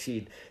 right?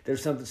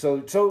 There's something. So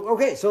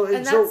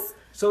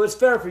it's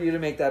fair for you to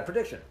make that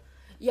prediction.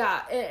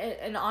 Yeah,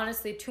 and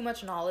honestly, too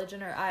much knowledge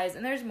in her eyes.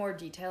 And there's more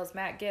details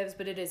Matt gives,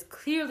 but it is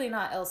clearly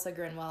not Elsa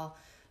Grinwell.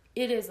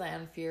 It is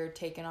Lanfear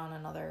taking on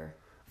another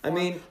form. I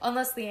mean,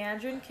 unless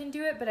Leandrin can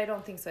do it, but I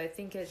don't think so. I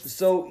think it's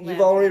so. You've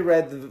already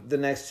read the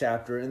next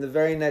chapter. In the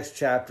very next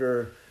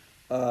chapter,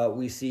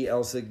 we see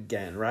Elsa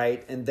again,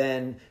 right? And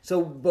then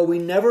but we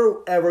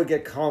never ever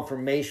get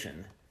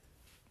confirmation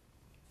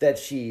that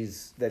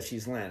she's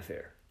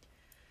Lanfear.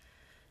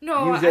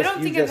 No, I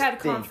don't think I've had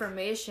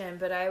confirmation,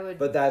 but I would.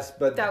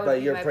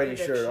 But you're pretty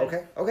sure.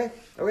 Okay.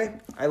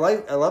 I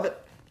love it.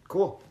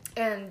 Cool.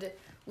 And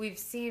we've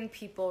seen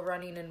people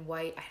running in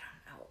white. I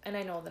don't know, and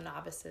I know the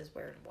novices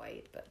wearing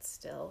white, but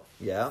still.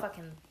 Yeah.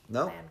 Fucking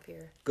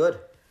Lanfear. Good.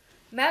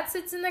 Matt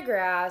sits in the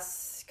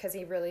grass because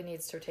he really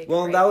needs to take.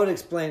 Well, that would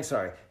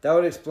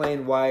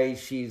explain why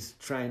she's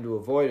trying to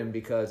avoid him,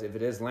 because if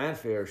it is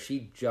Lanfear,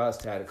 she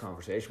just had a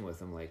conversation with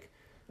him, like.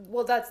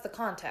 Well, that's the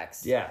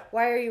context. Yeah.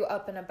 Why are you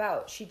up and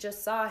about? She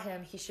just saw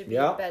him. He should be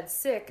in bed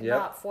sick,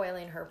 not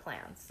foiling her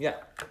plans. Yeah.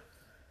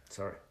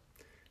 Sorry.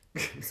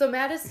 So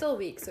Matt is still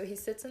weak, so he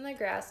sits in the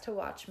grass to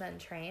watch men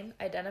train,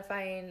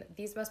 identifying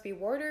these must be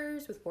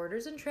warders with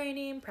warders in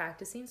training,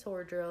 practicing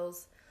sword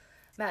drills.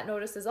 Matt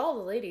notices all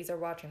the ladies are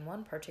watching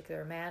one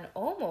particular man,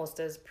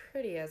 almost as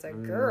pretty as a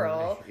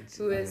girl,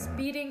 who is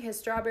beating his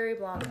strawberry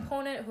blonde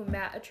opponent, who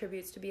Matt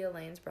attributes to be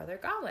Elaine's brother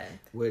Gawain.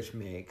 Which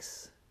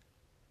makes...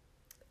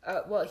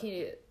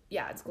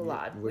 it's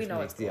Galad. We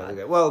know it's Galad. The other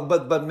guy. Well,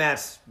 but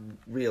Matt's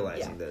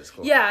realizing that it's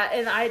Galad. Yeah,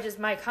 and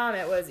my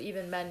comment was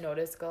even men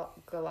notice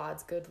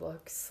Galad's good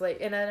looks.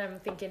 And then I'm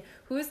thinking,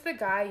 who's the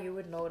guy you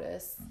would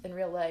notice in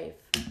real life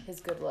his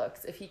good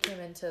looks if he came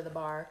into the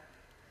bar?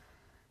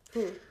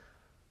 Who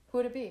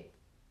would it be?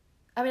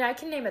 I mean, I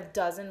can name a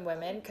dozen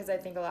women because I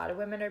think a lot of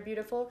women are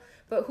beautiful.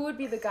 But who would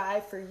be the guy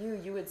for you?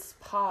 You would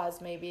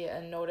pause maybe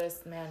and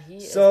notice, man, he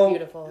is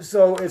beautiful.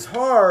 So it's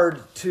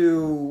hard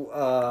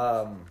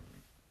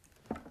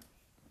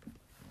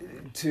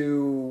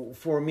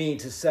for me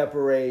to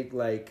separate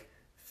like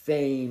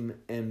fame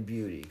and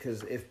beauty,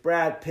 because if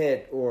Brad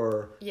Pitt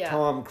or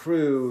Tom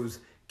Cruise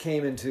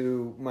came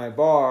into my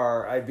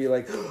bar, I'd be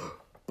like,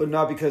 but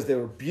not because they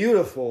were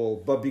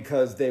beautiful, but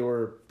because they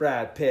were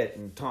Brad Pitt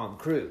and Tom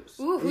Cruise.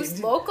 Ooh,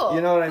 who's local? You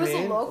know what I mean? mean?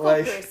 Who's a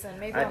local person?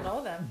 Maybe I'll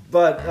know them.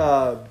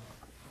 But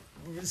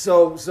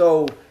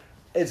so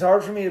it's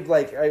hard for me to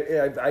like.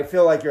 I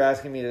feel like you're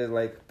asking me to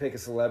like pick a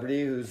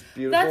celebrity who's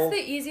beautiful. That's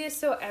the easiest,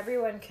 so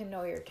everyone can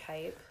know your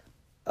type.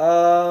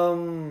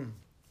 Oh,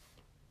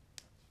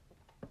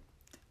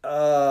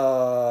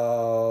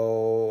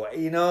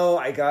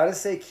 I gotta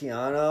say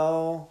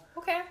Keanu.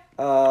 Okay.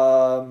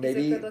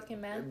 Maybe. He's a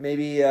good-looking man.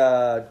 Maybe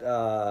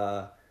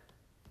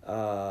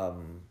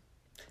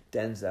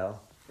Denzel.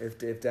 If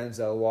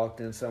Denzel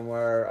walked in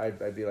somewhere,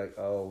 I'd be like,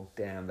 oh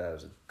damn, that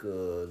was a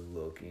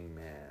good-looking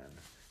man.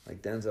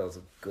 Like Denzel's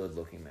a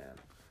good-looking man.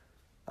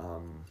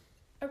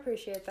 I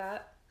appreciate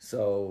that.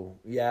 So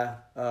yeah.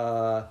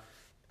 And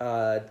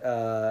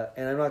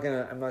I'm not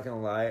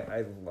gonna lie.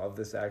 I love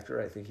this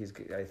actor. I think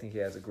he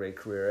has a great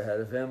career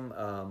ahead of him.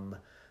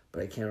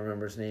 But I can't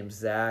remember his name.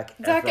 Zac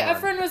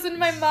Efron was in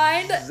my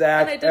mind.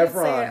 Zac and I didn't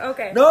Efron. Say it.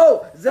 Okay.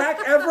 No, Zac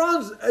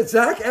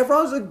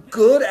Efron's a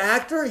good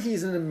actor.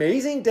 He's an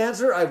amazing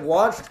dancer. I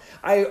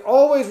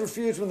always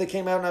refused when they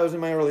came out and I was in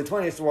my early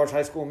 20s to watch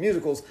High School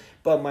Musicals.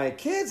 But my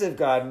kids have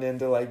gotten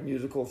into like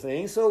musical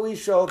things, so we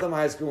showed them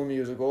High School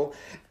Musical.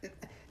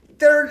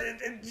 But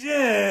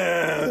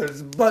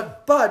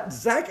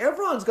Zac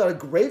Efron's got a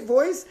great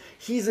voice.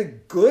 He's a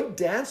good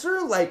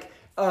dancer. Like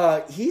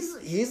he's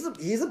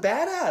a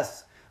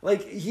badass.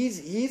 Like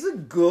he's a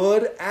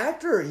good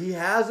actor. He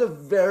has a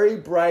very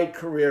bright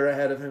career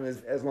ahead of him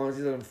as long as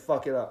he doesn't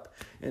fuck it up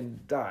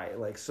and die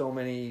like so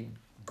many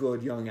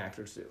good young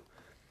actors do.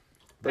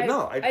 But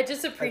I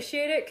just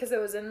appreciate it because it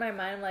was in my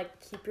mind. Like,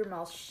 keep your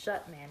mouth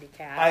shut, Mandy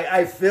Cat.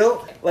 I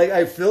feel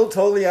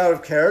totally out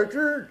of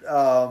character,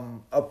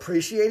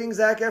 appreciating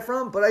Zac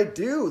Efron, but I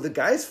do. The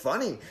guy's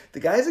funny.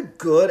 The guy's a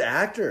good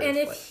actor. And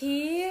if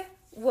he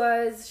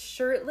was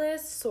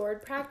shirtless,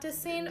 sword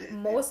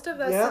practicing, most of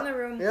us in the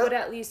room would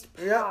at least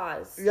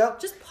pause.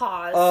 Just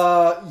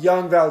pause.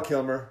 Young Val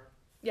Kilmer.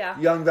 Yeah.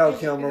 Young Val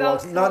Kilmer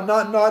walks. Not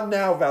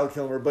now Val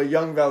Kilmer, but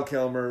young Val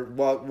Kilmer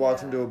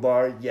walks into a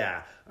bar.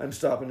 Yeah. I'm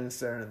stopping and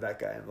staring at that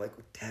guy. I'm like,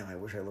 damn, I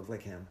wish I looked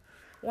like him.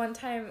 One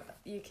time,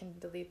 you can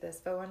delete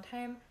this, but one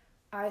time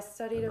I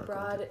studied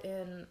abroad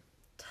in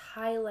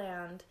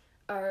Thailand,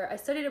 or I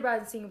studied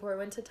abroad in Singapore,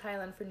 went to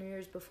Thailand for New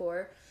Year's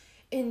before,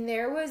 and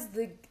there was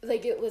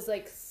it was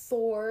like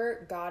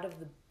Thor, god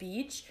of the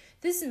beach.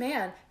 This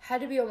man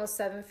had to be almost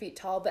 7 feet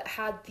tall, but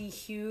had the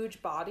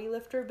huge body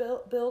lifter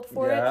build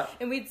for it,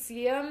 and we'd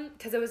see him,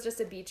 because it was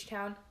just a beach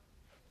town.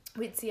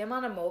 We'd see him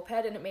on a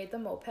moped, and it made the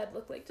moped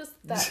look like just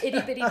that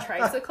itty-bitty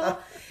tricycle.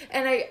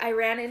 And I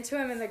ran into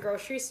him in the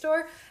grocery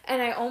store,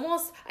 and I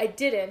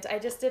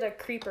just did a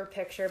creeper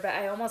picture, but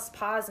I almost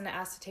paused and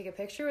asked to take a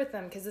picture with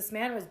him, because this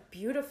man was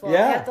beautiful.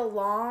 Yeah. He had the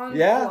long,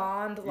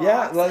 blonde locks.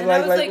 Yeah, like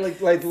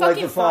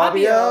the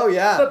Fabio,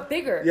 but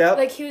bigger. Yep.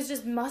 Like, he was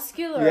just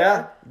muscular.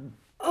 Yeah.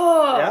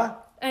 Oh! Yeah.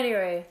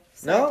 Anyway.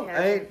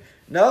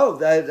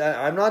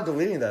 I'm not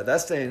deleting that.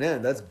 That's staying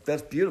in.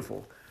 That's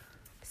beautiful.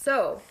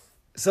 So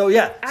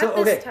yeah.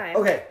 This time,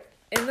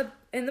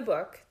 in the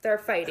book, they're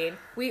fighting.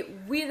 We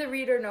the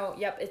reader know.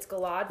 Yep, it's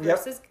Galad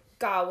versus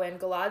Gawain.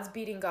 Galad's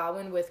beating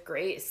Gawain with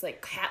grace,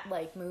 like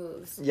cat-like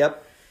moves.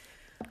 Yep.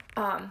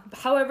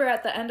 However,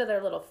 at the end of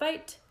their little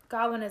fight,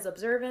 Gawain is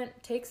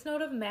observant, takes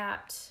note of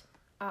Matt,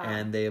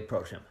 and they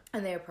approach him.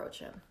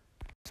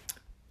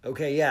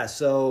 Okay, yeah.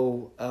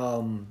 So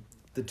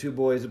the two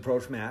boys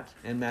approach Matt,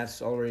 and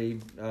Matt's already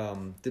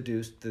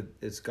deduced that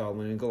it's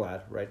Gawain and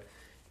Galad, right?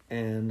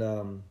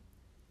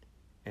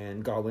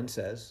 And Gawain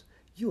says,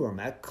 "You are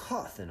Matt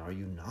Cawthon, are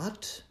you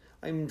not?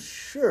 I'm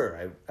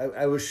sure.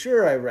 I was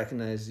sure I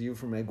recognized you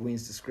from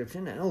Egwene's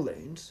description and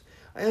Elaine's.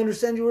 I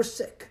understand you were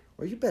sick.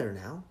 Are you better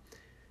now?"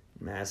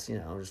 Matt's,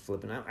 just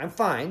flipping out. "I'm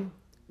fine."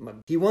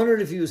 He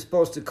wondered if he was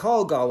supposed to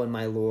call Gawain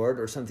my lord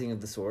or something of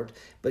the sort,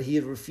 but he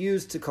had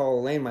refused to call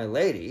Elaine my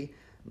lady.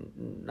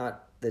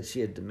 Not that she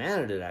had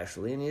demanded it,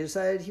 actually, and he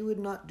decided he would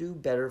not do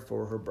better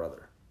for her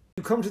brother.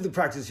 "You come to the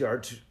practice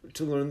yard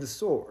to learn the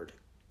sword?"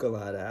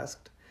 Galad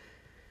asked.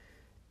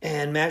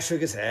 And Matt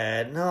shook his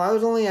head. "No, I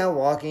was only out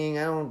walking.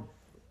 I don't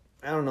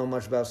know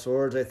much about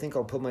swords. I think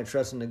I'll put my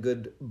trust in a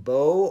good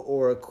bow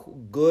or a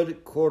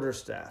good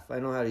quarterstaff. I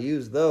know how to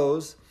use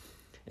those."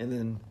 And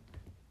then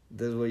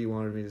this is what you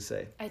wanted me to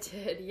say. I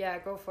did. Yeah,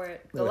 go for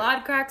it.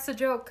 Galad cracks a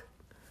joke.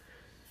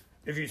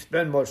 "If you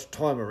spend much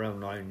time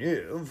around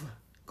Nynaeve,"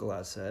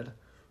 Galad said,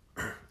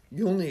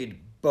 "you'll need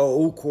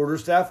bow,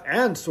 quarterstaff,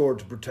 and sword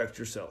to protect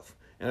yourself.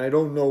 And I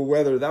don't know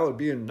whether that would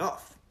be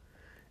enough."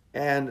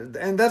 And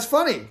that's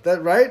funny,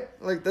 right?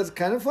 Like, that's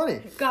kind of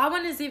funny.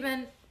 Gawain is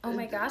even Oh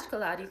my gosh,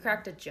 Galad, you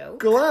cracked a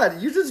joke?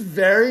 Galad, you just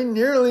very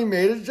nearly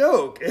made a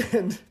joke.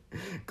 And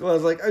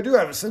Galad's like, I do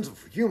have a sense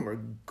of humor,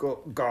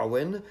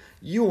 Gawain.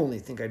 You only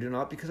think I do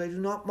not because I do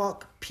not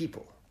mock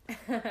people.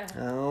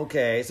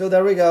 Okay, so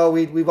there we go.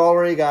 We've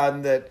already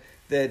gotten that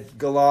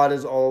Galad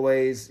is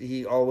always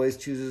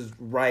chooses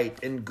right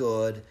and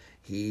good.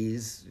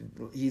 He's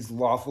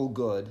lawful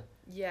good.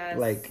 Yes.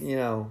 Like,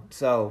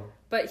 so.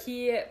 But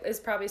he is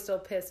probably still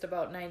pissed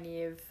about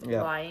Nynaeve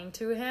lying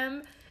to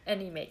him,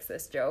 and he makes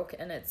this joke,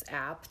 and it's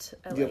apt.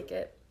 I like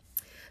it.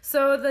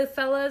 So the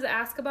fellas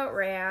ask about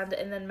Rand,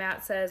 and then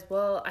Matt says,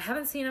 well, I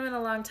haven't seen him in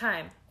a long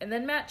time. And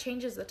then Matt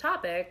changes the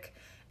topic,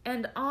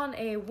 and on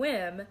a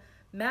whim,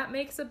 Matt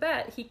makes a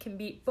bet he can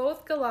beat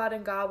both Galad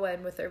and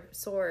Gawain with their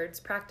swords,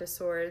 practice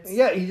swords.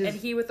 Yeah, and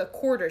he with a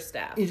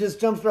quarterstaff. He just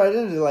jumps right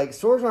into like,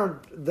 swords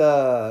aren't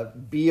the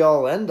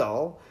be-all,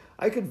 end-all.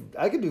 I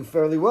could do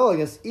fairly well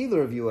against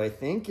either of you, I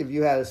think, if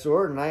you had a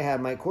sword and I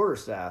had my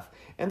quarterstaff.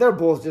 And they're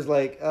both just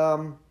like,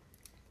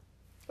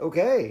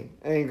 okay.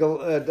 And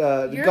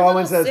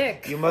Gawain says,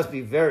 sick. You must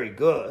be very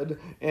good.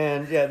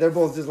 And yeah, they're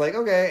both just like,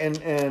 okay.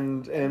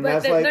 And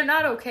but they're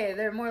not okay.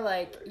 They're more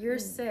like, you're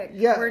sick.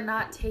 Yeah. We're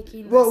not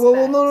taking this Well,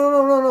 bet.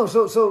 no.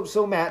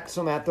 So Matt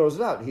throws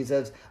it out. He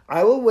says,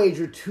 I will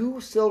wager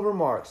 2 silver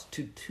marks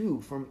to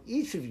 2 from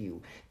each of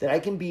you that I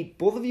can beat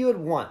both of you at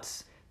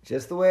once.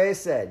 Just the way I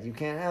said. You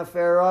can't have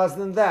fairer odds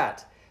than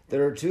that.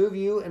 There are 2 of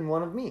you and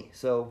 1 of me.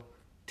 So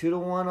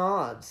 2-to-1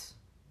 odds.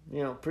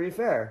 Pretty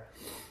fair.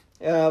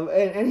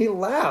 And he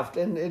laughed,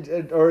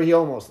 or he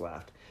almost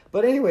laughed.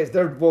 But anyways,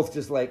 they're both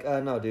just like,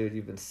 no, dude,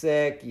 you've been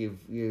sick.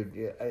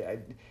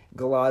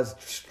 Galad's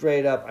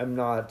straight up, I'm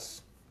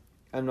not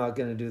going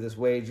to do this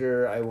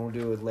wager. I won't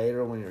do it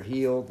later when you're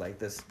healed. Like,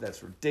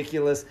 that's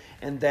ridiculous.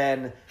 And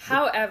then,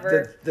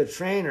 however, the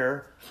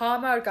trainer,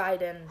 Hamar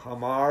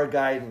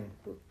Gaiden.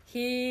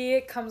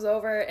 He comes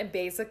over and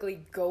basically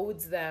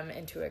goads them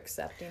into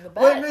accepting the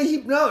bet.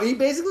 Well, he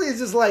basically is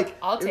just like,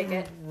 I'll take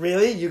it.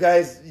 Really? You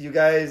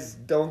guys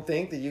don't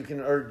think that you can,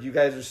 or you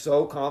guys are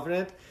so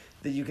confident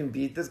that you can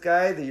beat this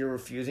guy that you're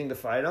refusing to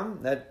fight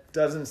him? That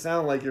doesn't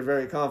sound like you're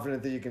very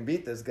confident that you can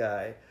beat this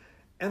guy.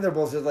 And they're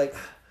both just like,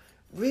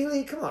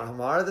 really? Come on,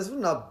 Hamar, this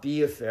would not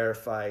be a fair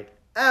fight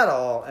at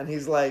all. And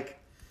he's like,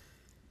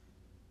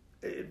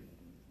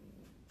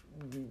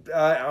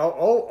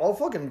 I'll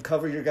fucking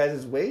cover your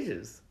guys'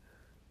 wages.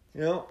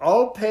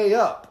 I'll pay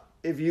up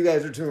if you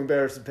guys are too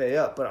embarrassed to pay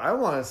up, but I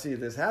want to see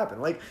this happen.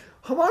 Like,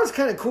 Hamar's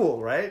kind of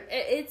cool, right?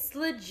 It's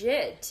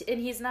legit, and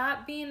he's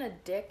not being a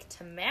dick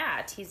to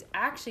Matt. He's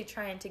actually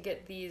trying to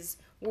get these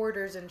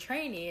warders in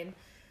training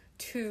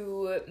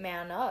to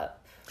man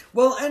up.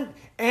 Well,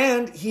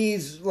 and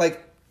he's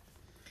like,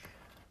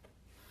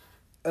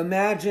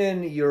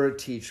 imagine you're a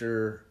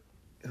teacher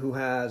who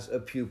has a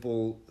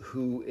pupil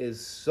who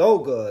is so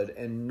good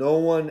and no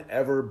one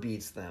ever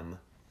beats them.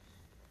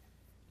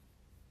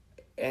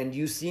 And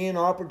you see an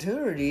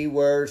opportunity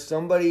where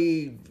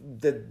somebody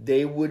that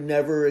they would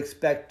never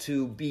expect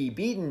to be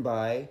beaten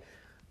by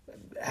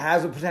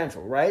has a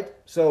potential, right?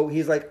 So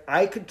he's like,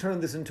 I could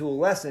turn this into a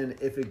lesson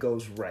if it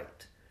goes right.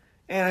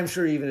 And I'm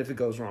sure even if it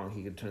goes wrong,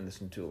 he could turn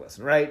this into a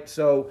lesson, right?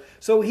 So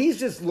he's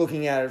just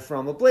looking at it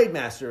from a blade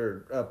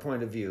master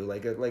point of view,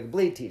 like a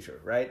blade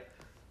teacher, right?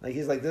 Like,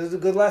 he's like, this is a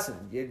good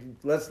lesson.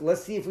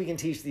 Let's see if we can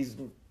teach these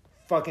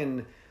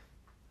fucking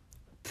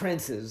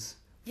princes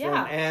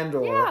from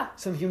Andor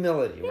some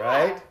humility,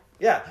 right?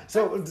 Yeah.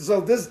 So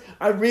this,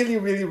 I really,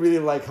 really, really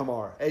like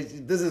Hamar.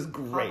 This is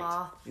great.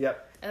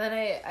 Yep. And then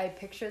I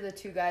picture the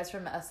 2 guys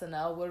from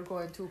SNL. We're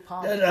going to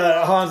pump.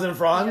 Hans and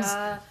Franz.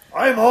 Yeah.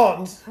 I'm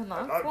Hans.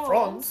 I'm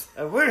Franz.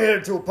 And we're here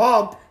to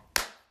pump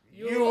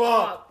you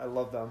up. I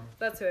love them.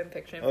 That's who I'm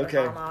picturing.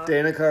 Okay.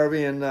 Dana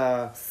Carvey and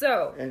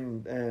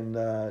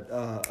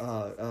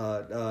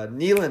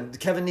Nealon,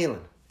 Kevin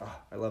Nealon. Oh,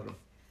 I love them.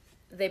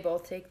 They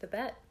both take the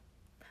bet.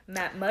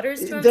 Matt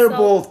mutters to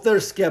himself. They're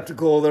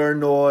skeptical, they're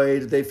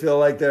annoyed, they feel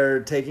like they're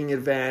taking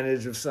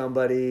advantage of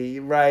somebody,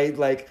 right?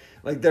 Like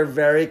they're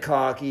very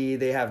cocky,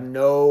 they have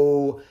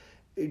no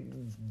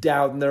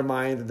doubt in their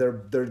mind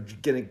that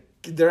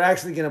they're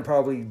actually gonna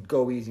probably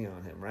go easy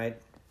on him,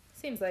 right?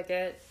 Seems like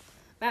it.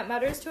 Matt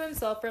mutters to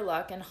himself for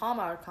luck, and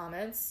Hamar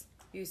comments,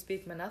 "You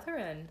speak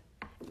Manetheren."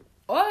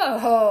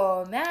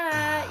 Oh,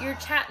 Matt, you're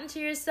chatting to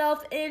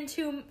yourself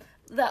into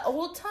the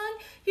old tongue.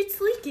 It's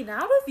leaking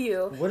out of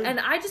you. And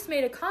I just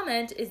made a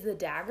comment, is the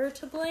dagger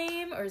to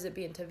blame, or is it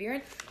being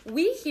Taviran?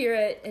 We hear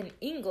it in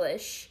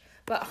English,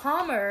 but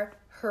Hamar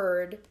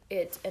heard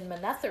it in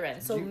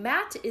Manetheren. So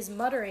Matt is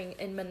muttering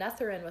in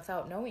Manetheren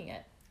without knowing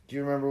it. Do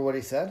you remember what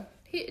he said?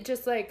 He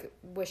just like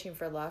wishing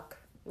for luck.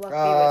 Luck be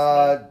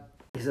with me.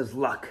 He says,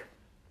 luck.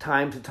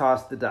 Time to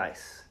toss the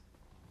dice.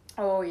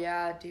 Oh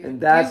yeah, dude.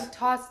 And that's, you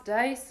toss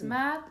dice,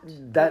 Matt?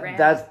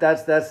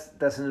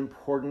 That's an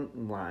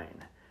important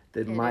line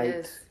that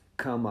might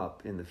come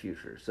up in the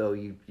future. So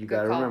you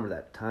got to remember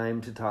that. Time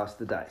to toss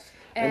the dice.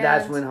 And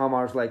that's when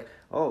Hamar's like,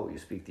 oh, you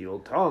speak the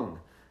old tongue.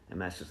 And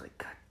Matt's just like,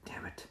 God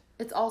damn it.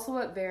 It's also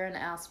what Varen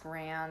asked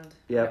Rand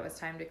when it was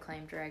time to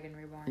claim Dragon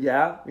Reborn.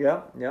 Yeah.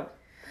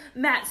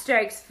 Matt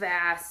strikes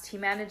fast. He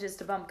manages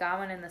to bump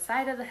Gawain in the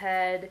side of the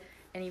head,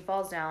 and he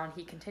falls down.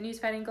 He continues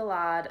fighting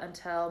Galad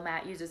until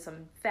Matt uses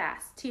some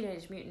fast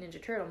Teenage Mutant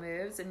Ninja Turtle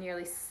moves and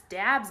nearly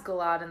stabs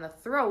Galad in the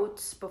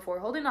throat before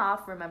holding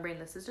off, remembering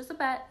this is just a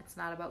bet. It's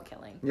not about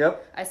killing.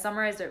 Yep. I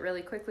summarized it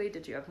really quickly.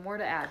 Did you have more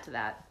to add to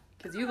that?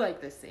 Because you like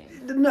this scene.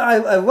 No,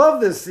 I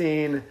love this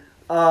scene.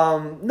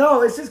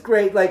 No, it's just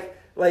great.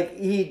 Like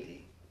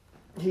he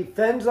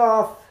fends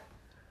off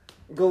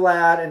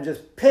Galad and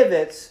just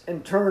pivots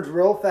and turns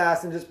real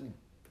fast and just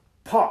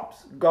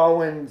pops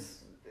Gawain's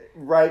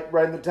right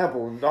in the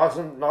temple and knocks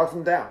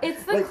him down.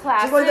 It's the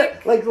classic. Just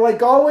like that. Like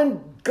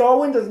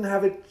Gawain doesn't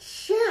have a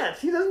chance.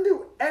 He doesn't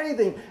do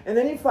anything. And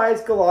then he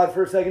fights Galad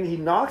for a second. He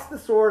knocks the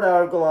sword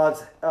out of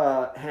Galad's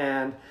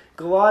hand.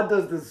 Galad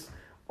does this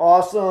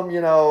awesome,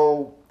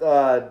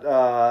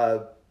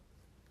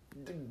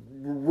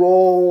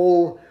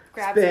 roll,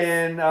 grabs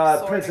spin,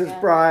 Princess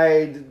again.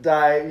 Bride,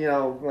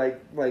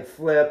 like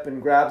flip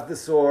and grabs the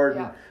sword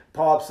and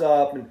pops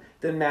up. And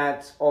then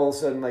Matt's all of a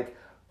sudden like,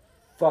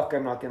 fuck,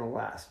 I'm not going to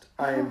last.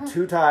 I am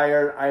too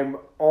tired.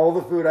 All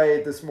the food I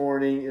ate this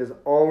morning is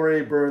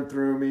already burned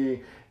through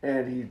me.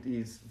 And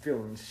he's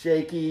feeling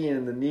shaky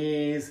in the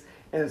knees.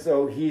 And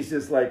so he's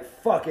just like,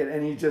 fuck it.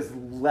 And he just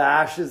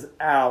lashes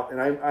out.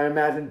 And I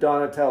imagine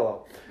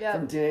Donatello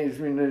from Teenage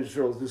Mutant Ninja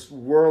Turtles just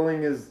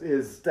whirling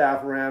his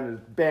staff around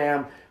and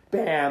bam,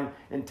 bam,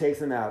 and takes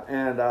him out.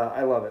 And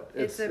I love it.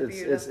 It's a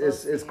beautiful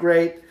It's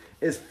great.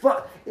 It's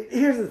fun.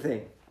 Here's the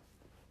thing.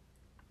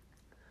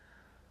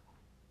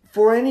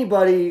 For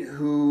anybody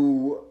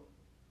who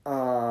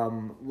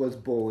was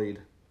bullied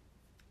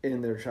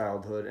in their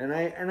childhood, and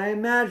I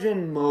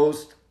imagine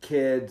most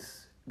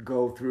kids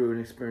go through an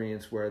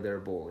experience where they're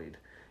bullied,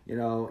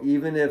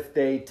 even if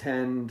they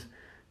tend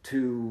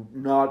to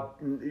not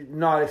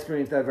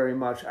experience that very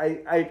much.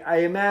 I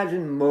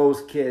imagine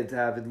most kids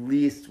have at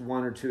least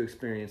one or two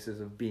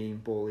experiences of being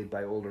bullied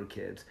by older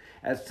kids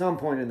at some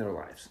point in their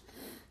lives.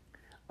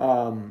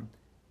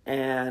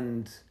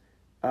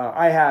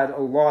 I had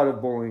a lot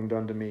of bullying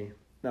done to me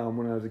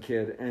when I was a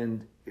kid,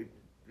 and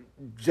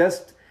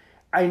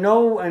I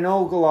know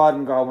Galad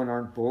and Gawain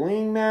aren't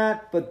bullying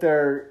Matt, but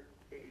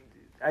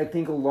I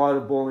think a lot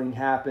of bullying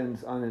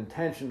happens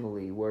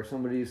unintentionally, where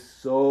somebody's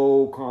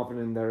so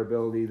confident in their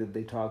ability that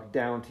they talk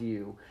down to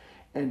you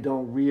and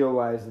don't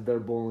realize that they're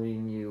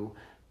bullying you,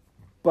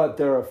 but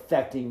they're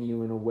affecting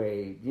you in a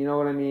way. You know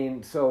what I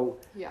mean? So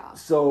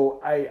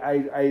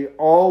I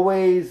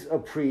always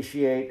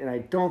appreciate, and I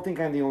don't think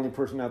I'm the only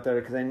person out there,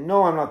 because I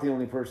know I'm not the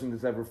only person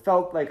that's ever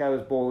felt like I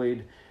was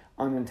bullied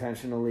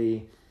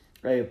unintentionally.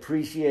 I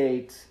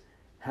appreciate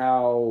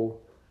how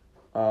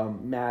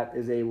Matt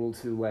is able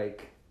to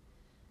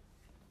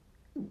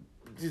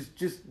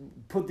just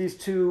put these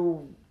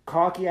two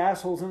cocky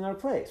assholes in their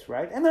place,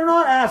 right? And they're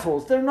not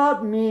assholes. They're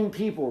not mean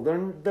people.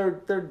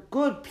 They're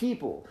good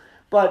people.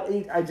 But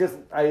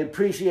I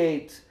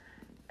appreciate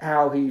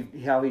how he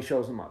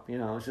shows them up.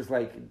 It's just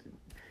like,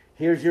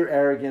 here's your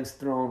arrogance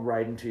thrown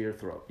right into your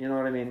throat. You know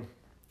what I mean?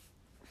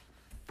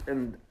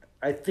 And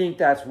I think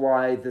that's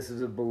why this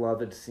is a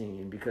beloved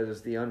scene, because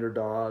it's the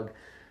underdog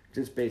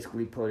just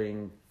basically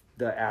putting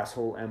the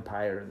asshole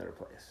empire in their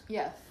place.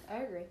 Yes, I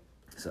agree.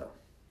 So,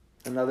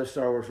 another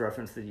Star Wars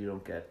reference that you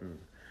don't get.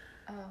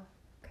 Oh,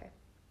 okay.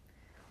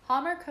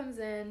 Homer comes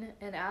in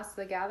and asks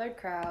the gathered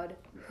crowd,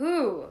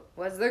 who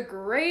was the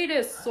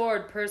greatest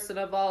sword person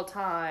of all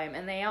time?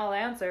 And they all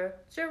answer,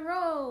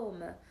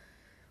 Jerome.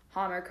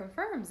 Homer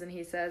confirms, and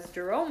he says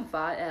Jerome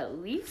fought at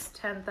least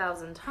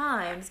 10,000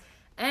 times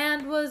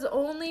and was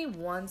only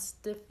once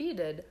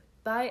defeated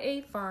by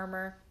a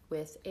farmer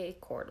with a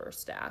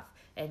quarterstaff.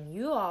 And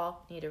you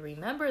all need to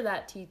remember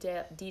that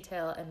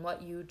detail and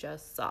what you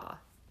just saw.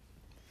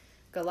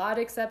 Galad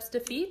accepts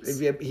defeat.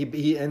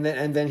 And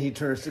then he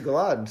turns to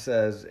Galad and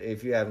says,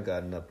 if you haven't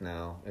gotten up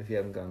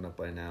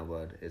by now,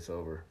 bud, it's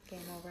over. Game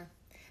over.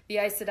 The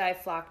Aes Sedai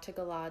flock to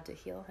Galad to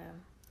heal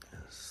him.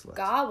 Sluts.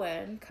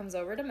 Gawain comes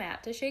over to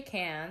Matt to shake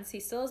hands. He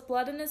still has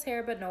blood in his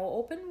hair, but no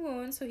open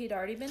wounds, so he'd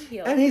already been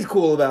healed. And he's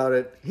cool about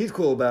it. He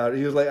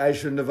was like, I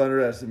shouldn't have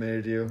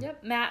underestimated you.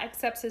 Yep. Matt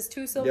accepts his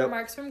 2 silver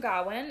marks from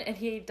Gawain, and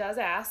he does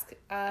ask,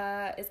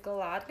 is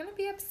Galad going to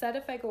be upset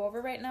if I go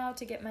over right now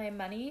to get my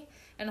money?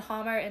 And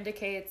Homer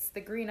indicates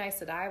the green Aes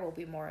Sedai will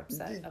be more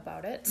upset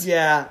about it.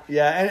 Yeah.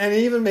 And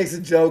he even makes a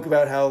joke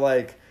about how,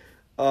 I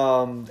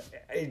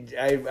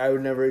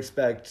would never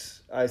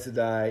expect Aes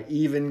Sedai,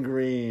 even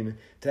green,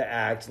 to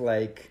act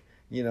like,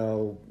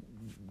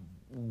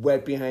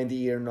 wet behind the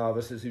ear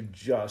novices who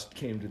just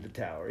came to the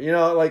tower.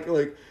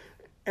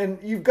 And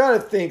you've got to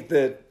think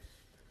that,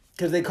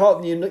 because they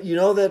call it,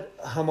 that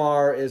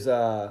Hamar is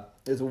a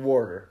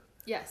warder.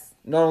 Yes.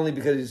 Not only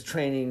because he's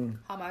training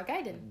Hamar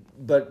Gaiden.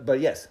 But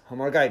yes,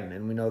 Hamar Gaiden,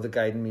 and we know that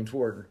Gaiden means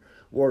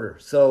warder.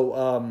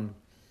 So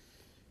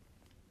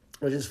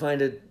I just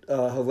find it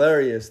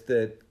hilarious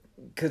that,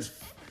 because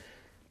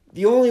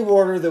the only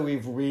warder that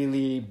we've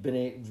really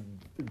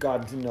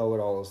gotten to know at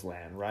all is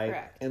Lan, right?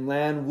 Correct. And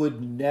Lan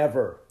would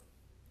never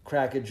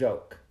crack a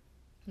joke.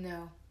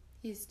 No.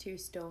 He's too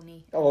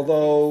stony.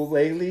 Although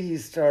lately he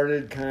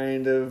started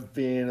kind of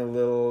being a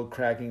little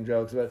cracking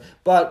jokes about it.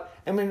 But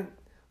I mean,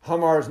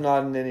 Hamar's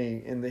not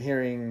in the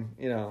hearing,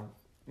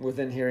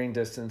 within hearing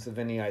distance of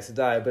any Aes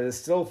Sedai, but it's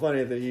still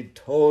funny that he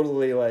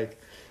totally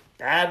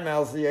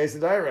badmouths the Aes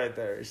Sedai right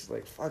there. He's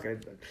like, fuck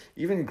it.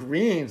 Even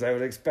Greens, I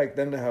would expect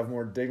them to have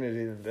more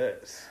dignity than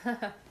this.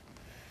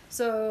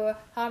 So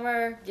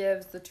Hamar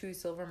gives the 2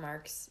 silver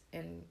marks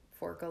in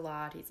Fork a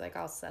lot. He's like,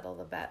 I'll settle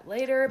the bet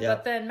later. Yep.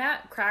 But then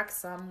Matt cracks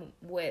some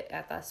wit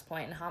at this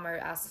point, and Hamar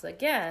asks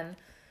again,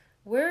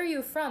 where are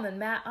you from? And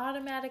Matt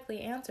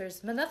automatically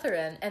answers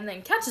Manetheren, and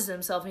then catches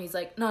himself, and he's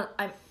like, no,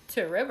 I'm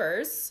to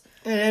Rivers.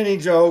 And he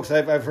jokes.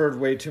 I've heard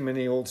way too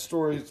many old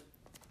stories.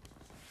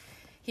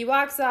 He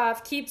walks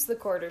off, keeps the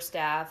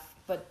quarterstaff,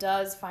 but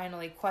does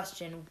finally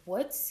question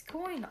what's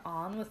going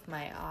on with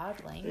my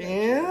odd language.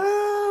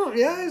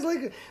 Yeah. He's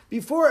like,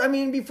 before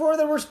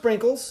there were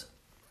sprinkles,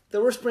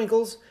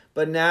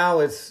 but now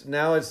it's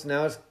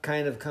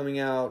kind of coming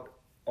out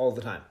all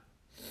the time.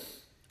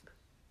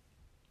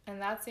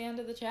 And that's the end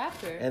of the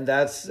chapter. And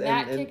that's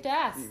Matt kicked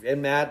ass.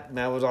 And Matt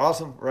was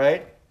awesome,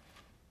 right?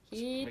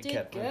 He did cat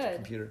went to good.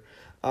 Computer.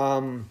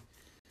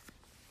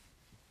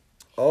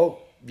 Oh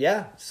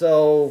yeah.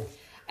 So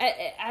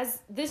as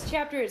this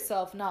chapter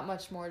itself, not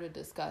much more to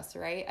discuss,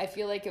 right? I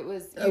feel like it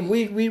was.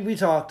 We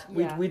talked.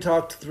 Yeah. We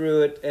talked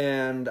through it,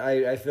 and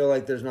I feel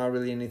like there's not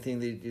really anything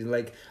that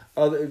like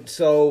other.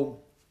 So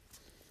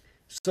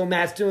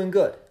Matt's doing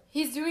good.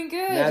 He's doing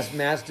good.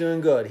 Matt's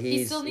doing good.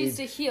 He still needs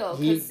to heal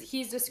because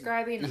he's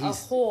describing a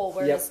hole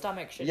where the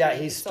stomach should be. Yeah,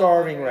 he's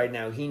starving right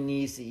now. He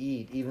needs to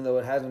eat, even though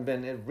it hasn't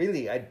been.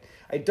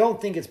 I don't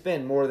think it's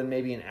been more than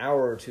maybe an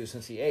hour or two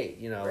since he ate.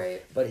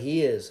 Right. But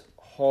he is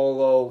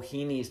hollow.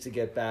 He needs to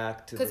get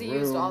back to the room. Because he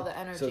used all the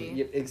energy.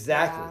 So,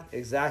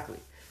 exactly.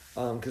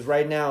 Because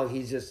right now he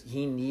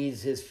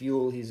needs his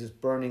fuel. He's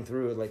just burning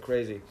through it like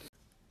crazy.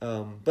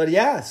 But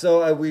yeah,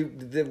 so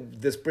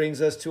this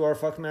brings us to our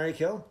fuck, marry,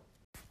 kill.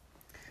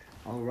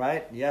 All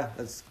right, yeah,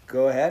 let's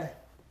go ahead.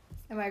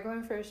 Am I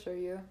going first or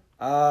you?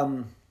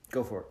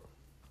 Go for it.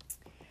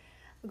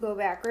 We'll go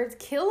backwards.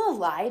 Kill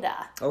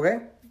Elida.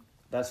 Okay,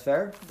 that's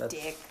fair. That's,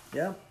 Dick.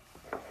 Yeah.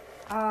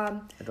 I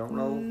don't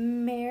know.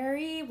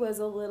 Mary was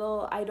a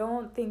little. I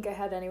don't think I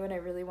had anyone I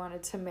really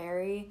wanted to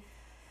marry.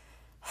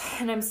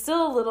 And I'm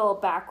still a little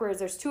backwards.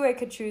 There's 2 I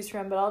could choose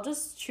from, but I'll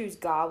just choose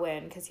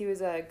Gawain because he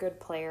was a good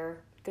player.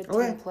 Good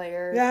team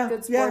player,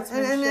 good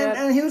sportsmanship.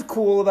 And he was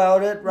cool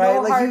about it, right?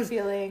 No hard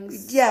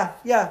feelings. Yeah,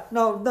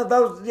 no, that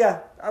was,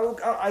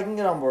 I can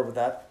get on board with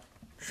that.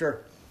 Sure.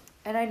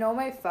 And I know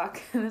my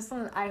fuck, this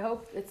one, I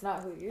hope it's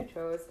not who you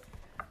chose.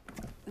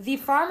 The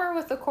farmer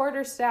with the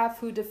quarterstaff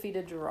who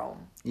defeated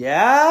Jerome.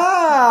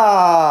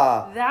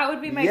 Yeah! That would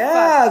be my fuck.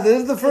 Yeah,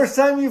 this is the first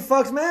time you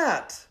fucked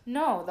Matt.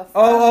 No, the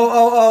farmer.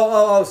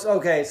 Oh,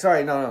 okay,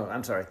 sorry, no,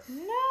 I'm sorry.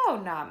 No,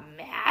 not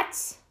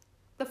Matt.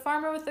 The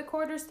farmer with the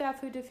quarterstaff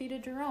who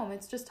defeated Jerome.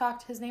 It's just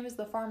talked. His name is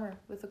the farmer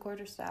with the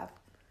quarterstaff.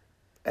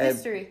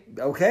 History.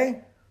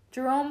 Okay.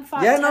 Jerome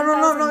fought. Yeah, no.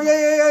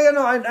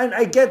 No,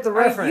 I get the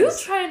reference. Are you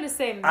trying to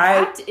say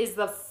Matt is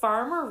the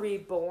farmer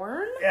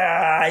reborn?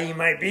 Yeah, he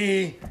might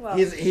be. Well,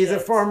 he's a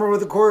farmer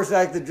with a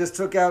quarterstaff that just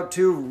took out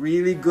 2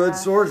 really good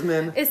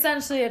swordsmen.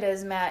 Essentially, it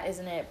is Matt,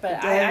 isn't it?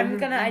 But I'm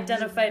gonna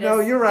identify it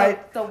as you're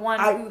right. The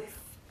one who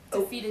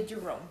defeated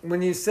Jerome.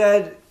 When you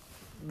said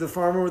the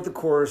farmer with the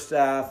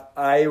quarterstaff,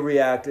 I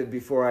reacted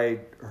before I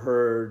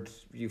heard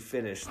you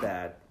finish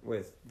that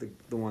with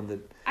the one that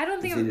I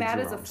don't think of Matt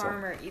Jerome, as a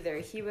farmer either.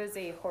 He was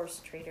a horse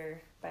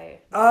trader by.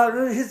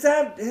 His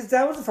dad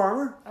was a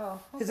farmer. Oh,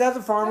 okay. His dad's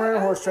a farmer and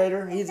a horse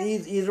trader. He's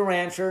a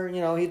rancher.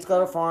 He's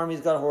got a farm. He's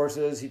got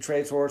horses. He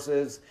trades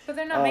horses. But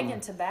they're not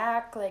making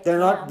tobacco They're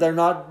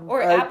not.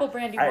 Or apple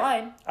brandy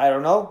wine. I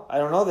don't know.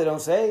 They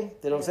don't say.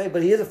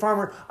 But he is a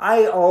farmer.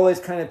 I always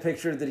kind of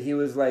pictured that he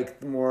was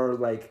like more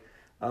like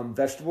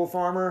vegetable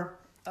farmer.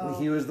 Oh.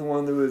 He was the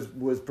one that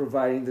was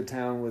providing the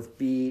town with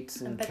beets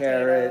and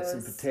carrots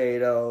and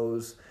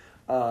potatoes.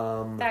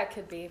 That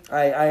could be.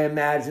 I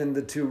imagine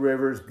the 2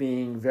 rivers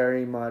being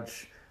very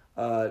much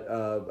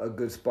a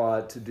good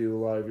spot to do a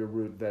lot of your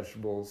root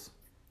vegetables.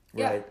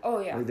 Right? Yeah. Oh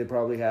yeah. Like they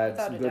probably had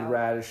some good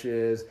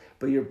radishes,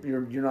 but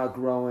you're not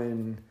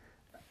growing.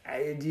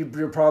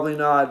 You're probably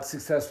not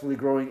successfully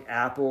growing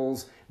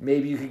apples.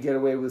 Maybe you could get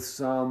away with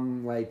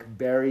some like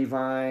berry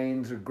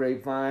vines or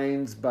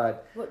grapevines,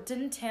 but...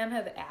 Didn't Tam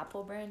have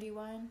apple brandy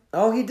wine?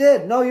 Oh, he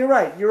did. No, you're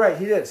right.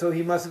 He did. So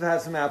he must have had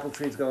some apple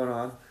trees going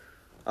on.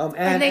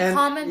 And they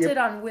commented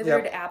on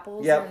withered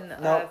apples in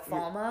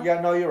Falma.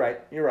 Yeah, no, you're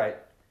right.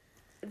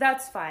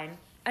 That's fine.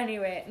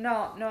 Anyway,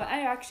 no,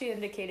 I actually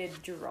indicated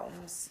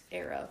Jerome's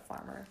era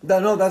farmer.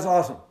 No, that's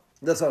awesome.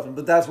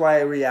 But that's why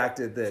I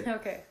reacted that.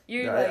 Okay,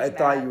 I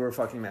thought you were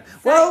fucking mad.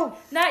 Well,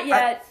 not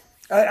yet.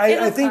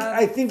 I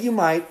think you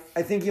might.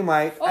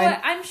 Oh,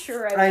 I'm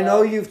sure I will. I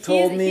know you've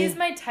told me he's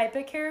my type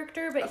of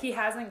character, but he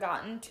hasn't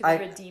gotten to the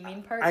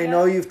redeeming part. I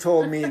know you've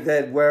told me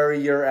that where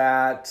you're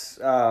at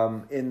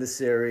in the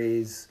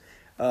series.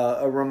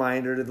 A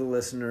reminder to the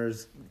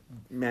listeners: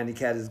 Mandy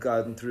Cat has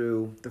gotten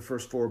through the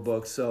first 4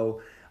 books,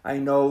 so I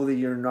know that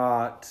you're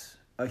not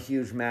a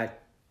huge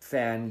Matt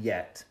fan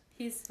yet.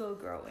 He's still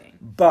growing.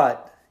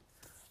 But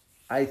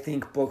I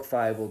think book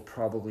 5 will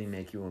probably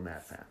make you a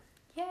Matt fan.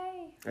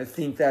 Yay! I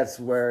think that's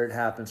where it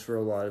happens for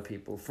a lot of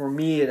people. For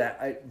me,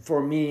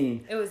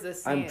 it was the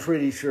same. I'm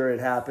pretty sure it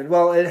happened.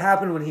 Well, it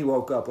happened when he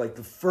woke up. Like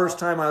the first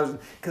time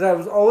because I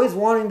was always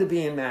wanting to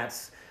be in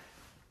Matt's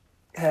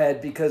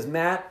head because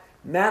Matt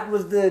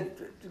was the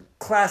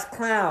class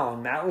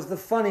clown. Matt was the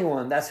funny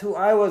one. That's who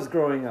I was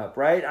growing up,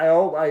 right? I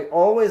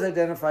always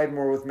identified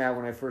more with Matt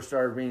when I first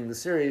started reading the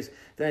series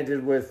than I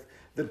did with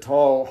the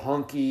tall,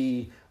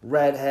 hunky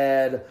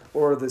redhead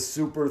or the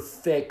super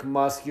thick,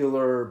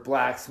 muscular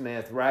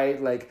blacksmith,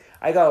 right? Like,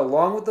 I got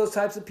along with those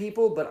types of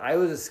people, but I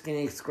was a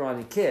skinny,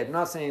 scrawny kid. I'm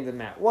not saying that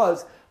Matt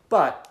was,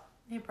 but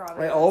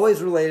I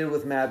always related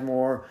with Matt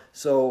more,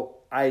 so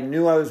I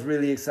knew I was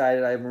really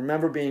excited. I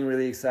remember being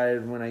really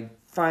excited when I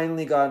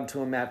finally got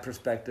into a Matt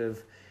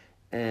perspective,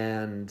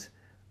 and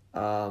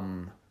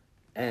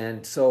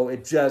so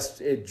it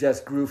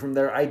just grew from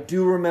there. I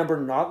do remember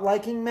not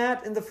liking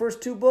Matt in the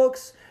first 2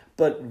 books,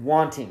 but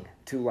wanting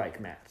to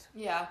like Matt.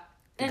 Yeah.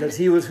 Because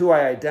he was who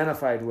I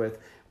identified with,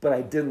 but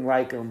I didn't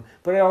like him.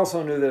 But I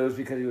also knew that it was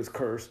because he was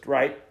cursed,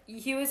 right?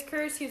 He was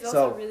cursed. He was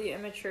also really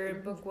immature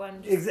in book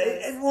 1.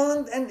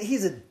 And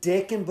he's a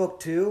dick in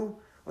book 2.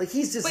 Like,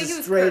 he's just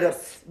straight up...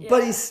 Yeah.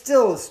 But he's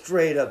still a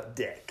straight up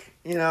dick.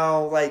 You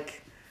know,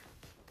 like...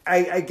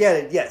 I get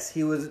it. Yes,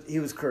 he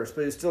was cursed,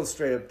 but he was still a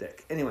straight up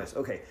dick. Anyways,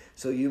 okay.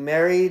 So you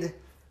married...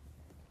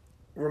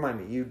 Remind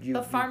me, you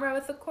the farmer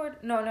with the cord?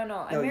 No. I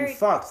married. You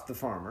fucked the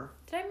farmer.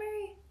 Did I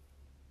marry?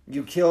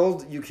 You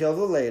killed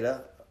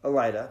Elida,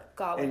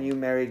 Gawain. and you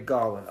married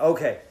Gawain.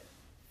 Okay.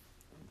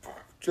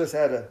 Just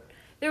had a...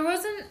 There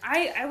wasn't...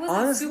 I wasn't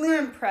Honestly, super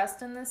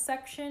impressed in this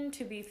section,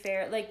 to be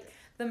fair. Like,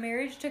 the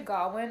marriage to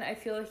Gawain, I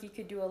feel like he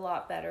could do a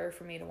lot better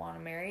for me to want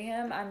to marry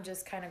him. I'm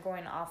just kind of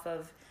going off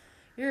of...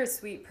 You're a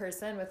sweet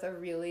person with a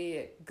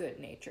really good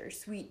nature,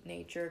 sweet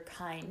nature,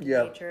 kind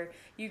nature.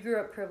 You grew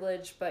up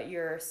privileged, but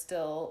you're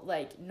still,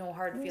 like, no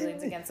hard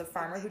feelings against a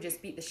farmer who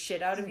just beat the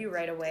shit out of you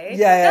right away.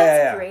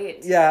 That's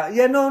great. Yeah,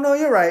 no,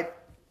 you're right.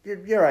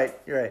 You're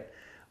right.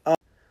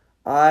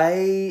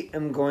 I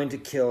am going to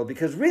kill,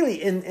 because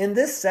really, in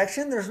this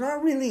section, there's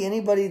not really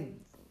anybody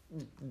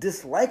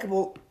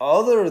dislikable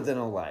other than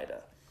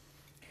Elida.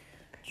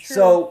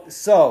 True.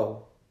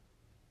 So...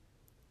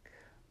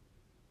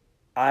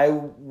 I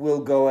will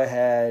go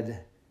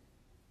ahead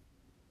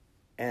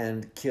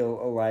and kill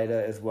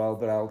Elida as well,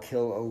 but I'll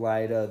kill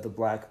Elida, the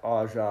Black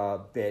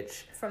Aja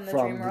bitch from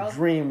the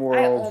dream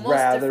world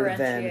rather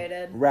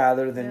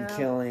than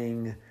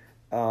killing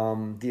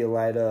the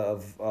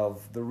Elida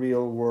of the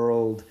real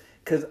world.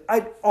 Because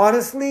I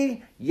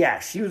honestly,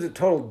 she was a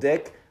total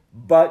dick,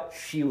 but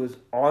she was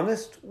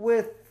honest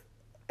with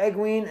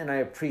Egwene, and I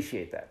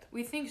appreciate that.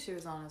 We think she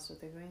was honest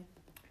with Egwene.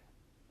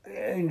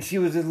 And she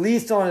was at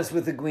least honest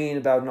with Egwene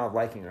about not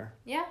liking her.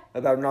 Yeah.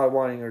 About not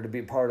wanting her to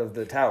be part of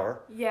the tower.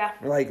 Yeah.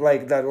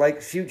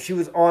 She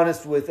was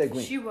honest with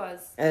Egwene. She was.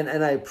 And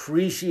I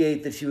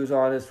appreciate that she was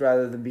honest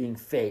rather than being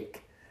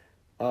fake.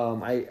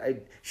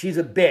 She's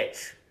a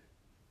bitch.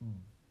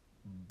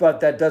 But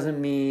that doesn't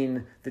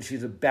mean that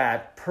she's a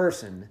bad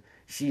person.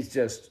 She's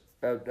just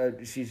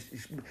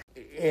she's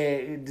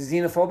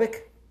xenophobic.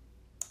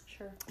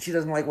 Sure. She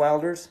doesn't like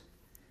Wilders.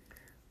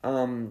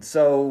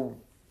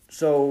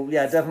 So,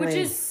 yeah, definitely. Which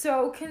is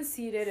so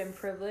conceited and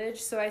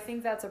privileged, so I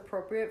think that's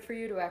appropriate for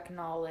you to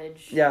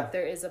acknowledge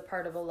there is a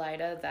part of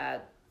Elida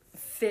that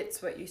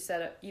fits what you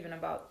said, even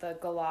about the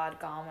Galad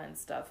Gawain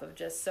stuff, of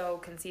just so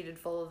conceited,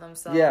 full of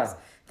themselves. Yeah.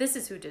 This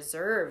is who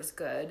deserves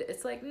good.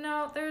 It's like,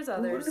 no, there's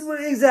others.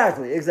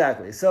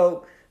 Exactly.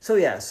 So,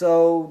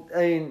 I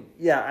mean,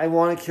 I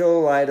want to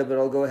kill Elida, but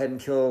I'll go ahead and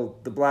kill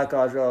the Black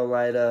Aja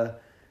Elida,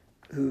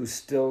 who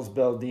stills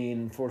Beldine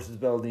and forces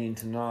Beldine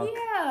to knock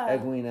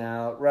Egwene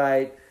out,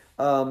 right?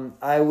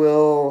 I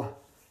will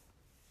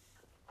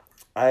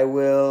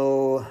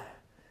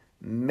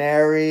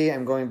marry...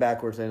 I'm going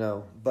backwards, I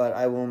know. But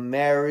I will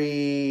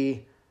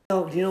marry...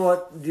 No, do you know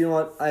what? You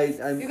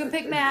can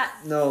pick Matt.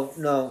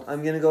 No.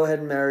 I'm going to go ahead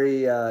and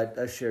marry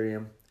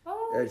Shiriam.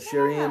 Oh,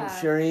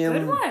 Shiriam.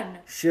 Good one.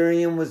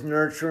 Shiriam was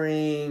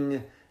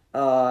nurturing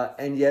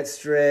and yet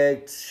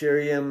strict.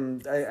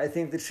 Shiriam... I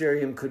think that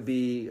Shiriam could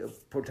be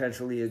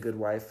potentially a good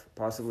wife,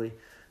 possibly.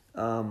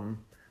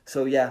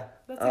 So, yeah.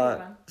 That's a good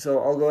one. So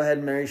I'll go ahead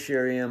and marry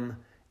Shiriam,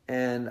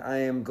 and I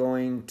am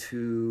going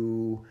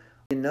to...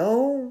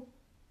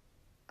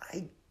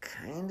 I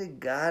kind of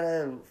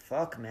gotta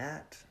fuck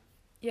Matt.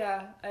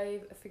 Yeah,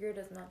 I figured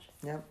as much.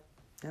 Yep.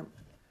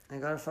 I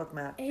gotta fuck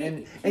Matt.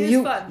 He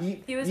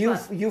was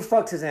fun. You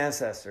fucked his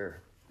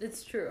ancestor.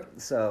 It's true.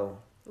 So...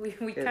 We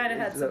kind of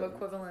had some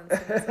equivalents.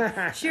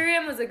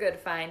 Shiriam was a good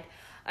find.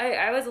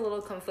 I was a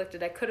little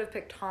conflicted. I could have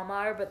picked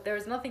Hamar, but there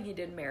was nothing he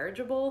did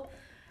marriageable.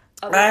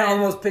 I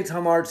almost picked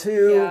Hamar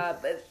too. Yeah,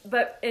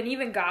 but and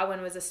even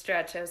Gawain was a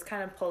stretch. I was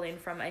kind of pulling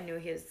from... I knew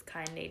his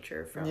kind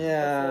nature from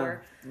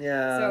before.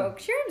 Yeah. So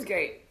Shiriam's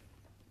great.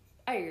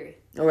 I agree.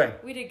 Okay.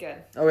 We did good.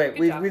 Okay,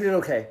 Good job. we did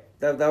okay.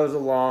 That was a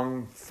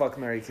long fuck,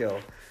 marry, kill.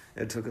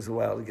 It took us a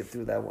while to get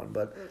through that one,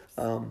 but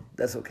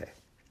that's okay.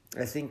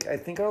 I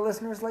think our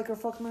listeners like our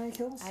fuck, marry,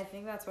 kills. I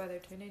think that's why they're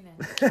tuning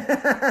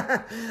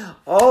in.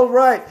 All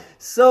right.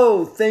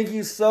 So thank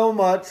you so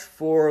much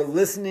for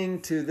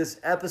listening to this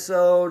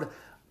episode.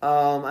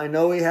 I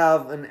know we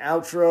have an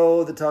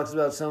outro that talks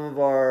about some of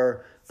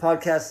our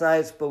podcast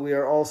sites, but we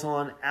are also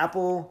on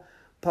Apple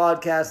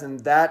Podcasts, and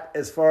that,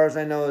 as far as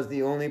I know, is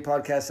the only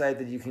podcast site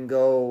that you can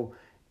go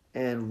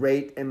and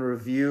rate and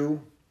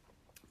review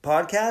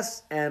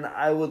podcasts. And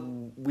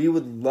we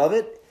would love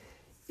it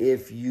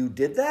if you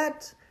did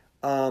that.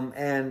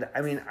 And I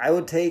mean, I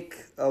would take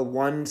a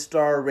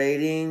 1-star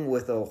rating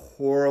with a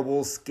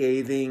horrible,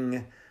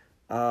 scathing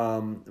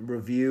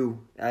review.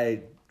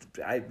 That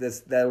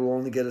will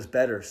only get us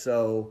better.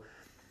 So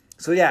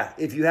yeah,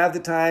 if you have the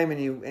time and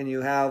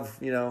you have,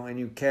 and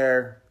you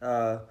care,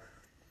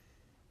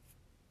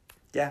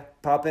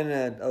 pop in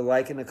a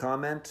like and a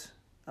comment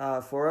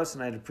for us,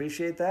 and I'd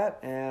appreciate that.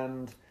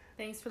 And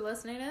Thanks for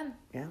listening in.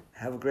 yeah,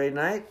 have a great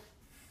night,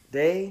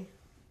 day,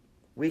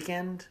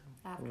 weekend,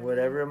 Afternoon.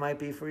 whatever it might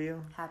be for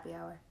you. Happy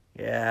hour.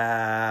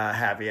 Yeah,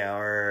 happy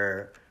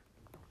hour.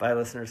 Bye,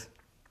 listeners.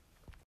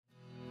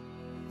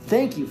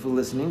 Thank you for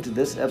listening to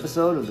this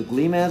episode of The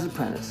Gleeman's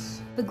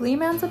Apprentice. The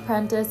Gleeman's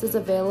Apprentice is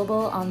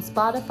available on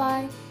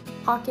Spotify,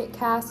 Pocket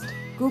Cast,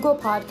 Google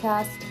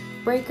Podcast,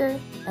 Breaker,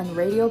 and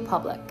Radio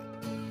Public.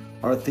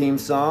 Our theme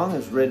song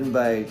is written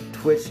by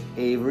Twitch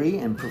Avery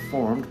and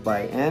performed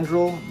by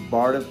Andrew,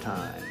 Bard of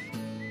Time.